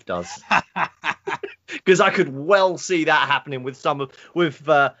like Jeff does. Because I could well see that happening with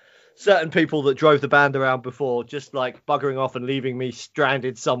certain people that drove the band around before, just like buggering off and leaving me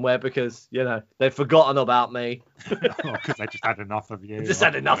stranded somewhere because, they've forgotten about me. Because they just had enough of you.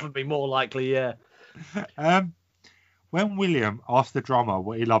 Had enough of me, more likely, yeah. When William asked the drummer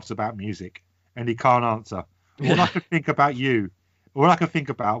what he loves about music and he can't answer, all I could think about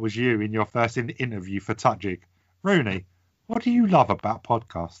was you in your first interview for Tutjig. Rooney, what do you love about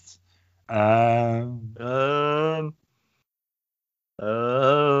podcasts?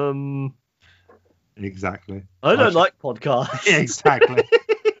 Exactly. I don't like podcasts. Yeah, exactly.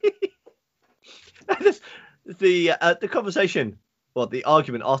 The conversation, the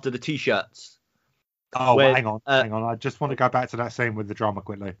argument after the t-shirts. Oh, hang on. I just want to go back to that scene with the drummer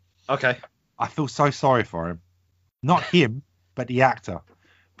quickly. Okay. I feel so sorry for him. Not him, but the actor.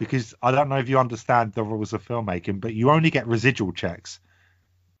 Because I don't know if you understand the rules of filmmaking, but you only get residual checks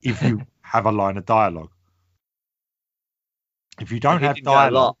if you have a line of dialogue. If you don't have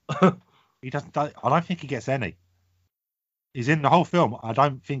dialogue, he doesn't. I don't think he gets any. He's in the whole film. I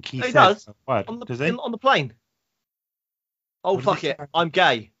don't think he says a word. Does he? On the plane. Oh, fuck it. I'm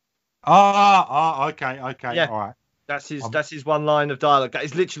gay. Okay. Yeah. All right. That's his one line of dialogue. That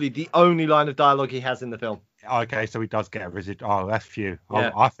is literally the only line of dialogue he has in the film. Okay, so he does get a residual. Oh, that's few. Yeah.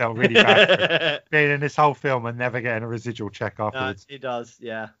 I felt really bad for being in this whole film and never getting a residual check afterwards. He does,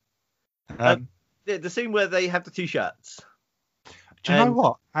 yeah. The scene where they have the t-shirts. Do you know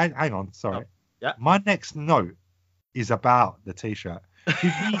what? Hang on, sorry. Yeah. My next note is about the t-shirt.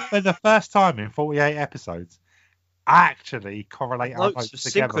 Did we, for the first time in 48 episodes, actually correlate our notes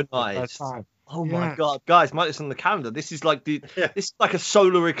together for the first time? Oh my God, guys, mark this on the calendar. This is like this is like a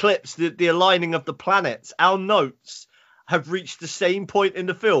solar eclipse, the aligning of the planets. Our notes have reached the same point in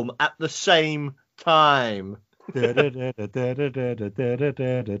the film at the same time. The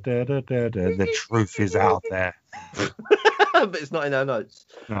truth is out there. But it's not in our notes.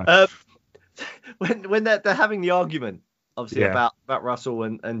 No. When they're having the argument, obviously, about Russell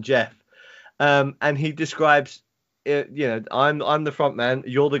and Jeff, and he describes, I'm the front man,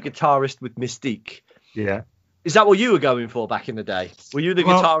 you're the guitarist with mystique. Yeah. Is that what you were going for back in the day? Were you the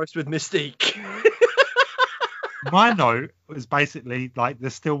guitarist with Mystique? My note was basically like the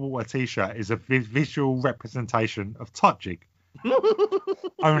Stillwater t-shirt is a visual representation of Totjig.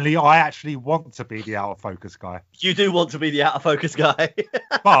 Only I actually want to be the out of focus guy. You do want to be the out of focus guy.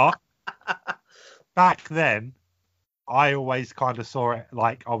 But back then, I always kind of saw it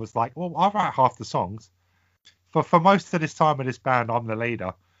like, I was like, well, I write half the songs. For most of this time of this band, I'm the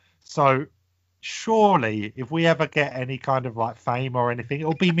leader. So surely if we ever get any kind of like fame or anything,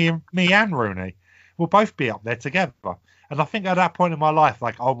 it'll be me and Rooney. We'll both be up there together. And I think at that point in my life,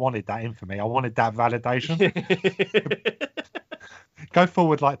 like, I wanted that infamy. I wanted that validation. Go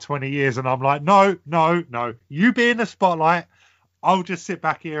forward like 20 years and I'm like, no. You be in the spotlight. I'll just sit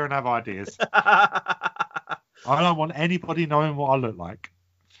back here and have ideas. I don't want anybody knowing what I look like.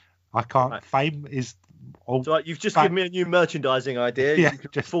 I can't. Right. Fame is... So you've just given me a new merchandising idea. Yeah, you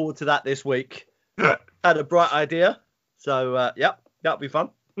can look forward to that this week. Had a bright idea. So, that'll be fun.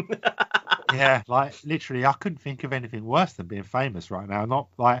 Yeah, like literally, I couldn't think of anything worse than being famous right now. Not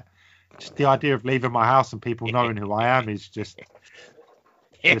like just the idea of leaving my house and people knowing who I am is just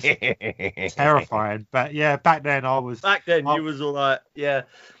terrifying. But yeah, back then you was all like, yeah.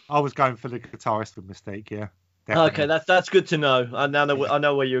 I was going for the guitarist with Mystique. Yeah. Definitely. Okay, that's good to know. I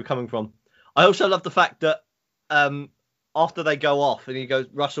know where you're coming from. I also love the fact that after they go off and he goes,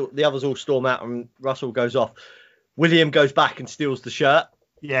 Russell, the others all storm out and Russell goes off. William goes back and steals the shirt.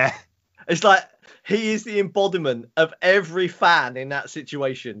 Yeah. It's like he is the embodiment of every fan in that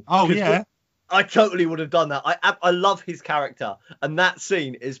situation. Oh, yeah. I totally would have done that. I love his character, and that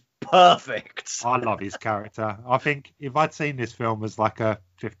scene is perfect. I love his character. I think if I'd seen this film as like a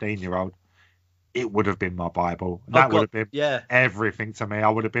 15-year-old, it would have been my Bible. That would have been everything to me. I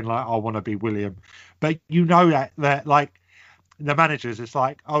would have been like, I want to be William. But you know that like the managers, it's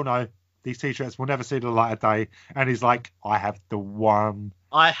like, oh no, these t-shirts will never see the light of day. And he's like, I have the one.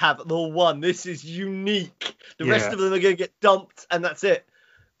 This is unique. The rest of them are going to get dumped, and that's it.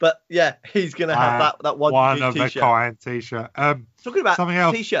 But yeah, he's going to have that one of t-shirt. A kind t-shirt. Talking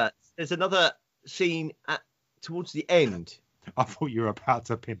about t-shirts, there's another scene towards the end. I thought you were about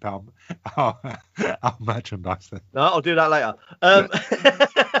to pimp our merchandise then. No, I'll do that later.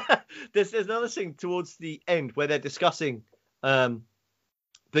 There's another scene towards the end where they're discussing the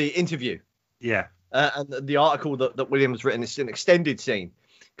interview. Yeah. And the article that William's written is an extended scene.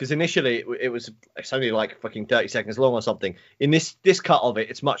 Because initially it's only like fucking 30 seconds long or something. In this cut of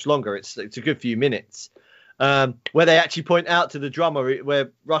it, it's much longer. It's a good few minutes. Where they actually point out to the drummer,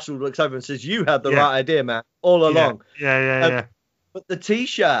 where Russell looks over and says, "You had the right idea, man, all along." Yeah. But the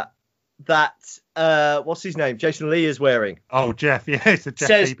T-shirt that what's his name, Jason Lee is wearing. Oh, Jeff. Yeah, it's a Jeff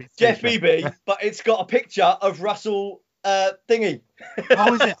says Beebe Jeff Beebe, but it's got a picture of Russell thingy.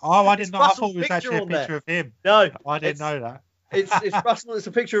 Oh, is it? Oh, I didn't know. I thought it was actually a picture of him. No, I didn't know that. It's Russell. It's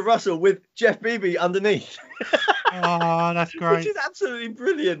a picture of Russell with Jeff Beebe underneath. Oh, that's great. Which is absolutely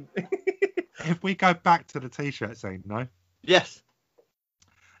brilliant. If we go back to the T-shirt scene, no? Yes.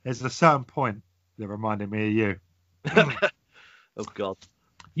 There's a certain point that reminded me of you. Oh, God.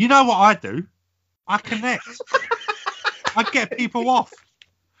 You know what I do? I connect. I get people off.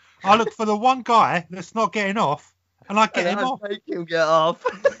 I look for the one guy that's not getting off, and I get him off. Make him get off.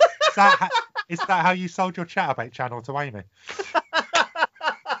 Is that how you sold your Chatterbait channel to Amy?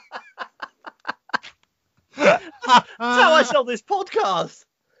 That's how I sell this podcast.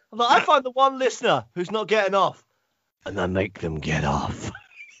 I'm like, I find the one listener who's not getting off, and I make them get off.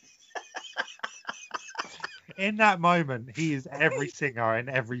 In that moment, he is every singer in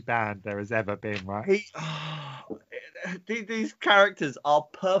every band there has ever been, right? These characters are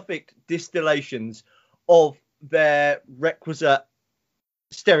perfect distillations of their requisite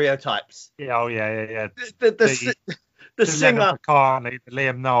stereotypes. Yeah, oh yeah. The singer, McCartney,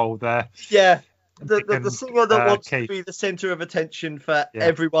 Liam Noel, the singer that wants Keith. To be the centre of attention for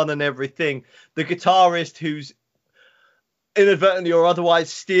everyone and everything. The guitarist who's inadvertently or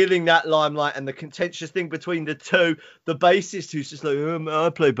otherwise stealing that limelight, and the contentious thing between the two. The bassist who's just like, I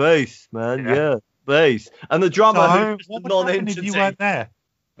play bass, man. Yeah, bass. And the drummer who's just a non-entity. If you weren't there,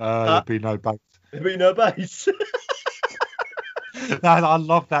 there'd be no bass. There'd be no bass. No, I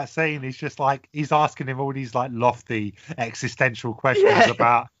love that scene. He's just like, he's asking him all these like lofty existential questions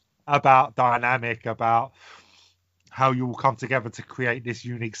about dynamic, about how you will come together to create this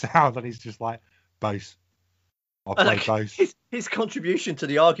unique sound, and he's just like, bass. I'll play bass. His contribution to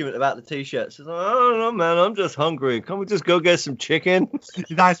the argument about the t-shirts is, I don't know, man, I'm just hungry. Can't we just go get some chicken?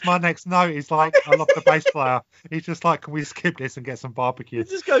 That's my next note. He's like, I love the bass player. He's just like, can we skip this and get some barbecue?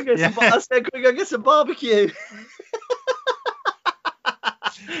 Just go get some. I said, can we go get some barbecue?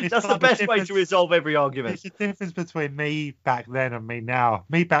 That's the best way to resolve every argument. It's the difference between me back then and me now.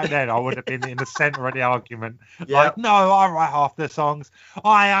 Me back then, I would have been in the centre of the argument. Yeah. Like, no, I write half the songs.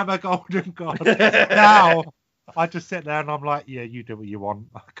 I am a golden god. Now, I just sit there and I'm like, yeah, you do what you want.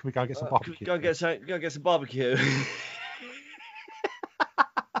 Can we go get some barbecue? Go get some barbecue.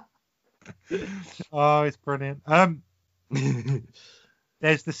 Oh, it's brilliant.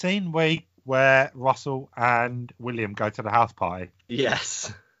 There's the scene where Russell and William go to the house party.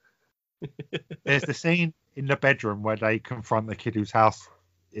 Yes. There's the scene in the bedroom where they confront the kid whose house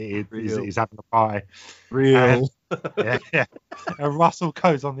is having a party. Real. And, yeah. And Russell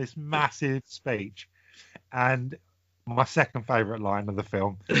goes on this massive speech. And my second favourite line of the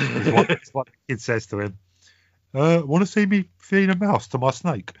film is what the kid says to him. Want to see me feed a mouse to my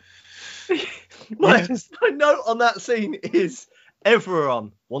snake? My note on that scene is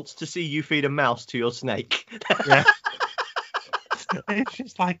everyone wants to see you feed a mouse to your snake. Yeah. It's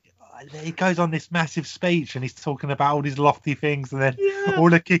just like he goes on this massive speech and he's talking about all these lofty things, and then all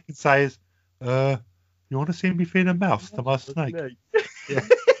the kid can say is, "You want to see me feed a mouse to my snake?" Yeah,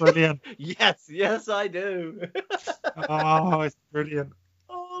 brilliant. Yes, I do. Oh, it's brilliant.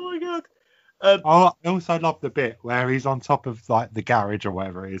 Oh my god. I also love the bit where he's on top of like the garage or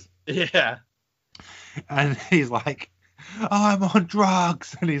whatever it is. Yeah. And he's like, "Oh, I'm on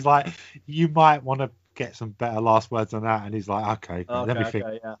drugs," and he's like, "You might want to get some better last words than that." And he's like, okay, let me think.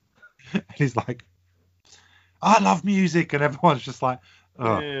 Yeah. And he's like, "I love music," and everyone's just like,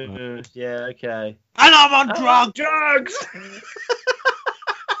 "Oh, yeah, okay." And I'm on drugs.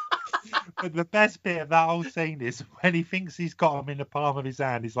 But the best bit of that whole scene is when he thinks he's got him in the palm of his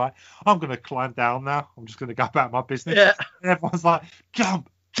hand. He's like, "I'm going to climb down now. I'm just going to go about my business." Yeah. And everyone's like, jump.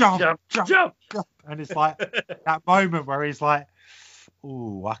 And it's like that moment where he's like,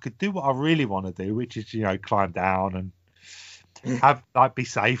 "Ooh, I could do what I really want to do, which is, climb down and have be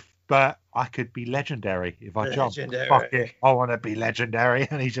safe. But I could be legendary if I jump. Fuck it, I want to be legendary."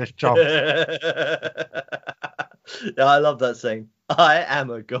 And he just jumps. Yeah, I love that scene. I am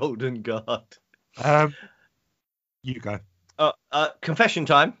a golden god. You go. Confession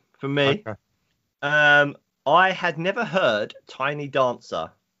time from me. Okay. I had never heard Tiny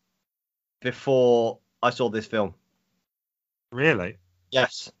Dancer before I saw this film. Really?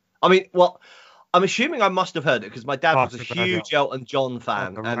 Yes. I mean, well, I'm assuming I must have heard it because my dad was a huge Elton John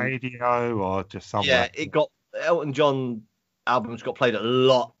fan. On the radio or just somewhere? Yeah, Elton John albums got played a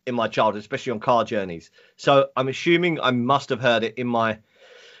lot in my childhood, especially on car journeys. So I'm assuming I must have heard it in my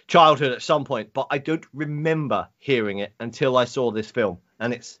childhood at some point, but I don't remember hearing it until I saw this film.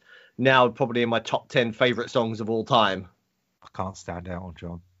 And it's now probably in my top 10 favourite songs of all time. I can't stand Elton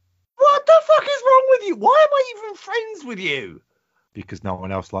John. What the fuck is wrong with you? Why am I even friends with you? Because no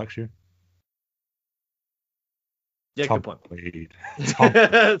one else likes you. Yeah, Tom good point. Weed.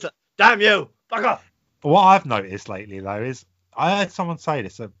 Damn you! Fuck off! What I've noticed lately, though, is I heard someone say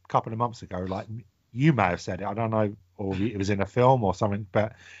this a couple of months ago. Like, you may have said it. I don't know, or it was in a film or something.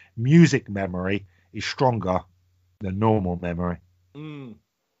 But music memory is stronger than normal memory. Mm.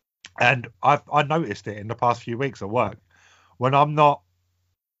 And I noticed it in the past few weeks at work when I'm not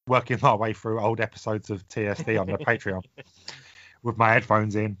working my way through old episodes of TSD on the Patreon with my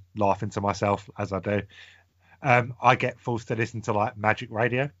headphones in, laughing to myself as I do. I get forced to listen to like Magic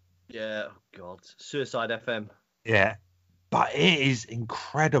Radio. Yeah, oh God, Suicide FM. Yeah, but it is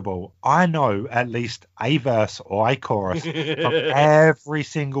incredible. I know at least a verse or a chorus from every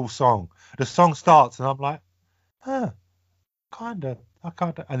single song. The song starts and I'm like, kinda.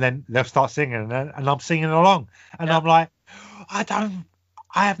 And then they'll start singing and I'm singing along. And I'm like, I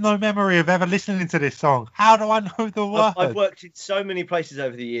have no memory of ever listening to this song. How do I know the words? I've worked in so many places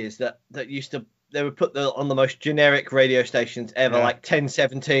over the years that used to, they would put on the most generic radio stations ever, like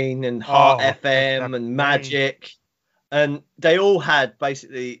 1017 and Heart FM and Magic. And they all had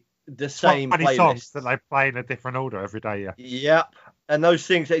basically the same playlist. Songs that they play in a different order every day, yeah. Yep. And those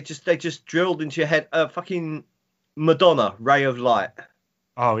things, they just drilled into your head. Fucking Madonna, Ray of Light.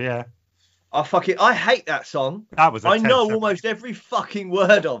 Oh, yeah. I hate that song. That was. I know almost every fucking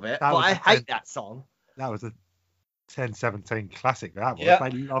word of it, but I hate that song. That was a 1017 classic. That was. Yep. I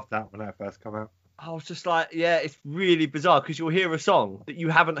loved that when that first came out. I was just like, yeah, it's really bizarre because you'll hear a song that you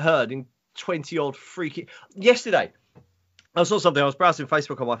haven't heard in 20 odd freaking. Yesterday, I saw something. I was browsing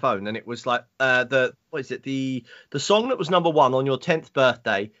Facebook on my phone, and it was like the song that was number one on your 10th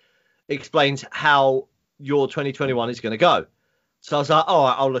birthday explains how your 2021 is going to go. So I was like, all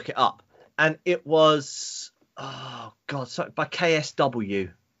right, I'll look it up. And it was, by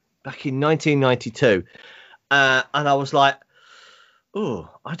KSW back in 1992. And I was like, oh,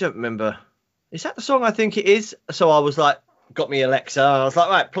 I don't remember. Is that the song I think it is? So I was like, got me Alexa, and I was like,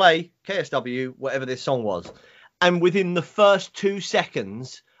 right, play KSW, whatever this song was. And within the first 2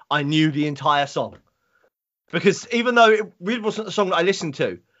 seconds, I knew the entire song. Because even though it really wasn't the song that I listened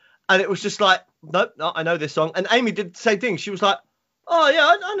to, and it was just like, nope, no, I know this song. And Amy did the same thing. She was like, oh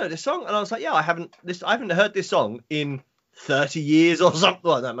yeah, I know this song. And I was like, yeah, I haven't heard this song in 30 years or something.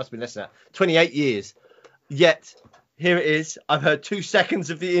 Well, no, it must have been less than that. 28 years. Yet here it is. I've heard 2 seconds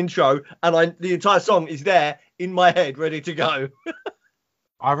of the intro, and the entire song is there in my head, ready to go.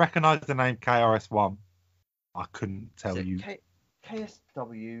 I recognise the name KRS-One. I couldn't tell you.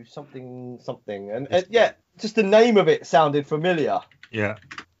 KSW something, and yeah, just the name of it sounded familiar. Yeah.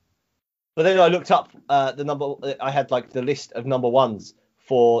 But then I looked up the number. I had like the list of number ones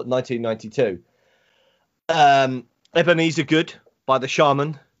for 1992. Ebenezer Good by the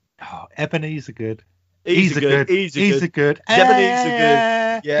Shaman. Oh, Ebenezer Good. Easy good. Ebenezer Good.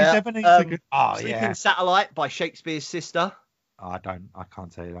 Yeah. Is Ebenezer Good? Oh, Sleeping Satellite by Shakespeare's Sister. Oh, I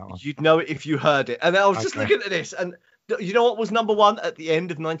can't tell you that one. You'd know it if you heard it. And I was just looking at this, and you know what was number one at the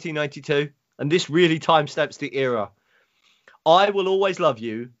end of 1992? And this really timestamps the era. I Will Always Love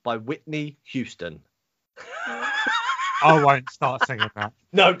You by Whitney Houston. I won't start singing that.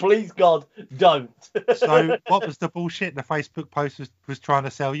 No, please, God, don't. So what was the bullshit the Facebook post was trying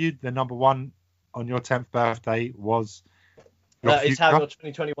to sell you? The number one on your 10th birthday was... It's how your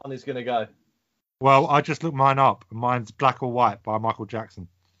 2021 is going to go. Well, I just looked mine up. Mine's Black or White by Michael Jackson.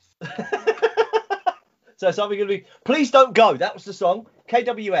 So something going to be... Please Don't Go. That was the song.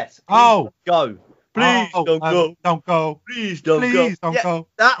 KWS. Please Go. Please don't go. Don't go. Please don't go. Please don't go.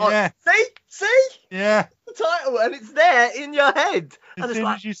 That one. Yeah. See? Yeah. The title, and it's there in your head. As soon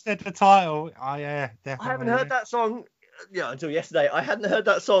as you said the title, yeah, definitely. I haven't heard that song until yesterday. I hadn't heard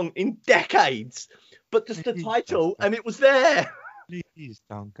that song in decades. But just the title, and it was there. Please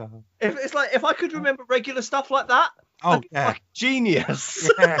don't go. If I could remember regular stuff like that, I'd be like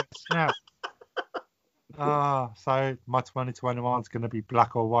genius. Yeah. So my 2021 is going to be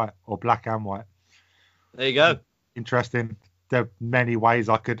Black or White, or Black and White. There you go. Interesting. There are many ways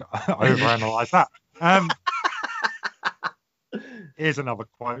I could overanalyze that. Here's another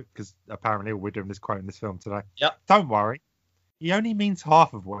quote, because apparently we're doing this quote in this film today. Yep. Don't worry. He only means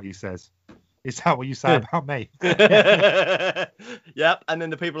half of what he says. Is that what you say about me? Yep. And then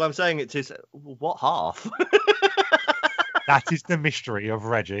the people I'm saying it to say, what half? That is the mystery of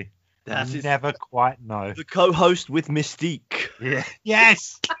Reggie. You never quite know. The co-host with Mystique. Yeah.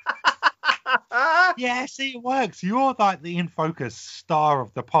 Yes. Yeah, see, it works. You're like the in-focus star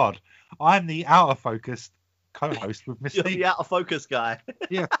of the pod. I'm the out-of-focus co-host with Mystique. You're the out-of-focus guy.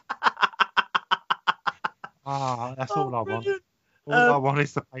 Yeah. That's all I want. All I want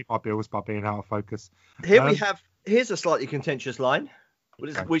is to pay my bills by being out of focus. Here's a slightly contentious line,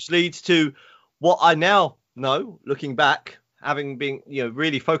 which leads to what I now know, looking back, having been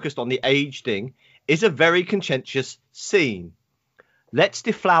really focused on the age thing, is a very contentious scene. Let's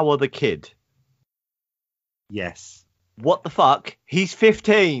deflower the kid. Yes. What the fuck? He's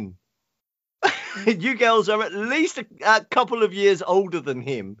 15. You girls are at least a couple of years older than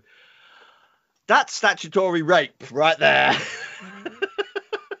him. That's statutory rape right there.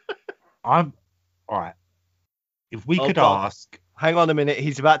 I'm all right. If we could ask, hang on a minute,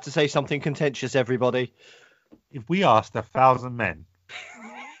 he's about to say something contentious, everybody. If we asked 1,000 men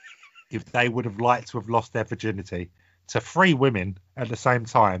if they would have liked to have lost their virginity to 3 women at the same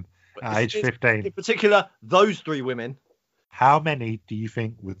time at age 15, in particular, those 3 women, how many do you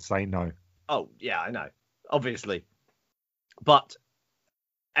think would say no? Oh, yeah, I know, obviously, but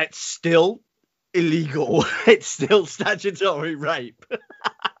it's still illegal. It's still statutory rape.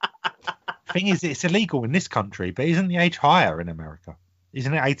 Thing is, it's illegal in this country, but isn't the age higher in America?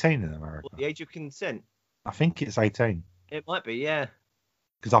 Isn't it 18 in America? What, the age of consent? I think it's 18. It might be, yeah.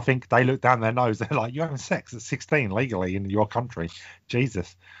 Because I think they look down their nose. They're like, you're having sex at 16 legally in your country.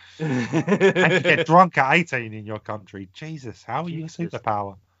 Jesus. And you get drunk at 18 in your country. Jesus, how are you a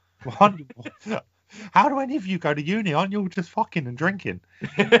superpower? How do any of you go to uni? Aren't you all just fucking and drinking?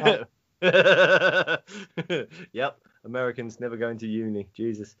 Yep. Americans never going to uni.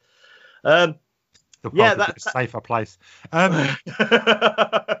 Jesus. That's a safer place. Yeah,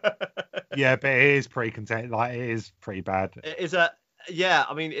 but it is pretty content. Like, it is pretty bad. It is I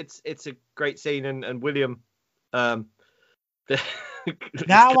mean, it's a great scene, and William. Now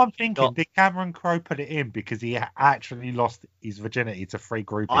I'm thinking, did Cameron Crowe put it in because he actually lost his virginity to 3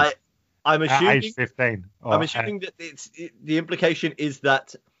 groupies? I'm assuming at age 15. I'm assuming that the implication is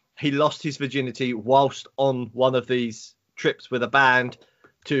that he lost his virginity whilst on one of these trips with a band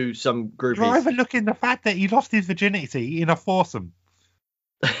to some groupies. You're overlooking the fact that he lost his virginity in a foursome.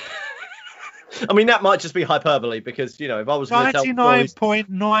 I mean, that might just be hyperbole because, if I was going to tell stories...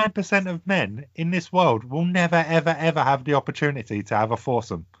 99.9% of men in this world will never, ever, ever have the opportunity to have a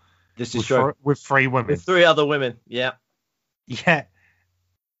foursome. This is true. With 3 women. With 3 other women, yeah. Yeah.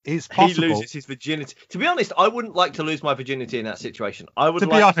 It's possible. He loses his virginity. To be honest, I wouldn't like to lose my virginity in that situation. I would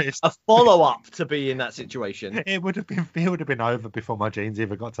honest, a follow-up to be in that situation. It would have been over before my jeans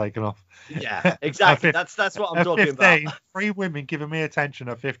even got taken off. Yeah, exactly. That's what I'm talking 15, about. 3 women giving me attention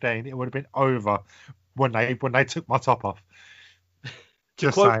at 15, it would have been over when they took my top off.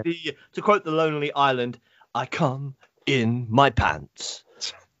 To quote the Lonely Island, I come in my pants.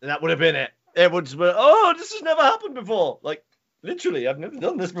 And that would have been it. It would have been, this has never happened before. Like, literally, I've never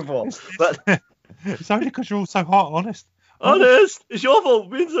done this before. But it's only because you're all so hot, honest. Honest, it's your fault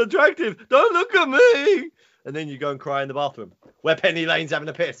for being so attractive. Don't look at me. And then you go and cry in the bathroom where Penny Lane's having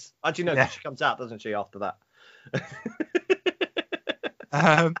a piss. Actually, no, she comes out, doesn't she, after that?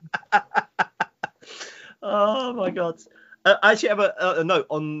 Oh, my God. I actually have a note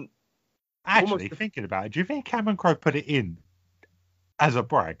on... Actually, thinking about it, do you think Cameron Crowe put it in as a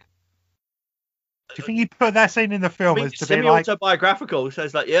brag? Do you think he put that scene in the film as to be like... semi-autobiographical, so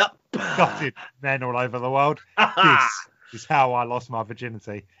it's like, yep. Gutted men all over the world. This is how I lost my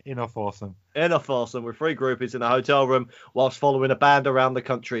virginity in a foursome. In a foursome with 3 groupies in a hotel room whilst following a band around the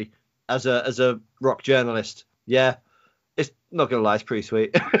country as a rock journalist. Yeah, it's not going to lie, it's pretty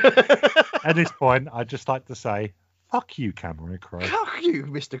sweet. At this point, I'd just like to say, fuck you, Cameron Crowe. Fuck you,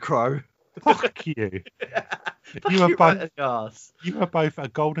 Mr. Crowe. Fuck you. You are both a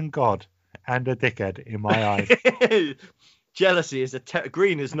golden god and a dickhead in my eyes. Jealousy is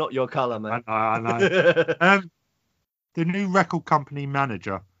green is not your colour, man. I know. The new record company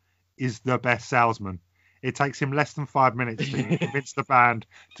manager is the best salesman. It takes him less than 5 minutes to convince the band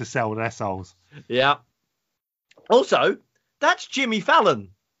to sell their souls. Yeah. Also, that's Jimmy Fallon.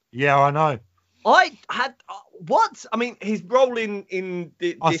 Yeah, I know. I had what? I mean, his role in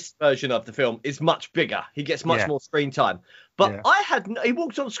this version of the film is much bigger. He gets much more screen time. But he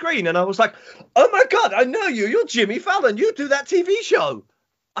walked on screen and I was like, oh my God, I know you. You're Jimmy Fallon. You do that TV show.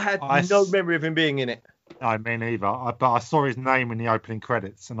 I had no memory of him being in it. No, me neither. But I saw his name in the opening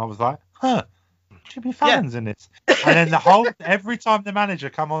credits and I was like, Jimmy Fallon's in this. And then every time the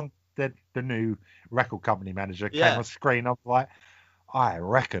manager come on, the new record company manager came on screen, I was like, I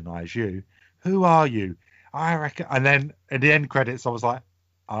recognise you. Who are you? I reckon. And then at the end credits, I was like,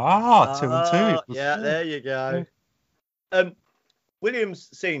 2 and 2. Yeah, there you go.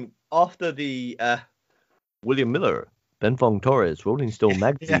 William's scene after the William Miller, Ben Fong Torres, Rolling Stone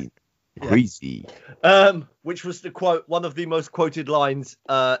magazine, crazy. Which was one of the most quoted lines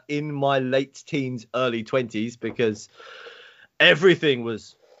in my late teens, early 20s, because everything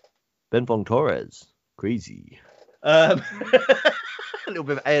was Ben Fong Torres, crazy. A little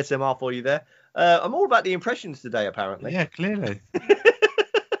bit of ASMR for you there. I'm all about the impressions today, apparently. Yeah, clearly.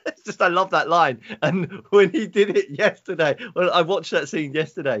 It's just I love that line. And when he did it yesterday, I watched that scene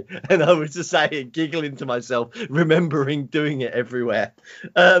yesterday, and I was just giggling to myself, remembering doing it everywhere.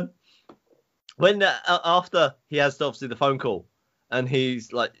 When after he has obviously the phone call, and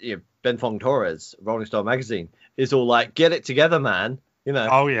he's like, Ben Fong Torres, Rolling Stone magazine, is all like, get it together, man.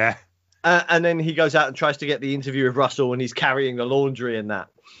 Oh yeah. And then he goes out and tries to get the interview with Russell, and he's carrying the laundry and that.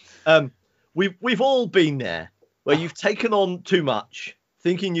 We've all been there, where you've taken on too much,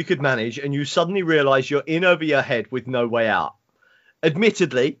 thinking you could manage, and you suddenly realise you're in over your head with no way out.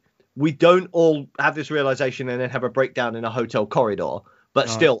 Admittedly, we don't all have this realisation and then have a breakdown in a hotel corridor. But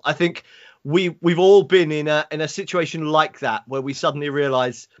still, I think we've all been in a situation like that, where we suddenly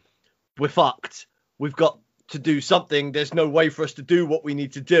realise we're fucked. We've got to do something. There's no way for us to do what we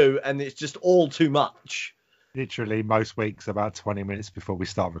need to do, and it's just all too much. Literally most weeks about 20 minutes before we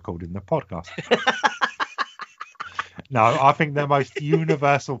start recording the podcast. No, I think the most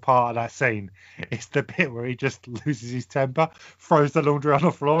universal part of that scene is the bit where he just loses his temper, throws the laundry on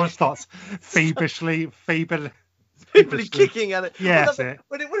the floor and starts feebly kicking at it. Yeah, that's it.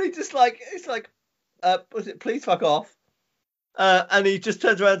 When he just it's like, was it please fuck off? And he just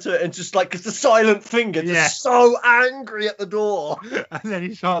turns around to it and just it's a silent finger, just so angry at the door. And then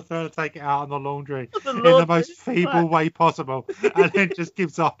he starts trying to take it out on the laundry in the most feeble way possible, and then just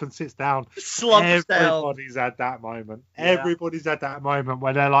gives up and sits down. Slumps down. Everybody's had that moment. Yeah. Everybody's had that moment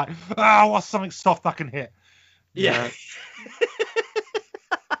where they're like, what's something soft I can hit? Yeah.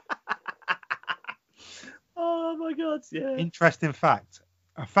 Oh my God, yeah. Interesting fact.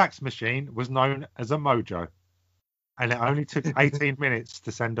 A fax machine was known as a mojo. And it only took 18 minutes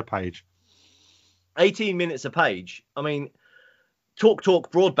to send a page. 18 minutes a page. I mean, Talk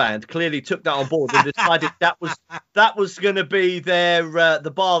Broadband clearly took that on board and decided that was going to be their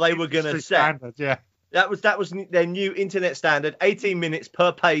the bar they were going to set. Standard, yeah. That was their new internet standard. 18 minutes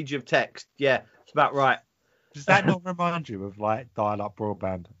per page of text. Yeah, it's about right. Does that not remind you of like dial-up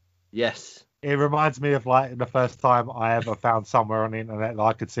broadband? Yes. It reminds me of like the first time I ever found somewhere on the internet that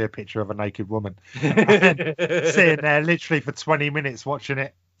I could see a picture of a naked woman. And sitting there literally for 20 minutes watching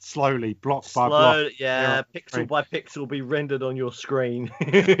it slowly, block by block. Yeah, pixel by pixel be rendered on your screen.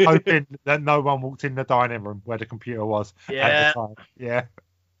 Hoping that no one walked in the dining room where the computer was at the time. Yeah.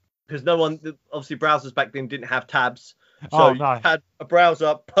 Because no one, obviously browsers back then didn't have tabs. So you had a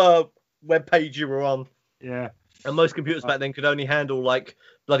browser per web page you were on. Yeah. And most computers back then could only handle like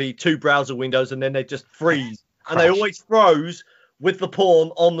bloody 2 browser windows and then they just freeze. And they always froze with the porn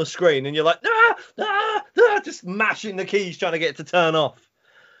on the screen. And you're like, just mashing the keys trying to get it to turn off.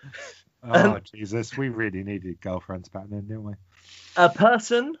 Oh, Jesus. We really needed girlfriends back then, didn't we? A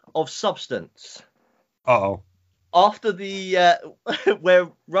person of substance. Uh-oh. After the where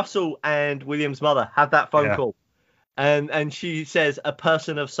Russell and William's mother had that phone call and she says a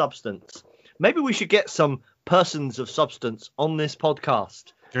person of substance. Maybe we should get some persons of substance on this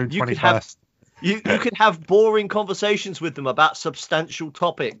podcast. June 21st. You could have boring conversations with them about substantial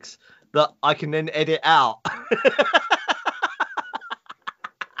topics that I can then edit out.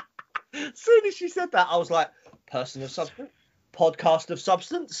 As soon as she said that, I was like, person of substance? Podcast of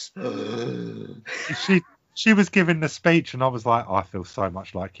substance? She was giving the speech and I was like, I feel so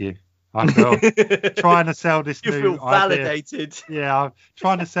much like you. I feel trying to sell this you new feel validated. Idea. Yeah, I'm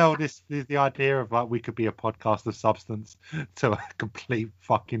trying to sell the idea of like we could be a podcast of substance to a complete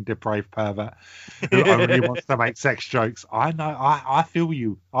fucking depraved pervert who only wants to make sex jokes. I know, I feel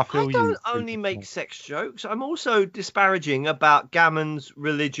you. I don't only make sex jokes. I'm also disparaging about Gammon's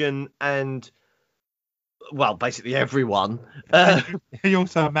religion and, well, basically everyone. You're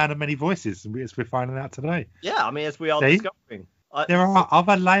also a man of many voices, as we're finding out today. Yeah, I mean, as we are discovering. There are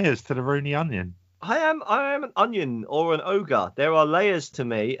other layers to the Rooney onion. I am an onion or an ogre. There are layers to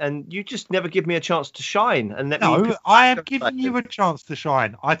me, and you just never give me a chance to shine. And I am giving you a chance to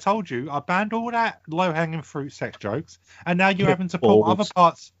shine. I told you I banned all that low-hanging fruit sex jokes, and now you're having to pull other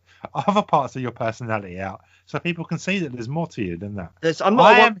parts of your personality out, so people can see that there's more to you than that.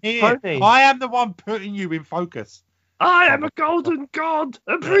 I am here. I am the one putting you in focus. I am a golden god.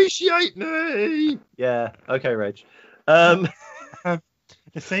 Appreciate me. Yeah. Okay, Reg.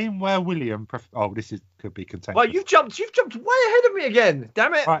 The scene where William... could be contentious. Well, you've jumped way ahead of me again.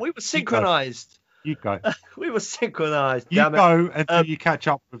 Damn it. Right, we were synchronized. You go. We were synchronized. You go until you catch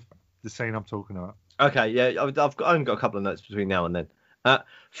up with the scene I'm talking about. Okay, yeah. I've only got a couple of notes between now and then.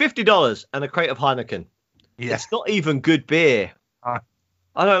 $50 and a crate of Heineken. Yeah. It's not even good beer. I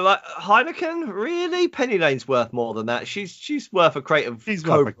don't like Heineken. Really? Penny Lane's worth more than that. She's worth a crate of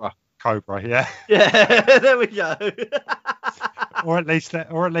Cobra. Cobra, yeah. Yeah, there we go. or at least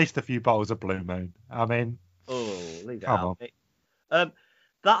a few bottles of Blue Moon. I mean, leave that out.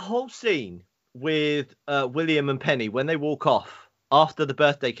 That whole scene with William and Penny when they walk off after the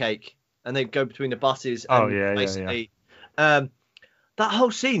birthday cake and they go between the buses. That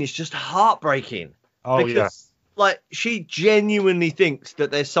whole scene is just heartbreaking. Like, she genuinely thinks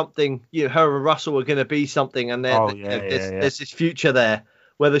that there's something, her and Russell are going to be something, and there's this future there,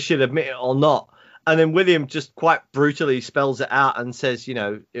 whether she'll admit it or not. And then William just quite brutally spells it out and says,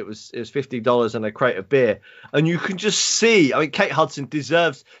 it was $50 and a crate of beer. And you can just see, I mean, Kate Hudson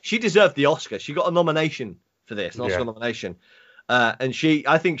deserved the Oscar. She got a nomination for this, an Oscar nomination. And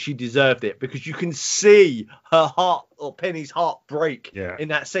I think she deserved it because you can see her heart, or Penny's heart, break in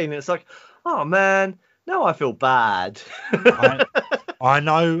that scene. And it's like, oh man, now I feel bad. I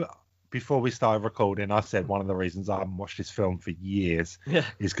know before we started recording, I said one of the reasons I haven't watched this film for years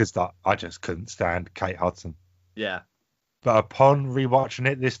is because I just couldn't stand Kate Hudson. Yeah. But upon rewatching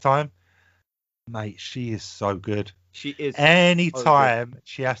it this time, mate, she is so good. She is. Anytime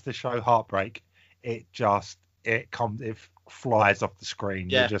she has to show heartbreak, it flies off the screen.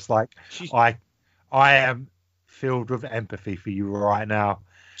 Yeah. You're just like, I am filled with empathy for you right now.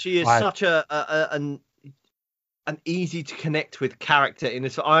 She is such an easy to connect with character in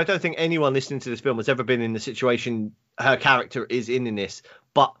this. I don't think anyone listening to this film has ever been in the situation her character is in this,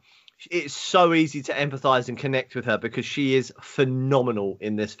 but it's so easy to empathize and connect with her because she is phenomenal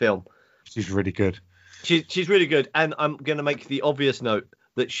in this film. She's really good. She's really good, and I'm going to make the obvious note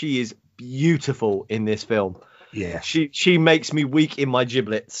that she is beautiful in this film. Yeah. She makes me weak in my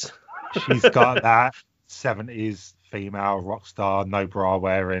giblets. She's got that 70s female rock star, no bra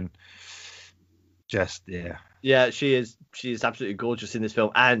wearing. Just, yeah. Yeah, she is absolutely gorgeous in this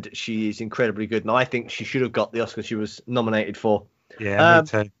film, and she is incredibly good. And I think she should have got the Oscar she was nominated for. Yeah, me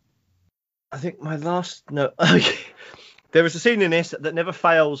too. I think my last note. There is a scene in this that never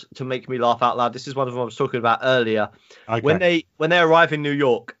fails to make me laugh out loud. This is one of them I was talking about earlier. Okay. When they arrive in New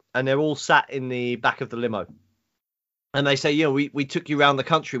York and they're all sat in the back of the limo, and they say, we took you around the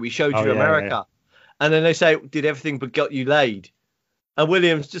country, we showed you America, yeah. And then they say, did everything but got you laid? And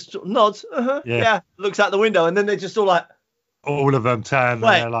Williams just nods, yeah, looks out the window, and then they're just all like, all of them turn and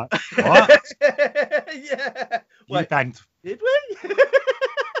wait. they're like, what? Yeah. You banged. Did we?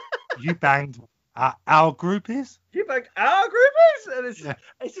 You banged our groupies? You banged our groupies? And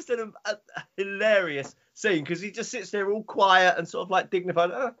it's just a hilarious scene because he just sits there all quiet and sort of like dignified.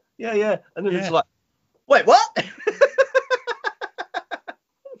 Yeah. And then it's like, wait, what?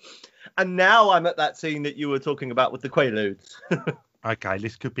 And now I'm at that scene that you were talking about with the Quaaludes. Okay,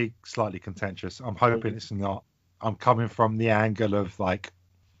 this could be slightly contentious. I'm hoping it's not. I'm coming from the angle of like,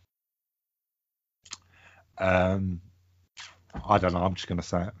 I don't know. I'm just going to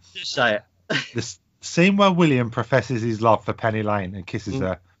say it. Just say it. The scene where William professes his love for Penny Lane and kisses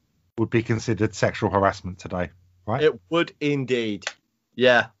her would be considered sexual harassment today, right? It would indeed.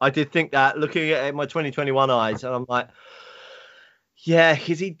 Yeah, I did think that looking at it in my 2021 eyes, and I'm like, yeah,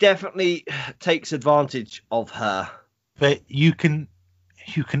 because he definitely takes advantage of her. But you can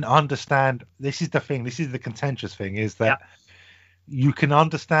understand. This is the thing. This is the contentious thing. Is that you can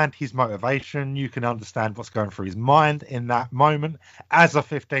understand his motivation. You can understand what's going through his mind in that moment as a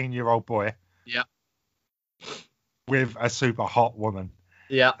 15-year-old boy. Yeah. With a super hot woman.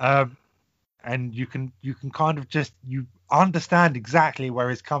 Yeah. And you can kind of just you understand exactly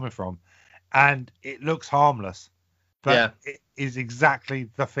where he's coming from, and it looks harmless, but it is exactly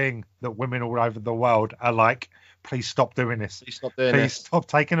the thing that women all over the world are like. Please stop doing this. Please stop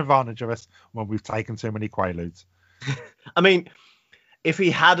taking advantage of us when we've taken too many Quaaludes. I mean, if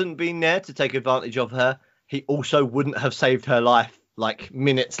he hadn't been there to take advantage of her, he also wouldn't have saved her life like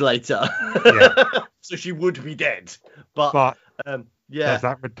minutes later. Yeah. So she would be dead. But does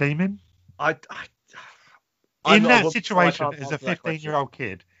that redeem him? I'm in that situation, as a 15-year-old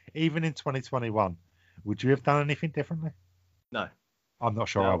kid, even in 2021, would you have done anything differently? No. I'm not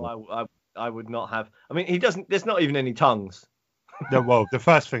sure I would. I would not have. I mean, he doesn't. There's not even any tongues. No, well, the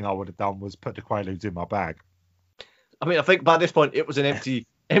first thing I would have done was put the Quaaludes in my bag. I mean, I think by this point it was an empty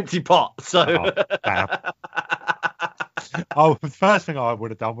pot. So. The first thing I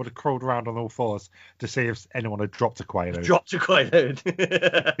would have done would have crawled around on all fours to see if anyone had dropped a Quaalude.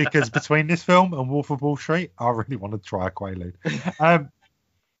 Because between this film and Wolf of Wall Street, I really want to try a Quaalude.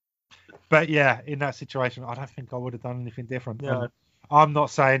 But yeah, in that situation, I don't think I would have done anything different. No. I'm not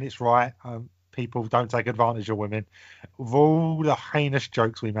saying it's right. People don't take advantage of women. Of all the heinous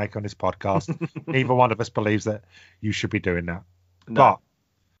jokes we make on this podcast, neither one of us believes that you should be doing that. No. But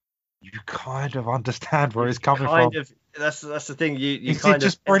you kind of understand where it's coming from. That's the thing. Is it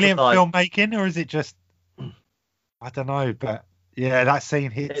just brilliant filmmaking, or is it just? I don't know, but yeah, that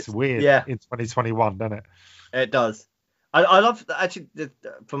scene hits weird in 2021, doesn't it? It does. I love actually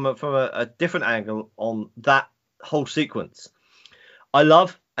from a different angle on that whole sequence. I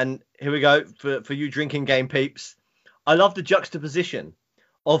love, and here we go for you drinking game peeps. I love the juxtaposition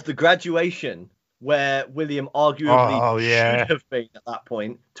of the graduation where William arguably should have been at that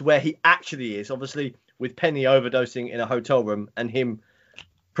point to where he actually is, obviously with Penny overdosing in a hotel room and him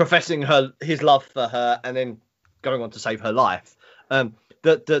professing his love for her and then going on to save her life. That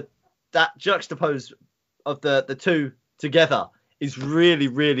juxtapose of the two together is really,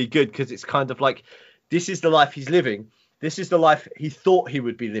 really good because it's kind of like this is the life he's living. This is the life he thought he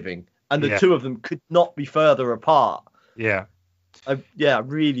would be living. And the two of them could not be further apart. Yeah. I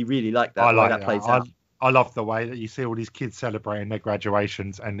really, really like that. That plays out. I love the way that you see all these kids celebrating their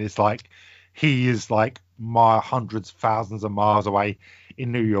graduations. And it's like, he is like hundreds, thousands of miles away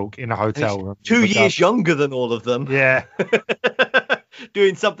in New York in a hotel room. 2 years younger than all of them. Yeah.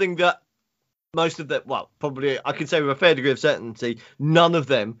 Doing something that most of them, well, probably I can say with a fair degree of certainty, none of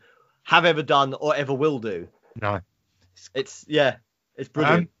them have ever done or ever will do. No. It's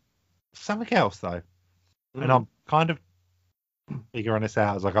brilliant. Something else though, and I'm kind of figuring this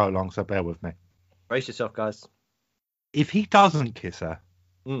out as I go along, so bear with me. Brace yourself, guys. If he doesn't kiss her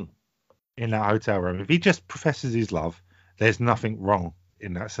in that hotel room, if he just professes his love, there's nothing wrong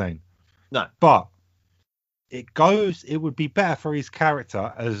in that scene. No. But it would be better for his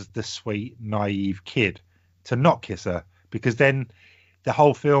character as the sweet, naive kid to not kiss her, because then the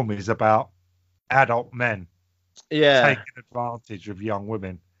whole film is about adult men taking advantage of young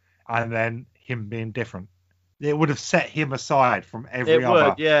women, and then him being different. It would have set him aside from every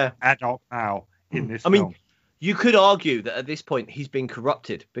other adult male in this film. I mean, you could argue that at this point he's been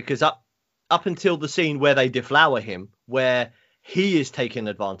corrupted, because up until the scene where they deflower him, where he is taken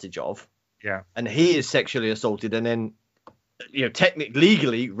advantage of. Yeah. And he is sexually assaulted and then, technically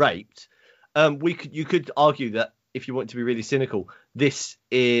legally raped. You could argue that if you want to be really cynical, this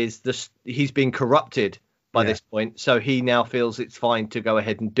is he's been corrupted by this point, so he now feels it's fine to go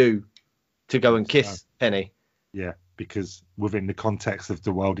ahead and go and kiss Penny. Yeah, because within the context of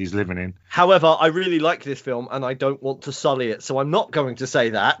the world he's living in. However, I really like this film and I don't want to sully it, so I'm not going to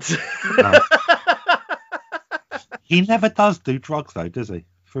say that. He never does do drugs though, does he?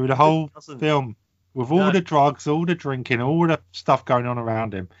 Through the whole film, with all the drugs, all the drinking, all the stuff going on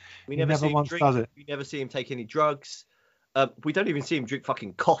around him, he never once does it. We never see him take any drugs. We don't even see him drink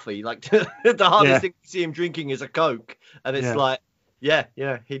fucking coffee. Like the hardest thing we see him drinking is a Coke, and it's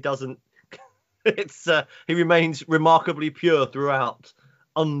he doesn't. He remains remarkably pure throughout,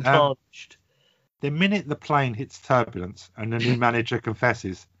 untarnished. The minute the plane hits turbulence and the new manager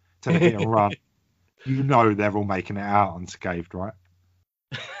confesses to the hit and run, they're all making it out unscathed, right?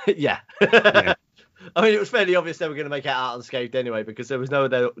 Yeah. I mean, it was fairly obvious they were going to make it out unscathed anyway, because there was no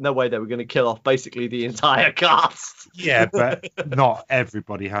way they were going to kill off basically the entire cast. Yeah, but not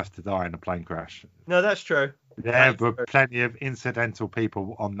everybody has to die in a plane crash. No, that's true. There were plenty of incidental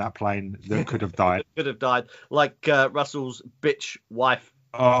people on that plane that could have died. Like Russell's bitch wife.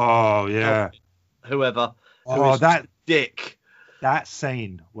 Oh, yeah. Whoever. Oh, that dick. That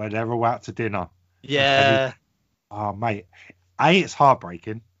scene where they're all out to dinner. Yeah. Oh, mate. A, it's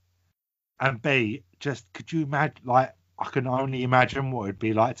heartbreaking. And B, just could you imagine, like, I can only imagine what it'd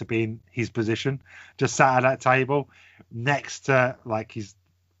be like to be in his position, just sat at that table next to, like, his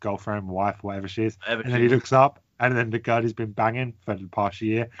girlfriend, wife, whatever she is. And then he looks up, and then the girl he's been banging for the past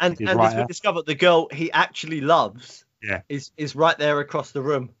year. And as we discovered, the girl he actually loves is right there across the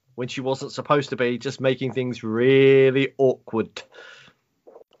room when she wasn't supposed to be, just making things really awkward.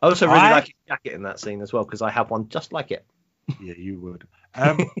 I also really like his jacket in that scene as well, because I have one just like it. Yeah, you would.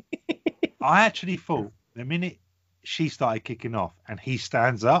 I actually thought the minute she started kicking off and he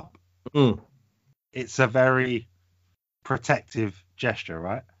stands up, it's a very protective gesture,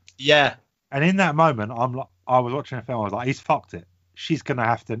 right? Yeah. And in that moment, I was watching a film. I was like, he's fucked it. She's gonna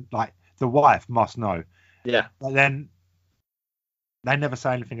have to, like, the wife must know. Yeah. But then they never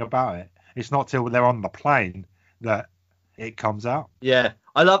say anything about it. It's not till they're on the plane that it comes out. Yeah,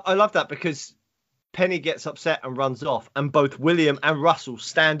 I love that, because Penny gets upset and runs off, and both William and Russell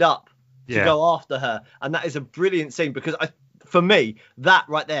stand up to go after her, and that is a brilliant scene, because for me, that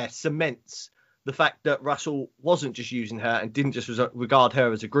right there cements the fact that Russell wasn't just using her and didn't just regard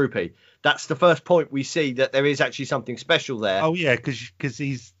her as a groupie. That's the first point we see that there is actually something special there. Oh yeah, because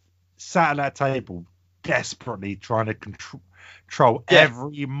he's sat at that table desperately trying to control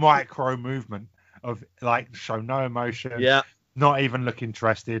every micro movement of, like, show no emotion, not even look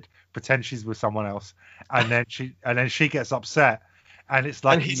interested, pretend she's with someone else, and then she gets upset, and it's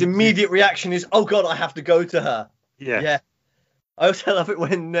like, and his immediate reaction is, oh god, I have to go to her. Yeah. I also love it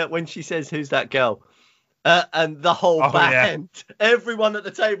when she says, who's that girl, and the whole band, everyone at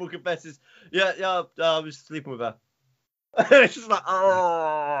the table confesses, I was sleeping with her. It's just like,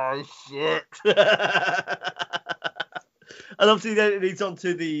 oh shit. And obviously then it leads on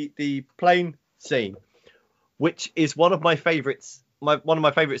to the plane scene, which is one of my favorites, one of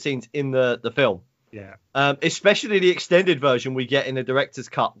my favorite scenes in the film. Yeah. Especially the extended version we get in the director's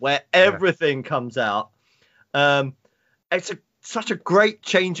cut, where everything comes out. It's such a great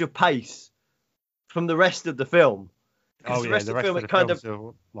change of pace from the rest of the film. Oh, the yeah, rest the of the film, rest it of kind the of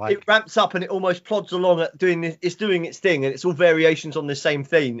film like... it ramps up and it almost plods along at doing its thing, and it's all variations on the same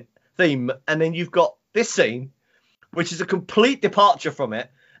theme. And then you've got this scene, which is a complete departure from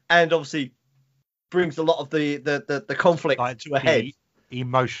it, and obviously brings a lot of the conflict to a head.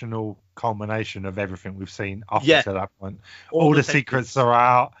 Emotional culmination of everything we've seen up until that point. All the secrets are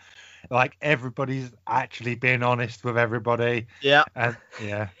out. Like, everybody's actually being honest with everybody. Yeah. And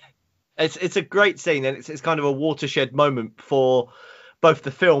yeah. It's a great scene, and it's kind of a watershed moment for both the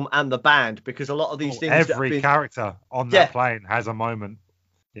film and the band, because a lot of these things... Every character on that plane has a moment.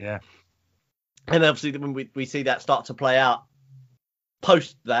 Yeah. And obviously when we see that start to play out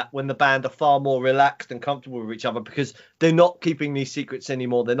post that, when the band are far more relaxed and comfortable with each other, because they're not keeping these secrets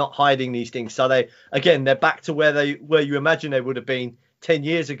anymore. They're not hiding these things. So they're back to where you imagine they would have been 10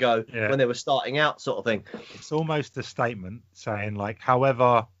 years ago when they were starting out, sort of thing. It's almost a statement saying, like,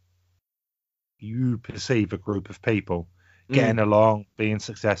 however you perceive a group of people getting along, being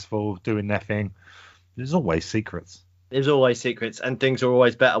successful, doing their thing, there's always secrets. There's always secrets, and things are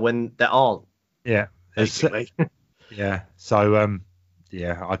always better when there aren't. Yeah. Basically. Yeah. So,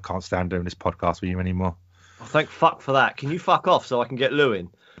 I can't stand doing this podcast with you anymore. Oh, thank fuck for that. Can you fuck off so I can get Lou in?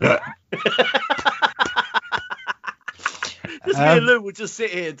 Just me and Lou would just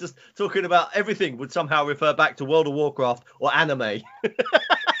sit here just talking about everything would somehow refer back to World of Warcraft or anime.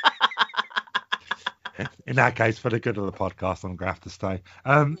 In that case, for the good of the podcast, I'm going to have to stay.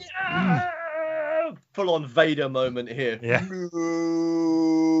 Full on Vader moment here. Yeah.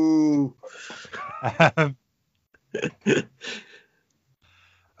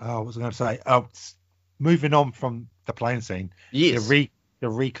 What was I going to say? Moving on from the plane scene. Yes. The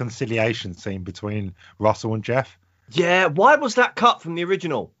reconciliation scene between Russell and Jeff. Yeah. Why was that cut from the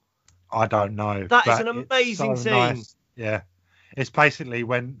original? I don't know. That is an amazing scene. Nice. Yeah. It's basically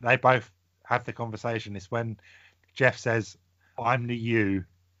when they both have the conversation. It's when Jeff says, "I'm the you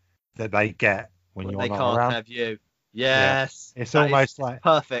that they get when you're not around. They can't have you." Yes. Yeah. It's almost like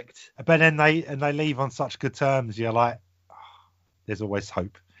perfect. But then they leave on such good terms. You're like, oh, there's always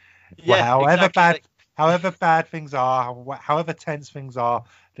hope. Yeah. Well, however bad things are, however tense things are,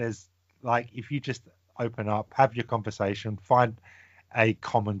 there's like, if you just open up, have your conversation, find a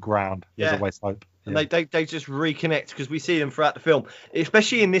common ground, there's always hope. And they just reconnect, because we see them throughout the film,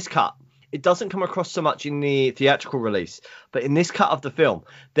 especially in this cut. It doesn't come across so much in the theatrical release, but in this cut of the film,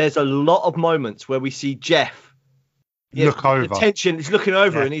 there's a lot of moments where we see Jeff look over. The tension, he's looking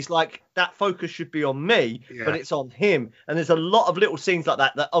over and he's like, that focus should be on me, but it's on him. And there's a lot of little scenes like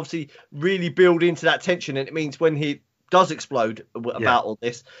that obviously really build into that tension. And it means when he does explode about all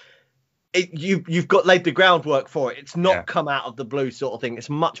this, you've got laid the groundwork for it. It's not come out of the blue sort of thing. It's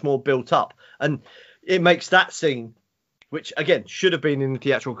much more built up. And it makes that scene, which again should have been in the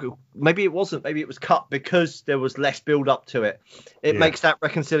theatrical, maybe it wasn't, maybe it was cut because there was less build up to it. It makes that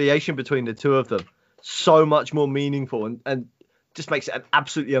reconciliation between the two of them so much more meaningful, and just makes it an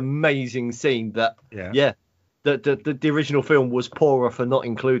absolutely amazing scene that the original film was poorer for not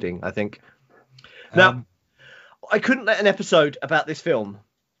including, I think. Now, I couldn't let an episode about this film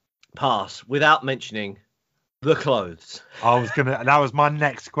pass without mentioning the clothes. That was my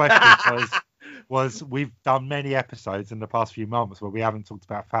next question. was we've done many episodes in the past few months where we haven't talked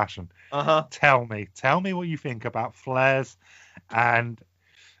about fashion. Tell me what you think about flares and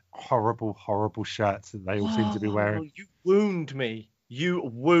horrible shirts that they all seem to be wearing. You wound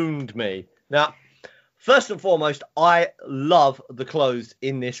me. Now, first and foremost, I love the clothes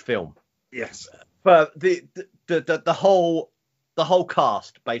in this film. Yes. But the whole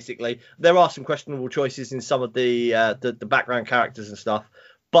cast, basically, there are some questionable choices in some of the background characters and stuff,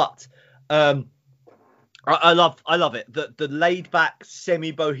 but I love it. The laid back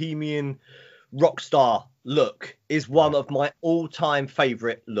semi-bohemian rock star look is one of my all-time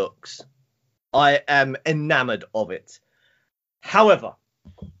favorite looks. I am enamored of it. However,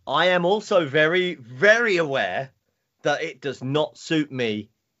 I am also very, very aware that it does not suit me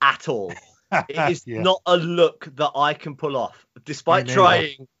at all. It is not a look that I can pull off. Despite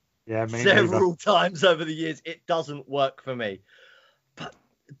trying several times over the years, it doesn't work for me. But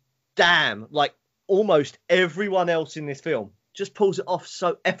damn, like almost everyone else in this film just pulls it off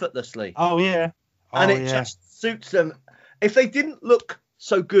so effortlessly. Oh, yeah. And it just suits them. If they didn't look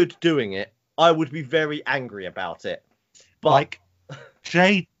so good doing it, I would be very angry about it. But like,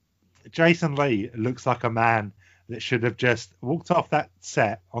 Jason Lee looks like a man that should have just walked off that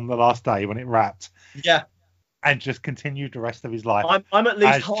set on the last day when it wrapped. Yeah. And just continued the rest of his life. I'm at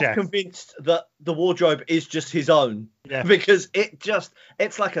least half convinced that the wardrobe is just his own. Yeah. Because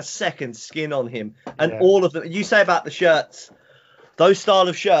it's like a second skin on him. And all of them, you say about the shirts, those style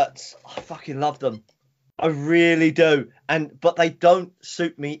of shirts, I fucking love them. I really do. But they don't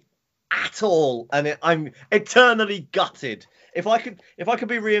suit me at all. And I'm eternally gutted. If I could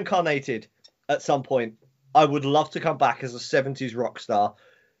be reincarnated at some point, I would love to come back as a 70s rock star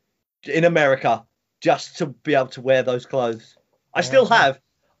in America just to be able to wear those clothes. I still have.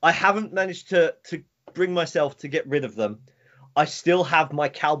 I haven't managed to bring myself to get rid of them. I still have my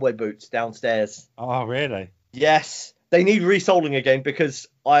cowboy boots downstairs. Oh, really? Yes. They need resoling again because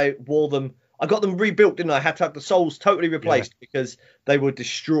I wore them. I got them rebuilt, didn't I? I had to have the soles totally replaced because they were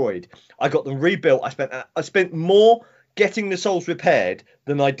destroyed. I got them rebuilt. I spent more getting the soles repaired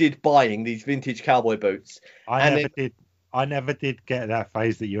than I did buying these vintage cowboy boots. I never did get that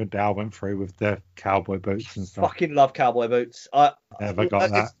phase that you and Dal went through with the cowboy boots and stuff. Fucking love cowboy boots. I never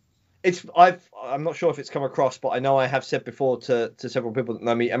got that. I'm not sure if it's come across, but I know I have said before to several people that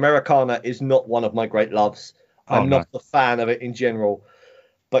know me, Americana is not one of my great loves. I'm not a fan of it in general.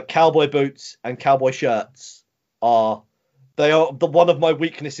 But cowboy boots and cowboy shirts are one of my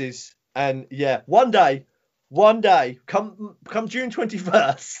weaknesses. And yeah, one day, come June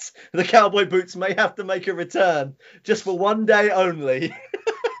 21st, the cowboy boots may have to make a return just for one day only.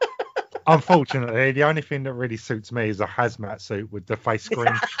 Unfortunately, the only thing that really suits me is a hazmat suit with the face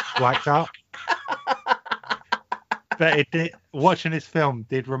screen blacked out. But it did. Watching this film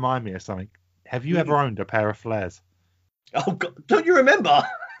did remind me of something. Have you ever owned a pair of flares? Oh God, don't you remember?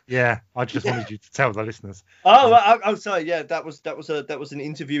 Yeah, I just wanted you to tell the listeners. Oh, I'm sorry. Yeah, that was an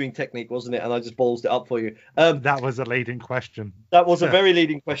interviewing technique, wasn't it? And I just ballsed it up for you. That was a leading question. That was a very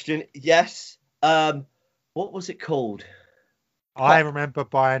leading question. Yes. What was it called? I remember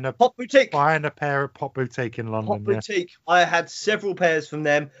buying a Pop Boutique. pair of Pop Boutique in London. Pop Boutique. I had several pairs from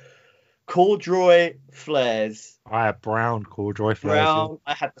them. Corduroy flares. I had brown corduroy flares. Brown.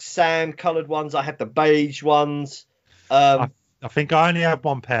 I had the sand coloured ones. I had the beige ones. I think I only had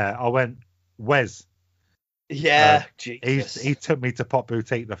one pair. I went Wes. Yeah, Jesus. He took me to Pop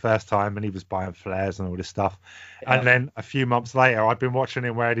Boutique the first time, and he was buying flares and all this stuff. Yeah. And then a few months later, I'd been watching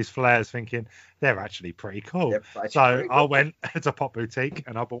him wear these flares, thinking they're actually pretty cool. I went to Pop Boutique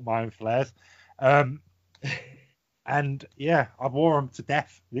and I bought my own flares. And yeah, I wore them to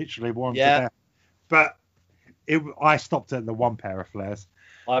death. Literally wore them to death. But I stopped at the one pair of flares.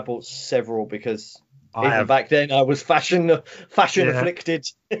 I bought several because back then I was fashion afflicted.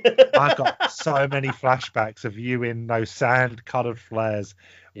 I got so many flashbacks of you in those sand coloured flares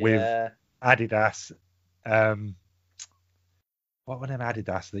with Adidas. What were them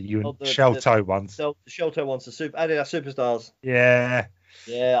Adidas that you and Shell-toe ones? The Shell-toe ones, the Adidas Superstars. Yeah.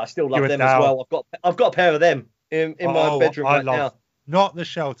 Yeah, I still love them as well. I've got a pair of them in my bedroom right now. Not the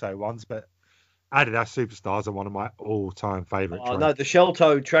Shell-toe ones, but Adidas Superstars are one of my all-time favourite. Oh no, the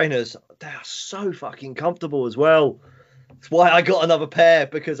Shell-toe trainers, they are so fucking comfortable as well. That's why I got another pair,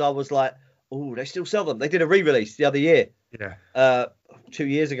 because I was like, oh, they still sell them. They did a re-release the other year. Yeah. 2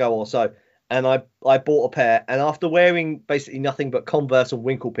 years ago or so. And I bought a pair, and after wearing basically nothing but Converse and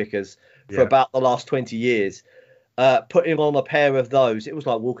Winkle Pickers for about the last 20 years, putting on a pair of those, it was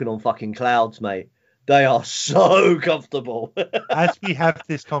like walking on fucking clouds, mate. They are so comfortable. As we have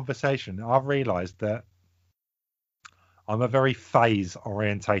this conversation, I've realised that I'm a very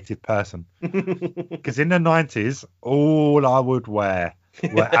phase-orientated person. Because in the 90s, all I would wear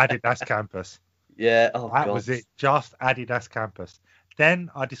were Adidas Campus. Yeah. That was it. Just Adidas Campus. Then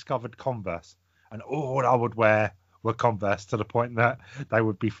I discovered Converse, and all I would wear were Converse, to the point that they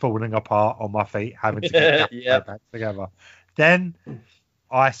would be falling apart on my feet, having to get back together. Then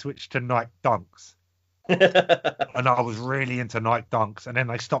I switched to Nike Dunks, and I was really into Nike Dunks, and then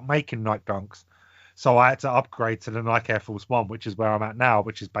they stopped making Nike Dunks, so I had to upgrade to the Nike Air Force One, which is where I'm at now,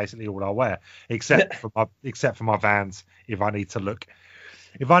 which is basically all I wear, except for my Vans. If I need to look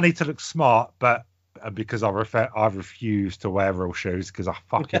smart, but because I refuse to wear real shoes because I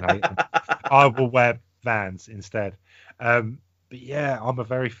fucking hate them, I will wear Vans instead. But yeah, I'm a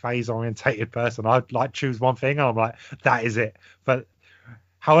very phase-orientated person. I'd like choose one thing and I'm like, that is it. But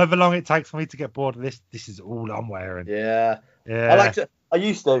however long it takes for me to get bored of this is all I'm wearing. Yeah. I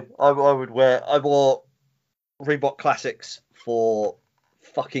used to. I wore Reebok Classics for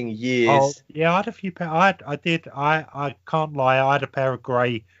fucking years. Oh, yeah, I had a few pairs. I can't lie. I had a pair of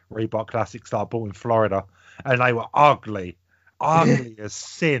grey Reebok Classics that I bought in Florida, and they were ugly as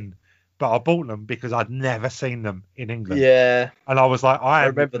sin. But I bought them because I'd never seen them in England. Yeah. And I was like, I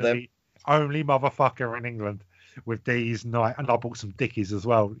remember them. The only motherfucker in England with these night. And I bought some Dickies as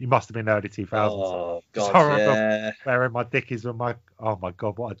well. You must have been early 2000s. Oh, God, so I remember wearing my Dickies with my... Oh, my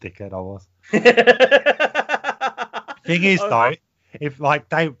God, what a dickhead I was. Thing is, though, if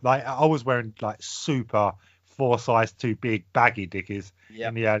I was wearing like super 4 size too big baggy Dickies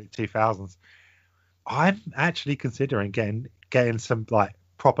in the early 2000s. I'm actually considering getting some like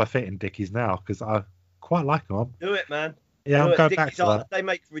proper fitting Dickies now because I quite like them. Do it, man. Yeah, I'm going back to that. They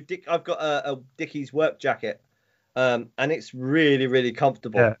make ridiculous. I've got a Dickies work jacket, and it's really, really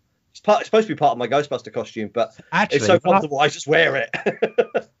comfortable. Yeah. It's supposed to be part of my Ghostbuster costume, but actually, it's so comfortable I just wear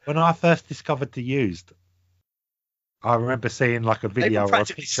it. When I first discovered the used, I remember seeing like a video or a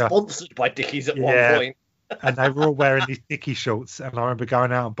picture sponsored by Dickies at one point. And they were all wearing these Dickie shorts, and I remember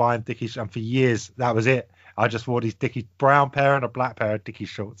going out and buying Dickie shorts, and for years that was it. I just wore these Dickie brown pair and a black pair of Dickie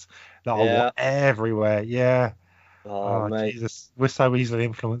shorts that I wore everywhere. Yeah. Oh, mate. Jesus, we're so easily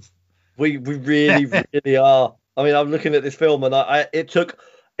influenced. We really, really are. I mean, I'm looking at this film, and it took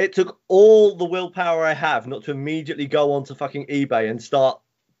all the willpower I have not to immediately go onto fucking eBay and start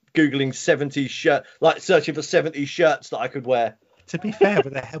Googling 70s shirt, like searching for 70s shirts that I could wear. To be fair,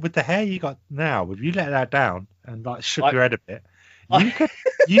 with the hair you got now, if you let that down and like shook your head a bit,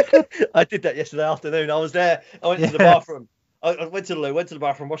 you could. I did that yesterday afternoon. I was there. I went to the bathroom. I went to the loo, went to the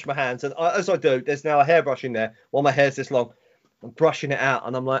bathroom, washed my hands, and as I do, there's now a hairbrush in there. While my hair's this long, I'm brushing it out,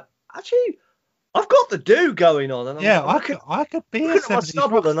 and I'm like, actually, I've got the do going on. And I could be a 70s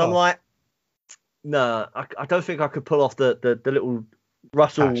stubble, and I'm like, no, I don't think I could pull off the little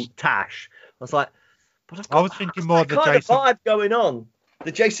Russell tash. I was like, But I was thinking more the kind Jason of vibe going on.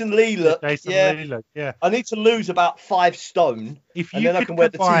 The Jason Lee look. Lee look. Yeah. I need to lose about 5 stone, If and you then I could can wear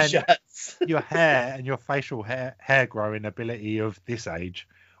the combine t-shirts. your hair and your facial hair growing ability of this age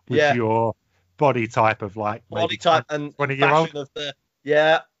with Yeah. your body type of like Body maybe type and 20-year-old. fashion of the.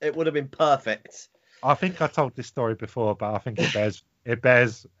 Yeah, it would have been perfect. I think I told this story before, but I think it bears It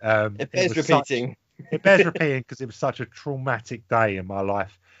bears repeating. It bears repeating because it was such a traumatic day in my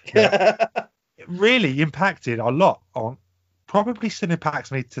life. It really impacted a lot on, probably still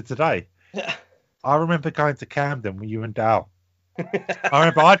impacts me to today. I remember going to Camden with you and Dal. I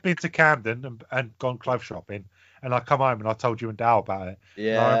remember I'd been to Camden and gone clothes shopping, and I come home and I told you and Dal about it.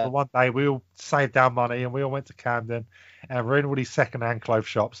 Yeah. And I remember one day we all saved our money and we all went to Camden and we're in all these second-hand clothes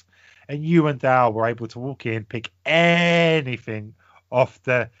shops, and you and Dal were able to walk in, pick anything off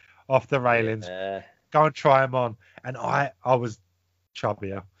the railings, go and try them on, and I was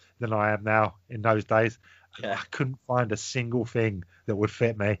chubbier than I am now in those days. I couldn't find a single thing that would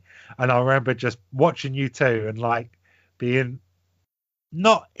fit me, and I remember just watching you two and like being,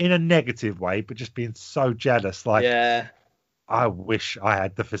 not in a negative way, but just being so jealous. Like, I wish I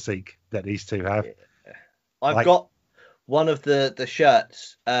had the physique that these two have. I've got one of the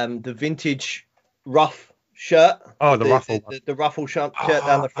shirts, the vintage rough shirt. Oh, the ruffle. The ruffle shirt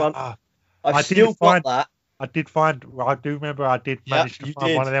down the front. I've still got that. I do remember I did manage to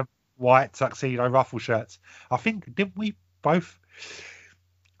find one of them white tuxedo ruffle shirts. I think, didn't we both,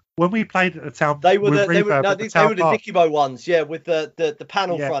 when we played at the town, they were the Nicky Bo ones, with the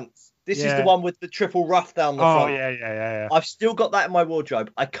panel fronts. This is the one with the triple ruff down the front. Yeah. I've still got that in my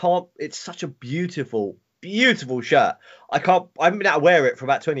wardrobe. I can't. It's such a beautiful shirt. I haven't been able to wear it for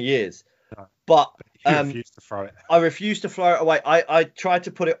about 20 years. No. But you refuse to throw it. I refuse to throw it away. I tried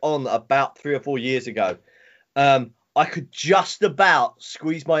to put it on about 3 or 4 years ago. I could just about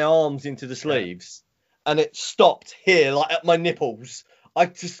squeeze my arms into the sleeves, and it stopped here, like at my nipples. I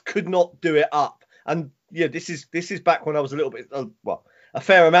just could not do it up. And this is back when I was a little bit, a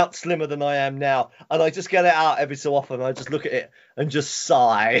fair amount slimmer than I am now. And I just get it out every so often. I just look at it and just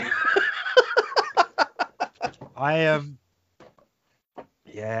sigh.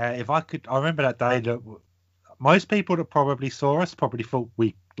 If I could, I remember that day that most people that probably saw us probably thought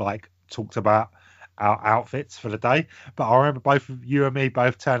we like talked about our outfits for the day. But I remember both of you and me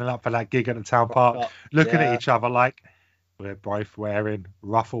both turning up for that gig at the town park, looking at each other like, we're both wearing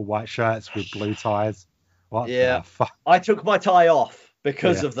ruffle white shirts with blue ties. What the fuck? I took my tie off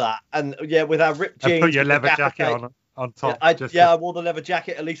because of that. And with our ripped jeans. And put your leather jacket on top. I wore the leather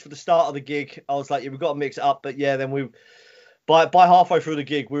jacket, at least for the start of the gig. I was like, we've got to mix it up. But then we, by halfway through the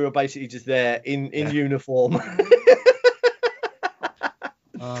gig, we were basically just there in uniform.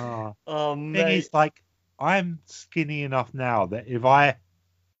 Thing is, like, I'm skinny enough now that if I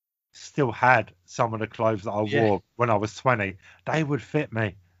still had some of the clothes that I wore when I was 20, they would fit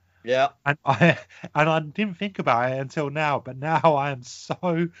me. Yeah. And I didn't think about it until now, but now I am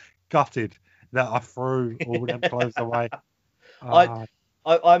so gutted that I threw all them clothes away.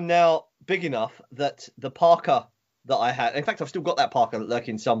 I'm now big enough that the parka that I had, in fact, I've still got that parka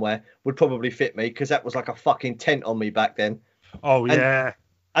lurking somewhere, would probably fit me, because that was like a fucking tent on me back then. Oh, yeah.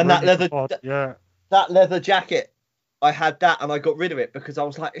 And that leather jacket, I had that and I got rid of it because I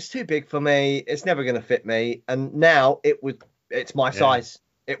was like, it's too big for me. It's never going to fit me. And now it's my size.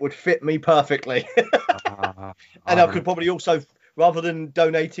 It would fit me perfectly. And I could probably also, rather than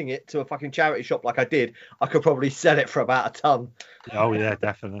donating it to a fucking charity shop like I did, I could probably sell it for about a ton. Oh, yeah,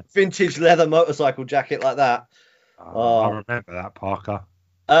 definitely. Vintage leather motorcycle jacket like that. I remember that, Parker.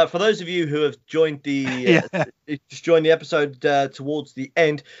 For those of you who have joined just joined the episode towards the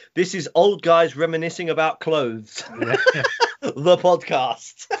end, this is old guys reminiscing about clothes. The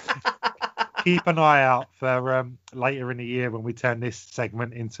podcast. Keep an eye out for later in the year when we turn this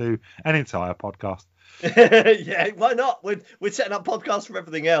segment into an entire podcast. Why not? We're setting up podcasts for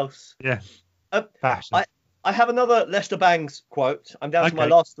everything else. Yeah. I have another Lester Bangs quote. I'm down to my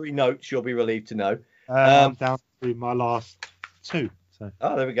last 3 notes. You'll be relieved to know. I'm down to my last 2. So.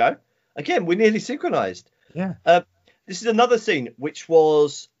 Oh, there we go. Again, we're nearly synchronized. Yeah. This is another scene which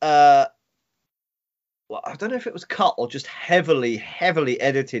was, I don't know if it was cut or just heavily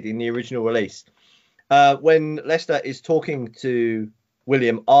edited in the original release. When Lester is talking to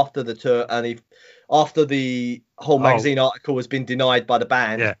William after the tour and after the whole magazine article has been denied by the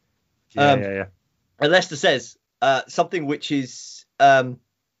band. Yeah. And Lester says something which is a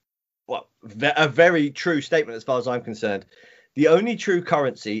very true statement as far as I'm concerned. The only true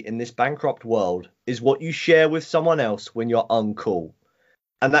currency in this bankrupt world is what you share with someone else when you're uncool.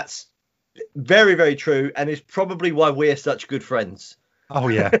 And that's very, very true, and is probably why we're such good friends. Oh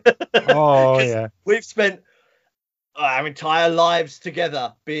yeah. Oh yeah. We've spent our entire lives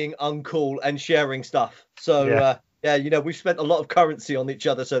together being uncool and sharing stuff. So yeah, we've spent a lot of currency on each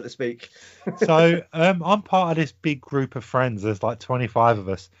other, so to speak. So I'm part of this big group of friends. There's like 25 of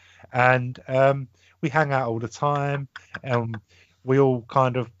us, and we hang out all the time, and we all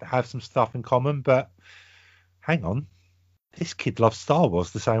kind of have some stuff in common. But hang on, this kid loves Star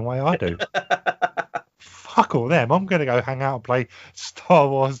Wars the same way I do. Fuck all them. I'm going to go hang out and play Star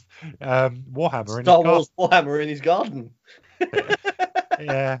Wars Warhammer. Star Wars Warhammer in his garden.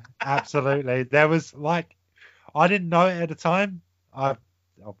 Yeah, absolutely. There was like, I didn't know it at the time. What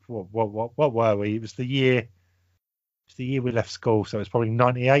were we? It was the year we left school, so it's probably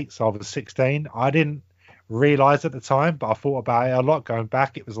 98. So I was 16. I didn't realize at the time, but I thought about it a lot going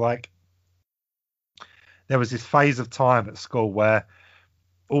back. It was like there was this phase of time at school where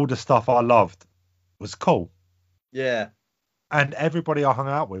all the stuff I loved was cool. Yeah. And everybody I hung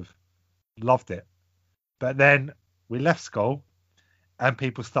out with loved it. But then we left school and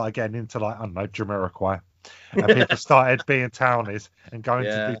people started getting into, like, I don't know, Jamiroquai. And people started being townies and going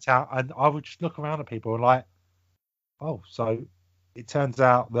to do town. And I would just look around at people and like, oh, so it turns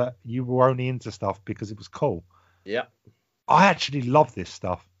out that you were only into stuff because it was cool. Yeah. I actually love this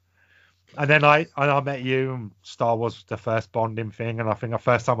stuff. And then I met you, and Star Wars was the first bonding thing. And I think the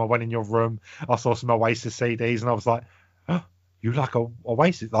first time I went in your room, I saw some Oasis CDs, and I was like, oh, you like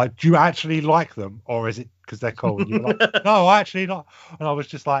Oasis? Like, do you actually like them, or is it because they're cool? And you were like, no, I actually not. And I was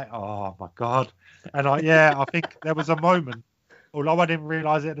just like, oh my god. And I think there was a moment, although I didn't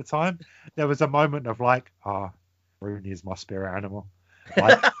realize it at the time, there was a moment of like, Rooney is my spirit animal.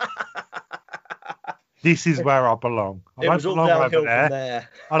 Like, this is where I belong. I don't belong over there.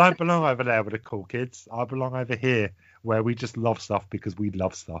 I don't belong over there with the cool kids. I belong over here where we just love stuff because we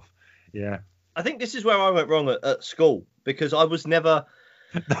love stuff. Yeah. I think this is where I went wrong at school, because I was never...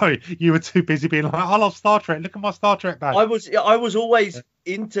 No, you were too busy being like, I love Star Trek. Look at my Star Trek badge. I was always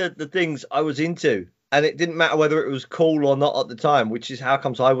into the things I was into, and it didn't matter whether it was cool or not at the time, which is how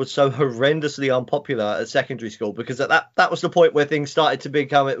comes I was so horrendously unpopular at secondary school, because that was the point where things started to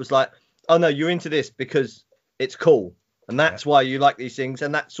become, it was like, oh no, you're into this because it's cool, and that's why you like these things,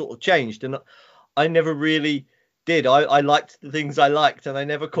 and that sort of changed. And I never really did. I liked the things I liked, and I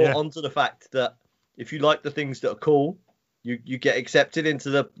never caught on to the fact that if you like the things that are cool, you get accepted into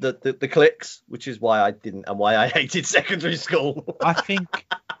the cliques, which is why I didn't, and why I hated secondary school. I think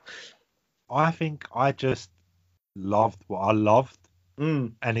I just loved what I loved,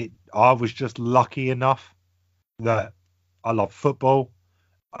 and I was just lucky enough that I loved football.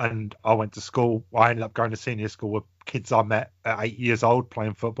 And I went to school. I ended up going to senior school with kids I met at 8 years old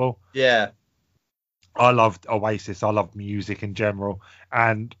playing football. Yeah. I loved Oasis. I loved music in general.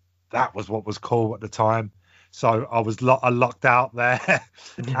 And that was what was cool at the time. So I was I lucked out there.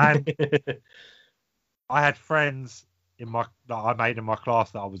 And I had friends that I made in my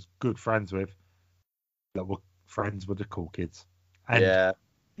class that I was good friends with, that were friends with the cool kids. And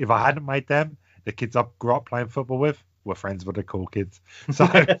if I hadn't made them, the kids I grew up playing football with were friends with the cool kids. So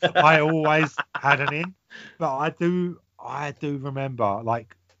I always had an in. But I do remember,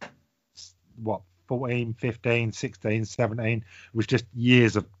 like, 14, 15, 16, 17 was just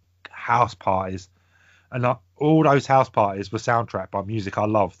years of house parties. And all those house parties were soundtracked by music I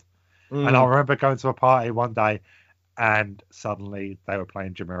loved. And I remember going to a party one day and suddenly they were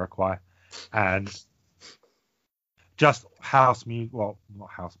playing Jamiroquai. And just house music, well,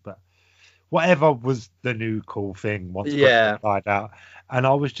 not house, but whatever was the new cool thing once it died out. And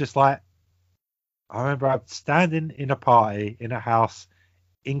I was just like, I remember standing in a party in a house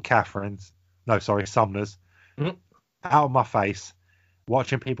in Sumners, out of my face,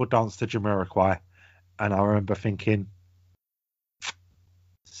 watching people dance to Jamiroquai. And I remember thinking,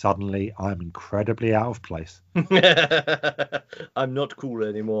 suddenly I'm incredibly out of place. I'm not cool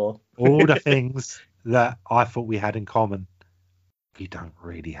anymore. All the things that I thought we had in common, we don't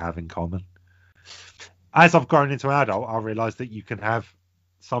really have in common. As I've grown into an adult, I realised that you can have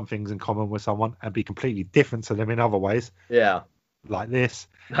some things in common with someone and be completely different to them in other ways. Yeah. Like this.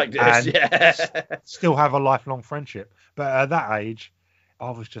 And still have a lifelong friendship. But at that age,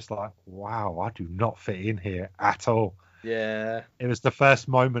 I was just like, wow, I do not fit in here at all. Yeah. It was the first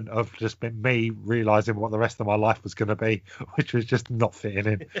moment of just me realising what the rest of my life was going to be, which was just not fitting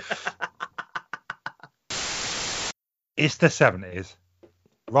in. It's the 70s.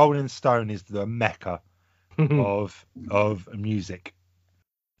 Rolling Stone is the mecca of music.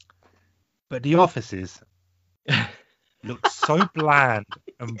 But the offices look so bland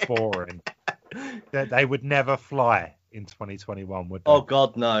and boring that they would never fly in 2021, would they? Oh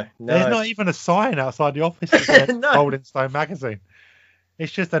God, no. There's not even a sign outside the office that says Rolling Stone magazine.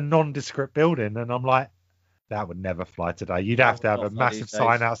 It's just a nondescript building, and I'm like, that would never fly today. You'd have to have a massive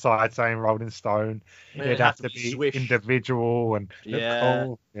sign outside saying Rolling Stone. It'd have to be individual and look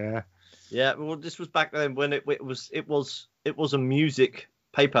cool. Yeah. Yeah. Well, this was back then when it was a music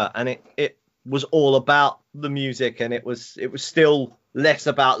paper, and it was all about the music, and it was still less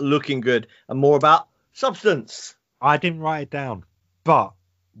about looking good and more about substance. I didn't write it down, but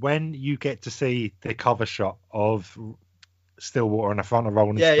when you get to see the cover shot of Stillwater on the front of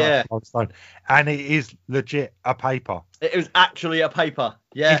Rolling Stone, and it is legit a paper. It was actually a paper.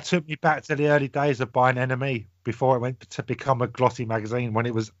 Yeah. It took me back to the early days of buying NME before it went to become a glossy magazine, when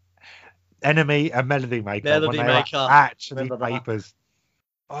it was NME and Melody Maker. Actually papers.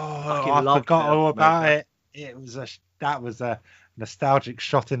 Oh, I forgot all about it. That was a nostalgic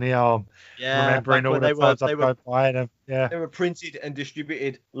shot in the arm. Yeah, remembering all the times I'd go buying them. Yeah, they were printed and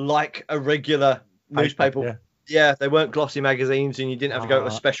distributed like a regular newspaper. Yeah, they weren't glossy magazines, and you didn't have to go to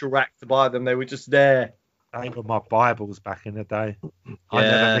a special rack to buy them. They were just there. They were my Bibles back in the day. I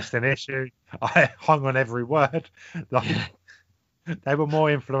never missed an issue. I hung on every word. They were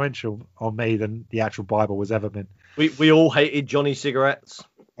more influential on me than the actual Bible has ever been. We all hated Johnny cigarettes.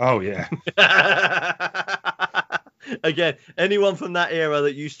 Oh yeah. Again, anyone from that era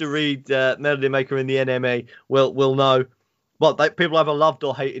that used to read Melody Maker in the NME will know. Well, people either loved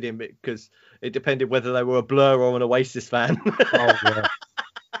or hated him because it depended whether they were a Blur or an Oasis fan. Oh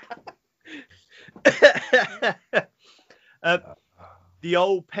yeah. The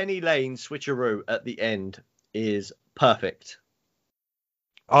old Penny Lane switcheroo at the end is perfect.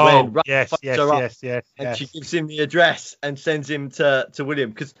 Oh yes. And she gives him the address and sends him to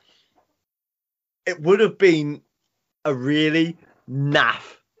William, because it would have been a really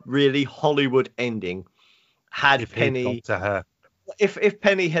naff, really Hollywood ending had Penny to her. If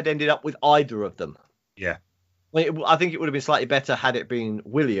Penny had ended up with either of them. Yeah. I think it would have been slightly better had it been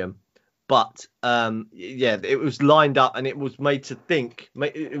William, but it was lined up, and it was made to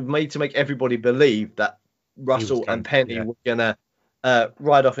make everybody believe that Russell and Penny were gonna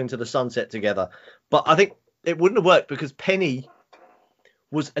ride off into the sunset together. But I think it wouldn't have worked, because Penny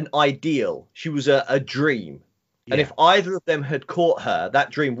was an ideal. She was a dream. Yeah. And if either of them had caught her, that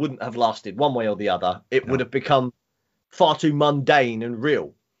dream wouldn't have lasted one way or the other. It would have become far too mundane and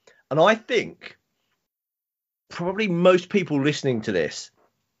real. And I think probably most people listening to this,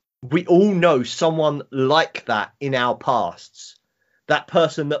 we all know someone like that in our pasts. That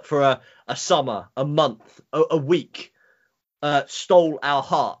person that for a summer, a month, a week, stole our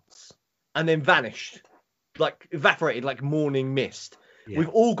hearts and then vanished, like evaporated like morning mist. Yeah. We've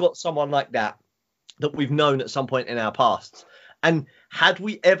all got someone like that we've known at some point in our pasts. And had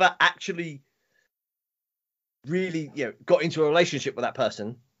we ever actually really, got into a relationship with that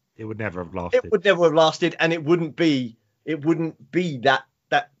person, it would never have lasted. It would never have lasted, and it wouldn't be that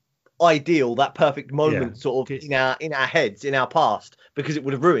ideal, that perfect moment sort of in our heads, in our past, because it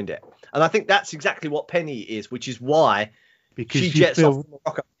would have ruined it. And I think that's exactly what Penny is, which is why she jets off from the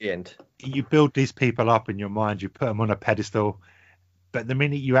rock at the end. You build these people up in your mind, you put them on a pedestal, but the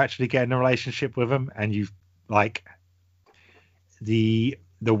minute you actually get in a relationship with them, and you like the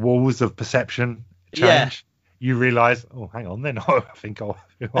walls of perception change, you realise, oh, hang on, then I think I'll.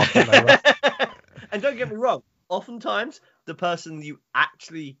 And don't get me wrong, oftentimes the person you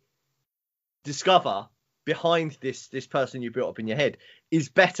actually discover behind this person you built up in your head is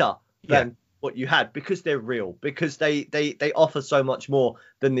better than what you had, because they're real, because they offer so much more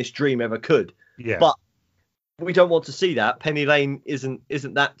than this dream ever could. Yeah. But we don't want to see that. Penny Lane isn't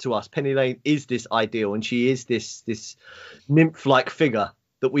that to us. Penny Lane is this ideal, and she is this nymph-like figure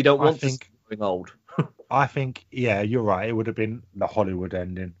that we don't want to see growing old. I think, you're right. It would have been the Hollywood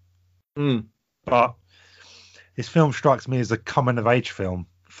ending. Mm. But this film strikes me as a coming-of-age film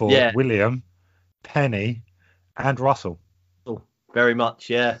for William, Penny, and Russell. Oh, very much,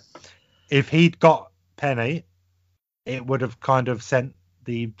 yeah. If he'd got Penny, it would have kind of sent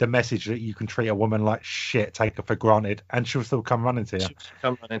the message that you can treat a woman like shit, take her for granted, and she'll still come running to you.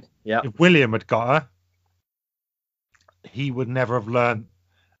 Come running, yeah. If William had got her, he would never have learned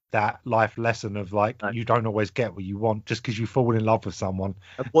that life lesson of you don't always get what you want. Just because you fall in love with someone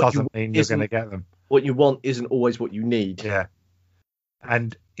doesn't mean you're going to get them. What you want isn't always what you need. Yeah.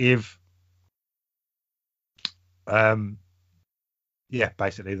 And if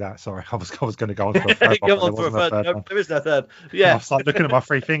basically that. Sorry, I was going to go on for a third one. Go on for a third. No, there is no third. Yeah. I was like looking at my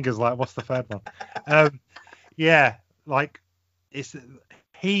three fingers like, what's the third one?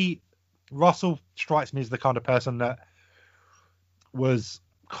 Russell strikes me as the kind of person that was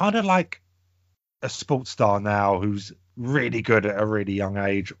kind of like a sports star now who's really good at a really young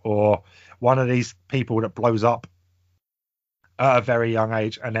age, or one of these people that blows up at a very young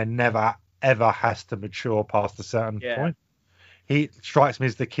age and then never ever has to mature past a certain point. He strikes me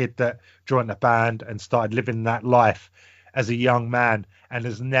as the kid that joined the band and started living that life as a young man and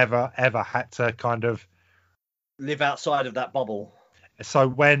has never ever had to kind of live outside of that bubble. So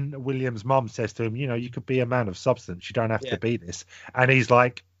when William's mum says to him, you know, you could be a man of substance, you don't have to be this, and he's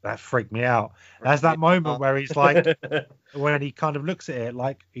like, that freaked me out. There's that moment where he's like, when he kind of looks at it,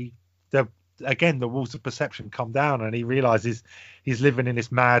 like the walls of perception come down, and he realizes he's living in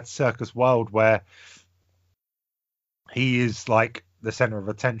this mad circus world where he is like the center of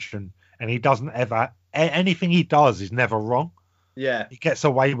attention, and he doesn't ever anything he does is never wrong. Yeah, he gets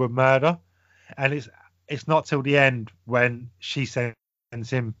away with murder, and it's not till the end when she sends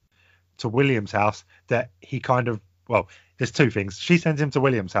him to William's house that he kind of, well, there's two things. She sends him to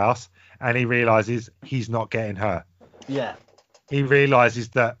William's house and he realizes he's not getting her. Yeah. He realizes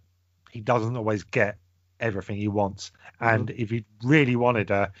that he doesn't always get everything he wants. And if he really wanted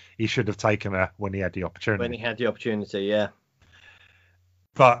her, he should have taken her when he had the opportunity. When he had the opportunity, yeah.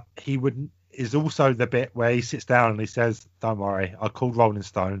 But he wouldn't, is also the bit where he sits down and he says, don't worry, I called Rolling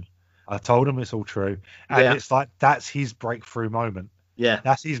Stone. I told him it's all true. And it's like, that's his breakthrough moment. Yeah.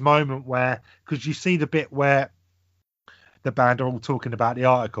 That's his moment where, because you see the bit where the band are all talking about the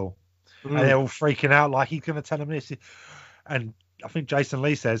article and they're all freaking out like he's going to tell them this. And I think Jason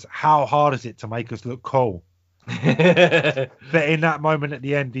Lee says, how hard is it to make us look cool? But in that moment at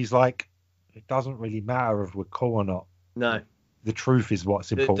the end, he's like, it doesn't really matter if we're cool or not. No. The truth is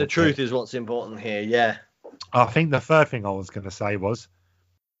what's important. The truth is what's important here, yeah. I think the third thing I was going to say was,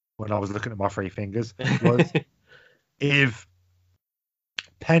 when I was looking at my three fingers, was if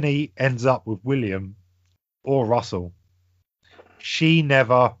Penny ends up with William or Russell, she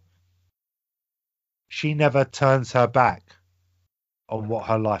never turns her back on what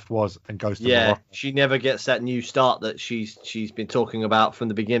her life was and goes to Morocco. She never gets that new start that she's been talking about from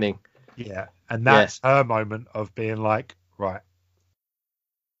the beginning. Yeah, and that's her moment of being like, right,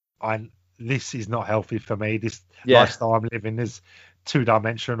 this is not healthy for me. This lifestyle I'm living is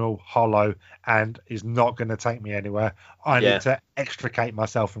two-dimensional, hollow, and is not going to take me anywhere. I need to extricate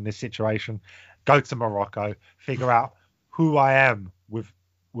myself from this situation, go to Morocco, figure out who I am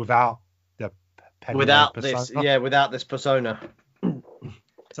without the without persona. Without this persona.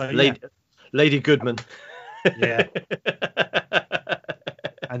 So Lady Goodman. Yeah.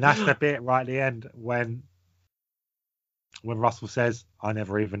 And that's the bit right at the end when Russell says, I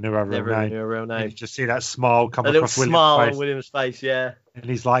never even knew her real name. You just see that smile come across William's face, yeah. And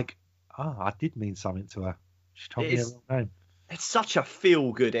he's like, I did mean something to her. She told me her real name. It's such a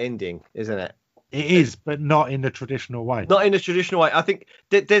feel-good ending, isn't it? It is, but not in the traditional way. Not in the traditional way. I think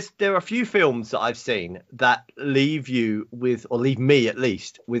there are a few films that I've seen that leave you with, or leave me at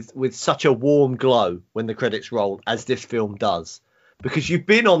least, with such a warm glow when the credits roll as this film does. Because you've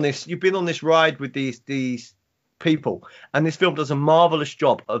been on this ride with these people, and this film does a marvelous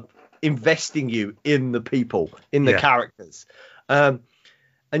job of investing you in the people, in the characters, and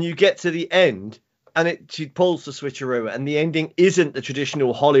you get to the end and she pulls the switcheroo, and the ending isn't the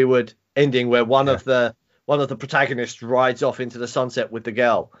traditional Hollywood ending where one of the protagonists rides off into the sunset with the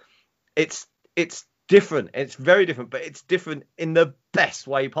girl. It's different. It's very different, but it's different in the best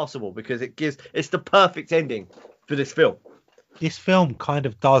way possible because it's the perfect ending for this film. This film kind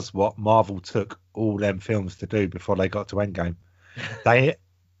of does what Marvel took all them films to do before they got to Endgame. They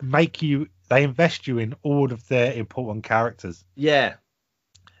invest you in all of their important characters. Yeah.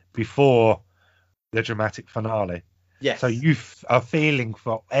 Before the dramatic finale. Yes. So you are feeling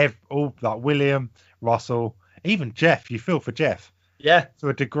for all like William, Russell, even Jeff. You feel for Jeff. Yeah. To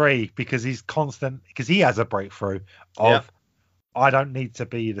a degree because he's constant, because he has a breakthrough of, I don't need to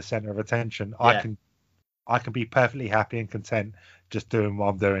be the center of attention. Yeah. I can be perfectly happy and content just doing what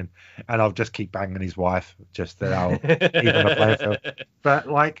I'm doing, and I'll just keep banging his wife just that I'll even a playing field. But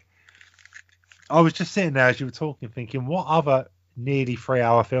like, I was just sitting there as you were talking, thinking, what other nearly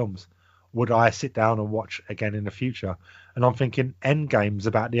 3-hour films would I sit down and watch again in the future? And I'm thinking Endgame's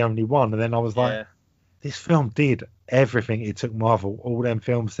about the only one. And then I was like, this film did everything it took Marvel, all them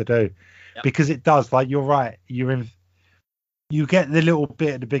films to do, because it does. Like, you're right. You get the little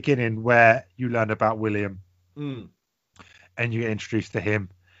bit at the beginning where you learn about William and you get introduced to him.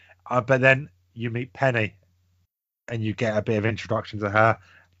 But then you meet Penny and you get a bit of introduction to her.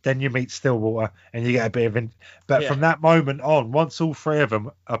 Then you meet Stillwater and you get a bit of... But from that moment on, once all three of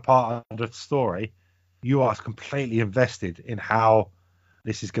them are part of the story, you are completely invested in how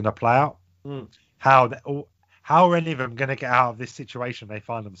this is going to play out. How are any of them going to get out of this situation they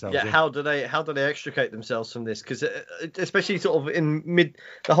find themselves in? How do they extricate themselves from this? Because especially sort of in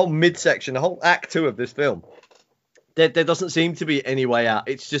the whole midsection, the whole act 2 of this film, There doesn't seem to be any way out.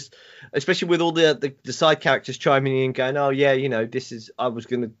 It's just, especially with all the side characters chiming in, going, "Oh yeah, I was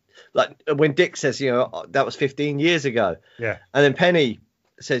gonna," like when Dick says, that was 15 years ago. Yeah. And then Penny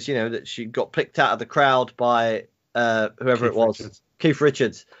says, that she got picked out of the crowd by whoever it was, Richards. Keith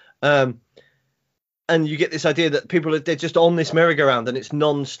Richards. And you get this idea that they're just on this merry-go-round and it's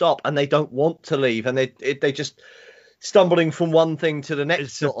non-stop and they don't want to leave and they just stumbling from one thing to the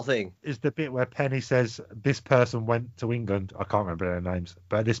next sort of thing. Is the bit where Penny says this person went to England. I can't remember their names,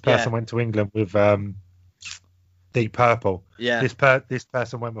 but this person went to England with Deep Purple. Yeah. This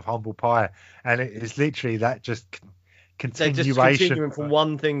person went with Humble Pie, and it is literally that just continuation. They're just continuing from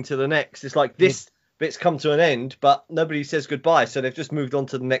one thing to the next. It's like this bit's come to an end, but nobody says goodbye, so they've just moved on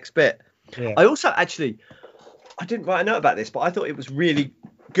to the next bit. Yeah. I also I didn't write a note about this, but I thought it was really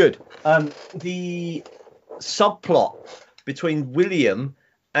good. The subplot between William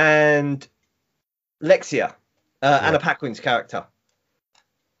and Lexia, Anna Paquin's character,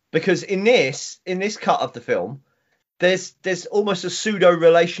 because in this cut of the film, there's almost a pseudo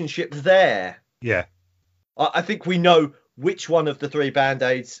relationship there. Yeah, I think we know which one of the three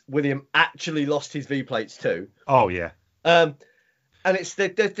Band-Aids William actually lost his V-plates to. Oh yeah. And it's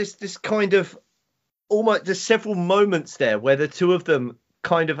there's this kind of almost, there's several moments there where the two of them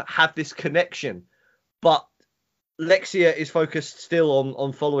kind of have this connection, but Lexia is focused still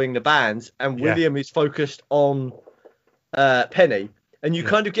on following the bands, and William is focused on Penny. And you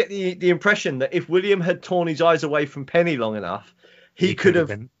kind of get the impression that if William had torn his eyes away from Penny long enough, he could have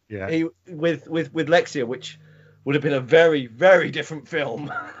been, with Lexia, which would have been a very, very different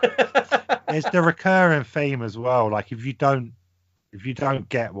film. There's the recurring theme as well. Like if you don't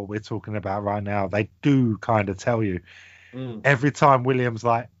get what we're talking about right now, they do kind of tell you every time William's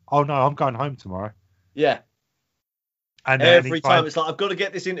like, "Oh no, I'm going home tomorrow." Yeah. And every time it's like, I've got to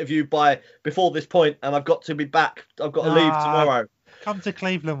get this interview before this point, and I've got to be back. I've got to leave tomorrow. Come to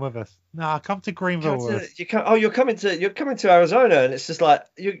Cleveland with us. No, come to Greenville with us. You're coming to Arizona, and it's just like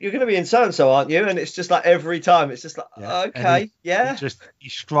you're going to be in so and so, aren't you? And it's just like every time, it's just like okay, he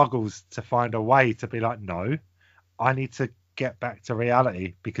struggles to find a way to be like, no, I need to get back to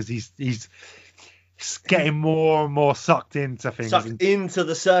reality, because he's getting more and more sucked into things, into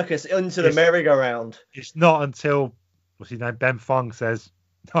the circus, into the merry-go-round. It's not until Ben Fung says,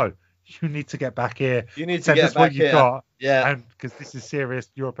 no, you need to get back here. You need to get back here. Got. Yeah. And because this is serious,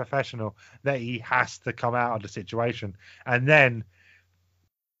 you're a professional, that he has to come out of the situation. And then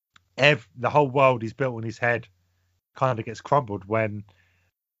the whole world he's built in his head kind of gets crumbled when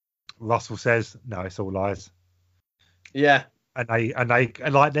Russell says, no, it's all lies. Yeah. And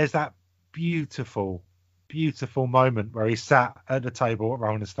like, there's that beautiful moment where he sat at the table at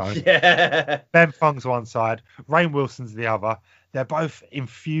Rolling Stone. Yeah. Ben Fung's one side, Rainn Wilson's the other. They're both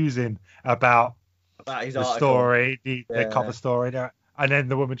infusing about his the story, the cover story. And then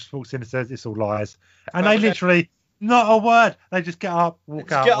the woman just walks in and says, it's all lies. And they literally, not a word. They just get up,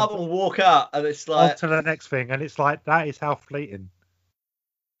 walk out. Get up and walk out. And it's like... on to the next thing. And it's like, that is how fleeting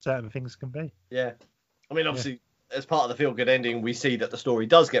certain things can be. Yeah. I mean, obviously, as part of the feel-good ending, we see that the story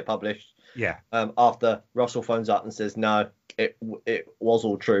does get published. Yeah. After Russell phones up and says, no, it was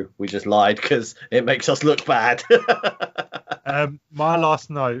all true. We just lied because it makes us look bad. My last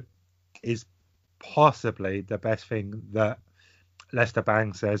note is possibly the best thing that Lester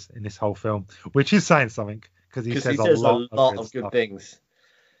Bang says in this whole film, which is saying something, because he says a lot of good things.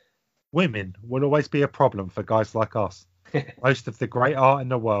 Women will always be a problem for guys like us. Most of the great art in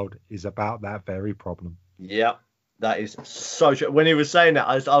the world is about that very problem. Yeah. That is so true. When he was saying that,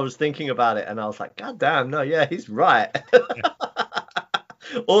 I was thinking about it, and I was like, God damn, no, yeah, he's right.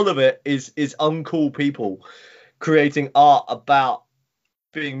 All of it is uncool people creating art about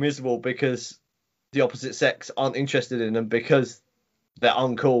being miserable because the opposite sex aren't interested in them because they're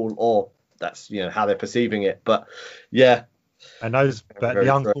uncool, or that's how they're perceiving it. But yeah, and the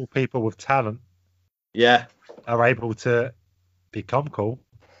uncool people with talent, are able to become cool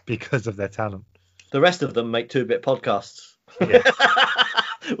because of their talent. The rest of them make 2-bit podcasts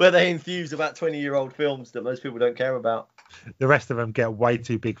where they enthuse about 20-year-old films that most people don't care about. The rest of them get way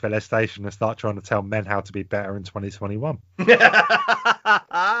too big for their station and start trying to tell men how to be better in 2021.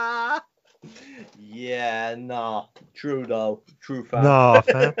 Yeah, nah. True, though. True, fam. Nah,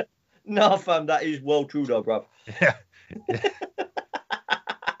 fam. Nah, fam. That is well true, though, bruv. Yeah.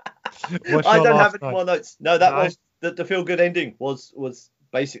 I don't have any more notes. No, was the feel-good ending was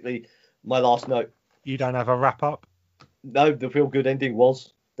basically my last note. You don't have a wrap-up? No, the feel-good ending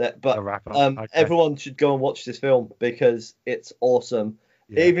was that. But okay. Everyone should go and watch this film because it's awesome.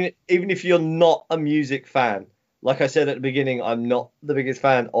 Yeah. Even if you're not a music fan, like I said at the beginning, I'm not the biggest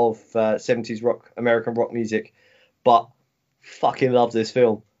fan of 70s rock, American rock music. but fucking love this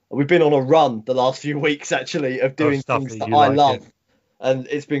film. We've been on a run the last few weeks, actually, of doing stuff things that that you I like love. it. And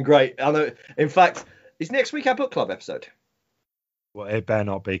it's been great. I know. In fact, is next week our book club episode? Well, it better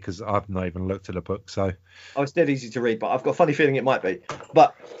not be, because I've not even looked at the book. So Oh, it's dead easy to read, but I've got a funny feeling it might be.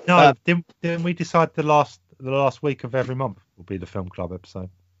 But no, didn't we decide the last week of every month will be the film club episode?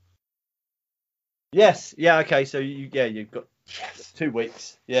 yes, yeah, okay. So you've got 2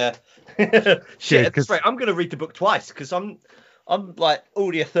 weeks. Yeah. Shit, that's right. I'm going to read the book twice because I'm like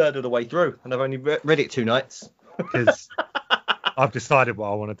already a third of the way through, and I've only read it 2 nights. Because I've decided what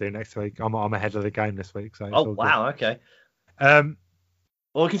I want to do next week. I'm ahead of the game this week. So it's Oh all wow, okay. good.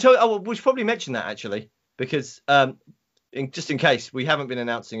 Well, we can tell. Oh, we should probably mention that actually, because just in case we haven't been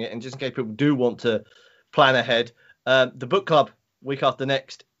announcing it, and just in case people do want to plan ahead, the book club week after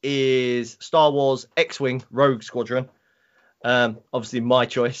next is Star Wars X-Wing Rogue Squadron. Obviously my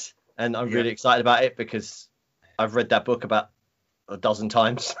choice, and I'm really excited about it because I've read that book about a dozen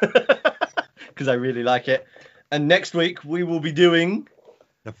times because I really like it. And next week we will be doing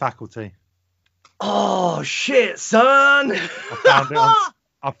The Faculty. Oh shit, son!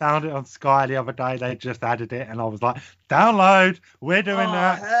 I found it on Sky the other day. They just added it, and I was like, download. We're doing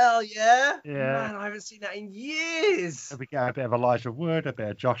that. Hell yeah! Yeah. Man, I haven't seen that in years. We get a bit of Elijah Wood, a bit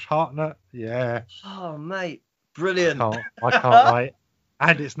of Josh Hartnett. Yeah. Oh mate, brilliant! I can't wait.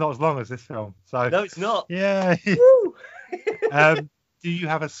 And it's not as long as this film. So No, it's not. yeah. Woo! Do you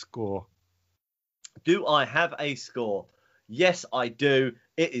have a score? Do I have a score? Yes, I do.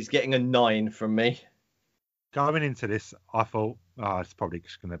 It is getting a 9 from me. Going into this, I thought, it's probably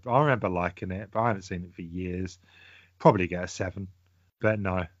just going to... I remember liking it, but I haven't seen it for years. Probably get a 7. But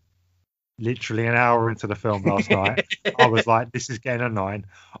no. Literally an hour into the film last night, I was like, this is getting a 9.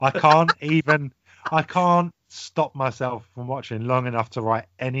 I can't stop myself from watching long enough to write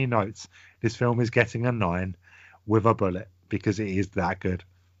any notes. This film is getting a 9 with a bullet because it is that good.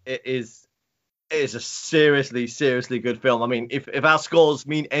 It is a seriously, seriously good film. I mean, if our scores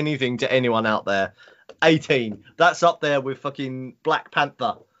mean anything to anyone out there, 18. That's up there with fucking Black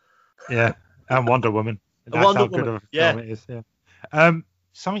Panther. Yeah, and Wonder Woman. That's Wonder how good Woman. of a film it is. Yeah.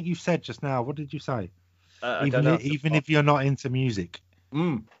 Something you said just now. What did you say? Even if you're not into music,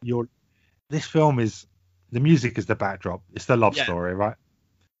 this film is the music is the backdrop. It's the love story, right?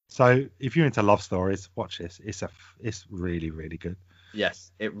 So if you're into love stories, watch this. It's really, really good.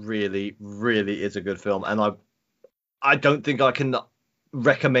 Yes, it really, really is a good film, and I don't think I can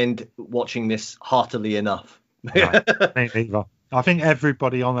recommend watching this heartily enough. No, me neither. I think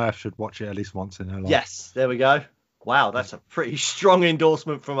everybody on earth should watch it at least once in their life. Yes, there we go. Wow, that's a pretty strong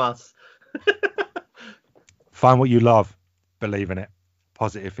endorsement from us. Find what you love, believe in it.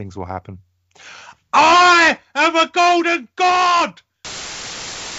 Positive things will happen. I am a golden